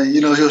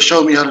 you know, he'll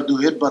show me how to do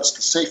headbutts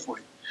the safe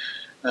way.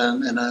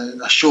 And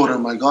I showed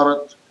him I got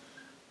it.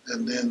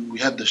 And then we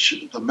had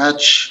the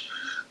match.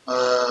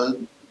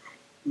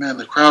 Man,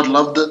 the crowd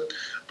loved it.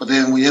 But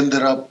then we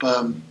ended up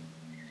a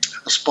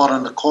spot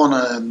in the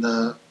corner, and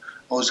I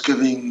was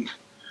giving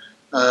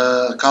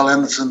Carl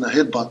Anderson a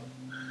headbutt.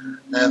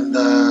 And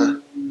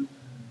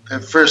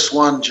that first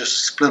one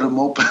just split him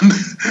open.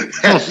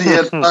 And he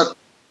had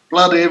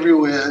blood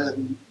everywhere.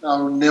 And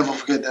I'll never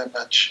forget that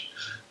match.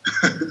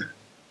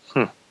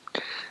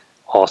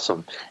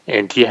 Awesome.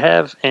 And do you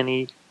have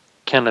any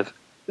kind of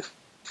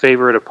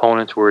favorite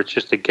opponents where it's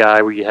just a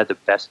guy where you had the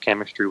best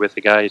chemistry with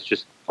the guy? It's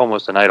just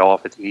almost a night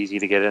off. It's easy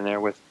to get in there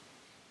with.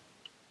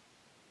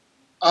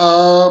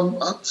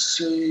 I'd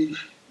say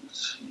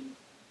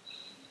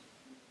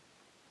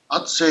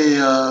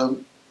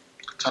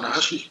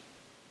Tanahashi.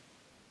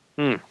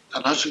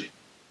 Tanahashi.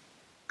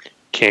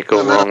 Can't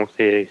go wrong with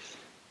the Ace.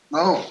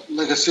 No,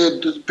 like I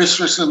said, the best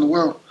wrestler in the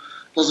world.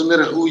 Doesn't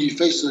matter who he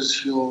faces,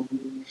 he'll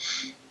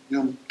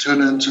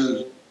turn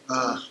into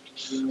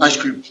ice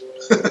cream.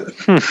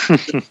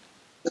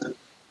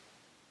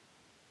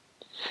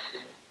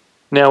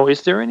 Now,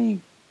 is there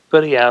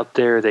anybody out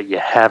there that you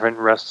haven't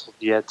wrestled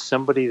yet?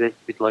 Somebody that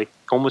you'd like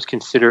almost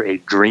consider a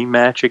dream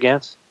match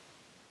against?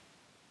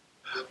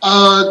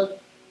 Yeah,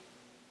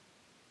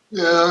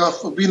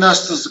 I've been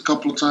asked this a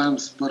couple of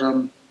times, but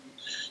I've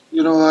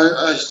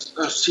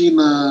seen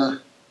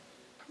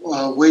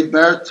Wade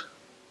Barrett.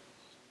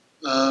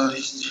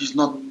 He's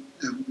not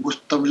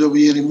with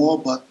WWE anymore,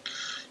 but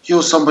he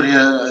was somebody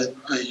I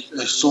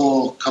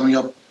saw coming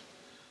up,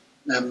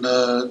 and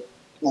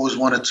always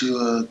wanted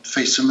to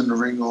face him in the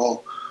ring,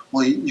 or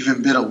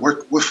even better,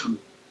 work with him.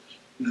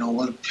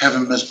 Have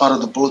him as part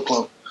of the Bullet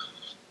Club.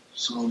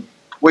 So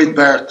Wade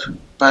Barrett,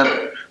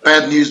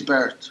 bad news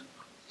Barrett.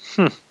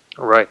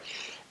 Right.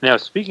 Now,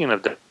 speaking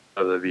of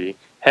WWE,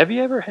 have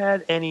you ever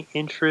had any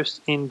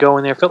interest in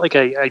going there? I felt like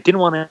I didn't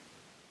want to,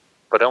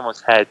 but I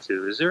almost had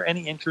to. Is there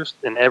any interest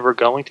in ever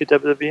going to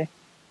WWE?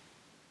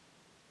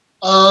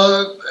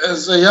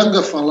 As a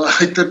younger fella,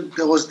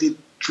 that was the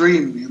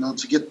dream,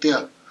 to get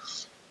there.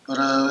 But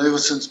ever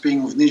since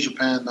being with New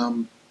Japan,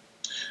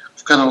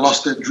 I've kind of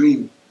lost that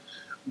dream.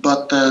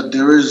 But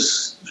there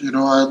is,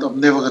 I'm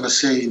never going to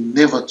say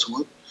never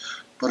to it.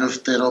 But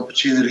if that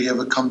opportunity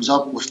ever comes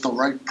up with the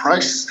right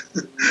price,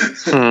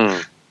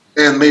 and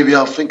maybe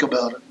I'll think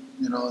about it.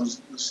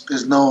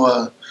 There's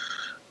no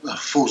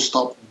full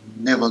stop.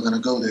 Never going to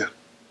go there.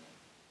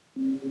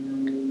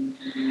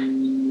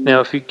 Now,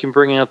 if you can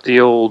bring out the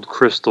old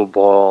crystal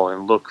ball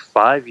and look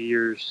 5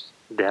 years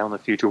down the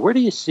future, where do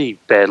you see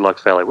Bad Luck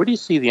Fale? Where do you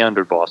see the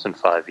Underboss in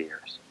 5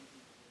 years?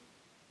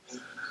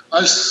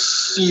 I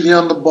see the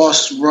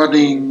Underboss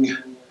running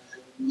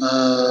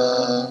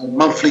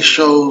monthly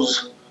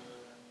shows,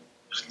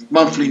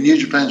 monthly New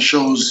Japan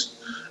shows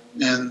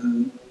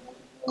in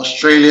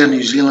Australia,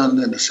 New Zealand,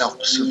 and the South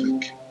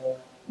Pacific.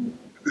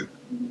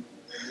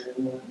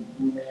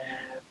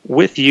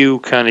 With you,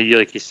 kind of,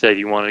 like you said,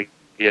 you want to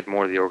get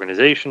more of the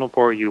organizational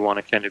part. You want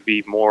to kind of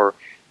be more,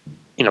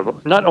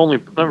 not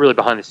really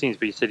behind the scenes,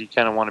 but you said you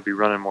kind of want to be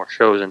running more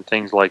shows and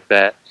things like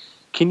that.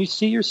 Can you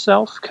see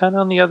yourself kind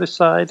of on the other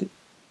side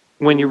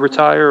when you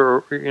retire,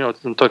 or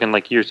I'm talking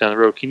like years down the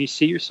road? Can you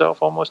see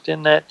yourself almost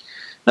in that,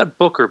 not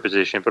booker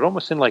position, but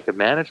almost in like a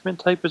management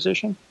type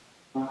position?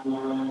 Yeah.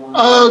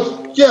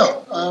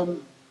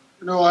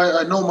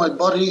 I know my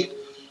body.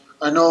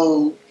 I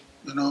know,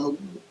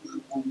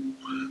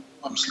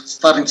 I'm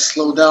starting to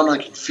slow down. I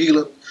can feel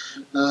it.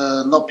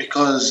 Not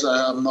because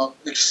I'm not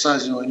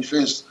exercising or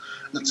anything. It's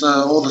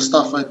all the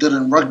stuff I did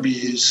in rugby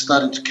is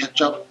starting to catch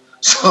up.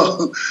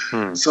 So,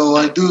 so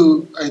I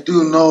do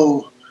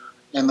know,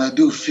 and I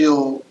do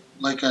feel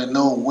like I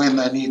know when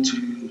I need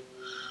to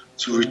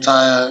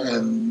retire,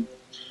 and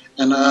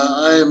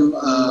I am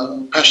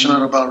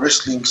passionate about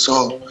wrestling.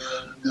 So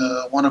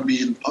I want to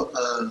be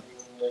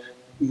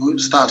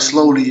start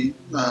slowly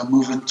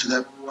moving to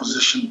that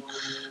position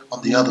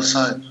on the other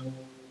side.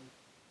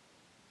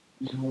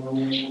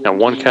 Now,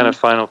 one kind of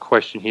final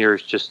question here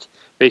is just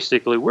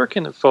basically, where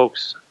can the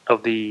folks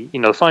of the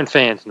fine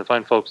fans and the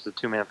fine folks of the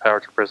Two-Man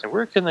Power Trip Wrestling,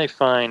 where can they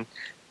find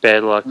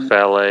Bad Luck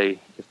Fale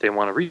if they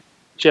want to reach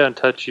out and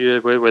touch you,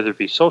 whether it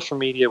be social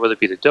media, whether it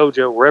be the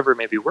dojo, wherever it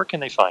may be? Where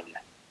can they find you?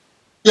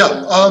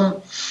 Yeah,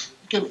 you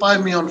can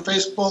find me on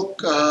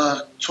Facebook,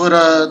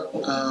 Twitter,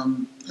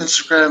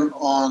 Instagram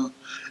on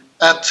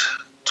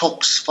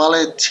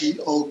 @ToksFale,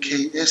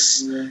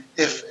 ToksFale,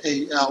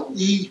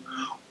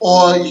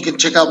 or you can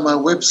check out my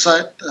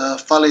website,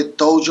 Fale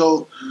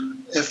Dojo,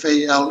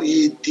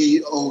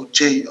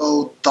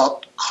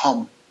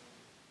 FaleDojo.com.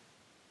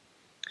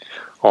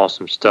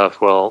 Awesome stuff.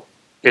 Well,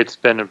 it's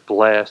been a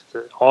blast.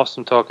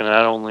 Awesome talking to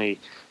not only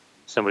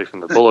somebody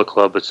from the Bullet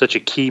Club, but such a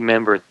key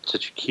member,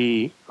 such a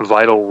key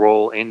vital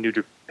role in New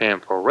Japan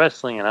Pro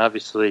Wrestling, and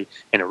obviously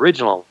an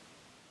original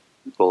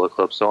Bullet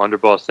Club. So,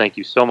 Underboss, thank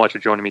you so much for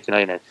joining me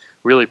tonight, and I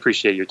really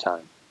appreciate your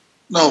time.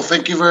 No,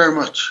 thank you very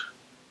much.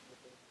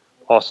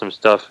 Awesome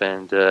stuff,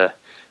 and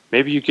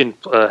maybe you can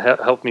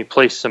help me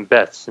place some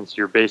bets, since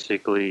you're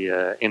basically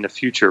in the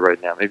future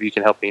right now. Maybe you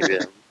can help me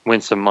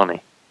win some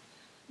money.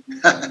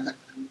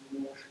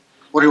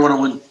 What do you want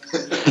to win?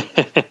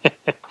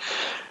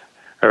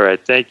 All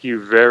right. Thank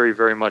you very,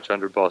 very much,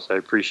 Underboss. I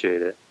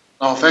appreciate it.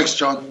 Oh, thanks,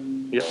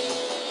 John. Yep.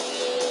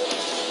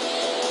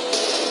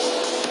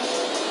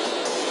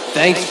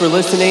 Thanks for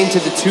listening to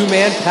the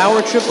Two-Man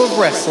Power Trip of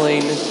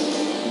Wrestling.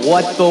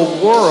 What the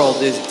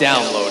world is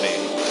downloading.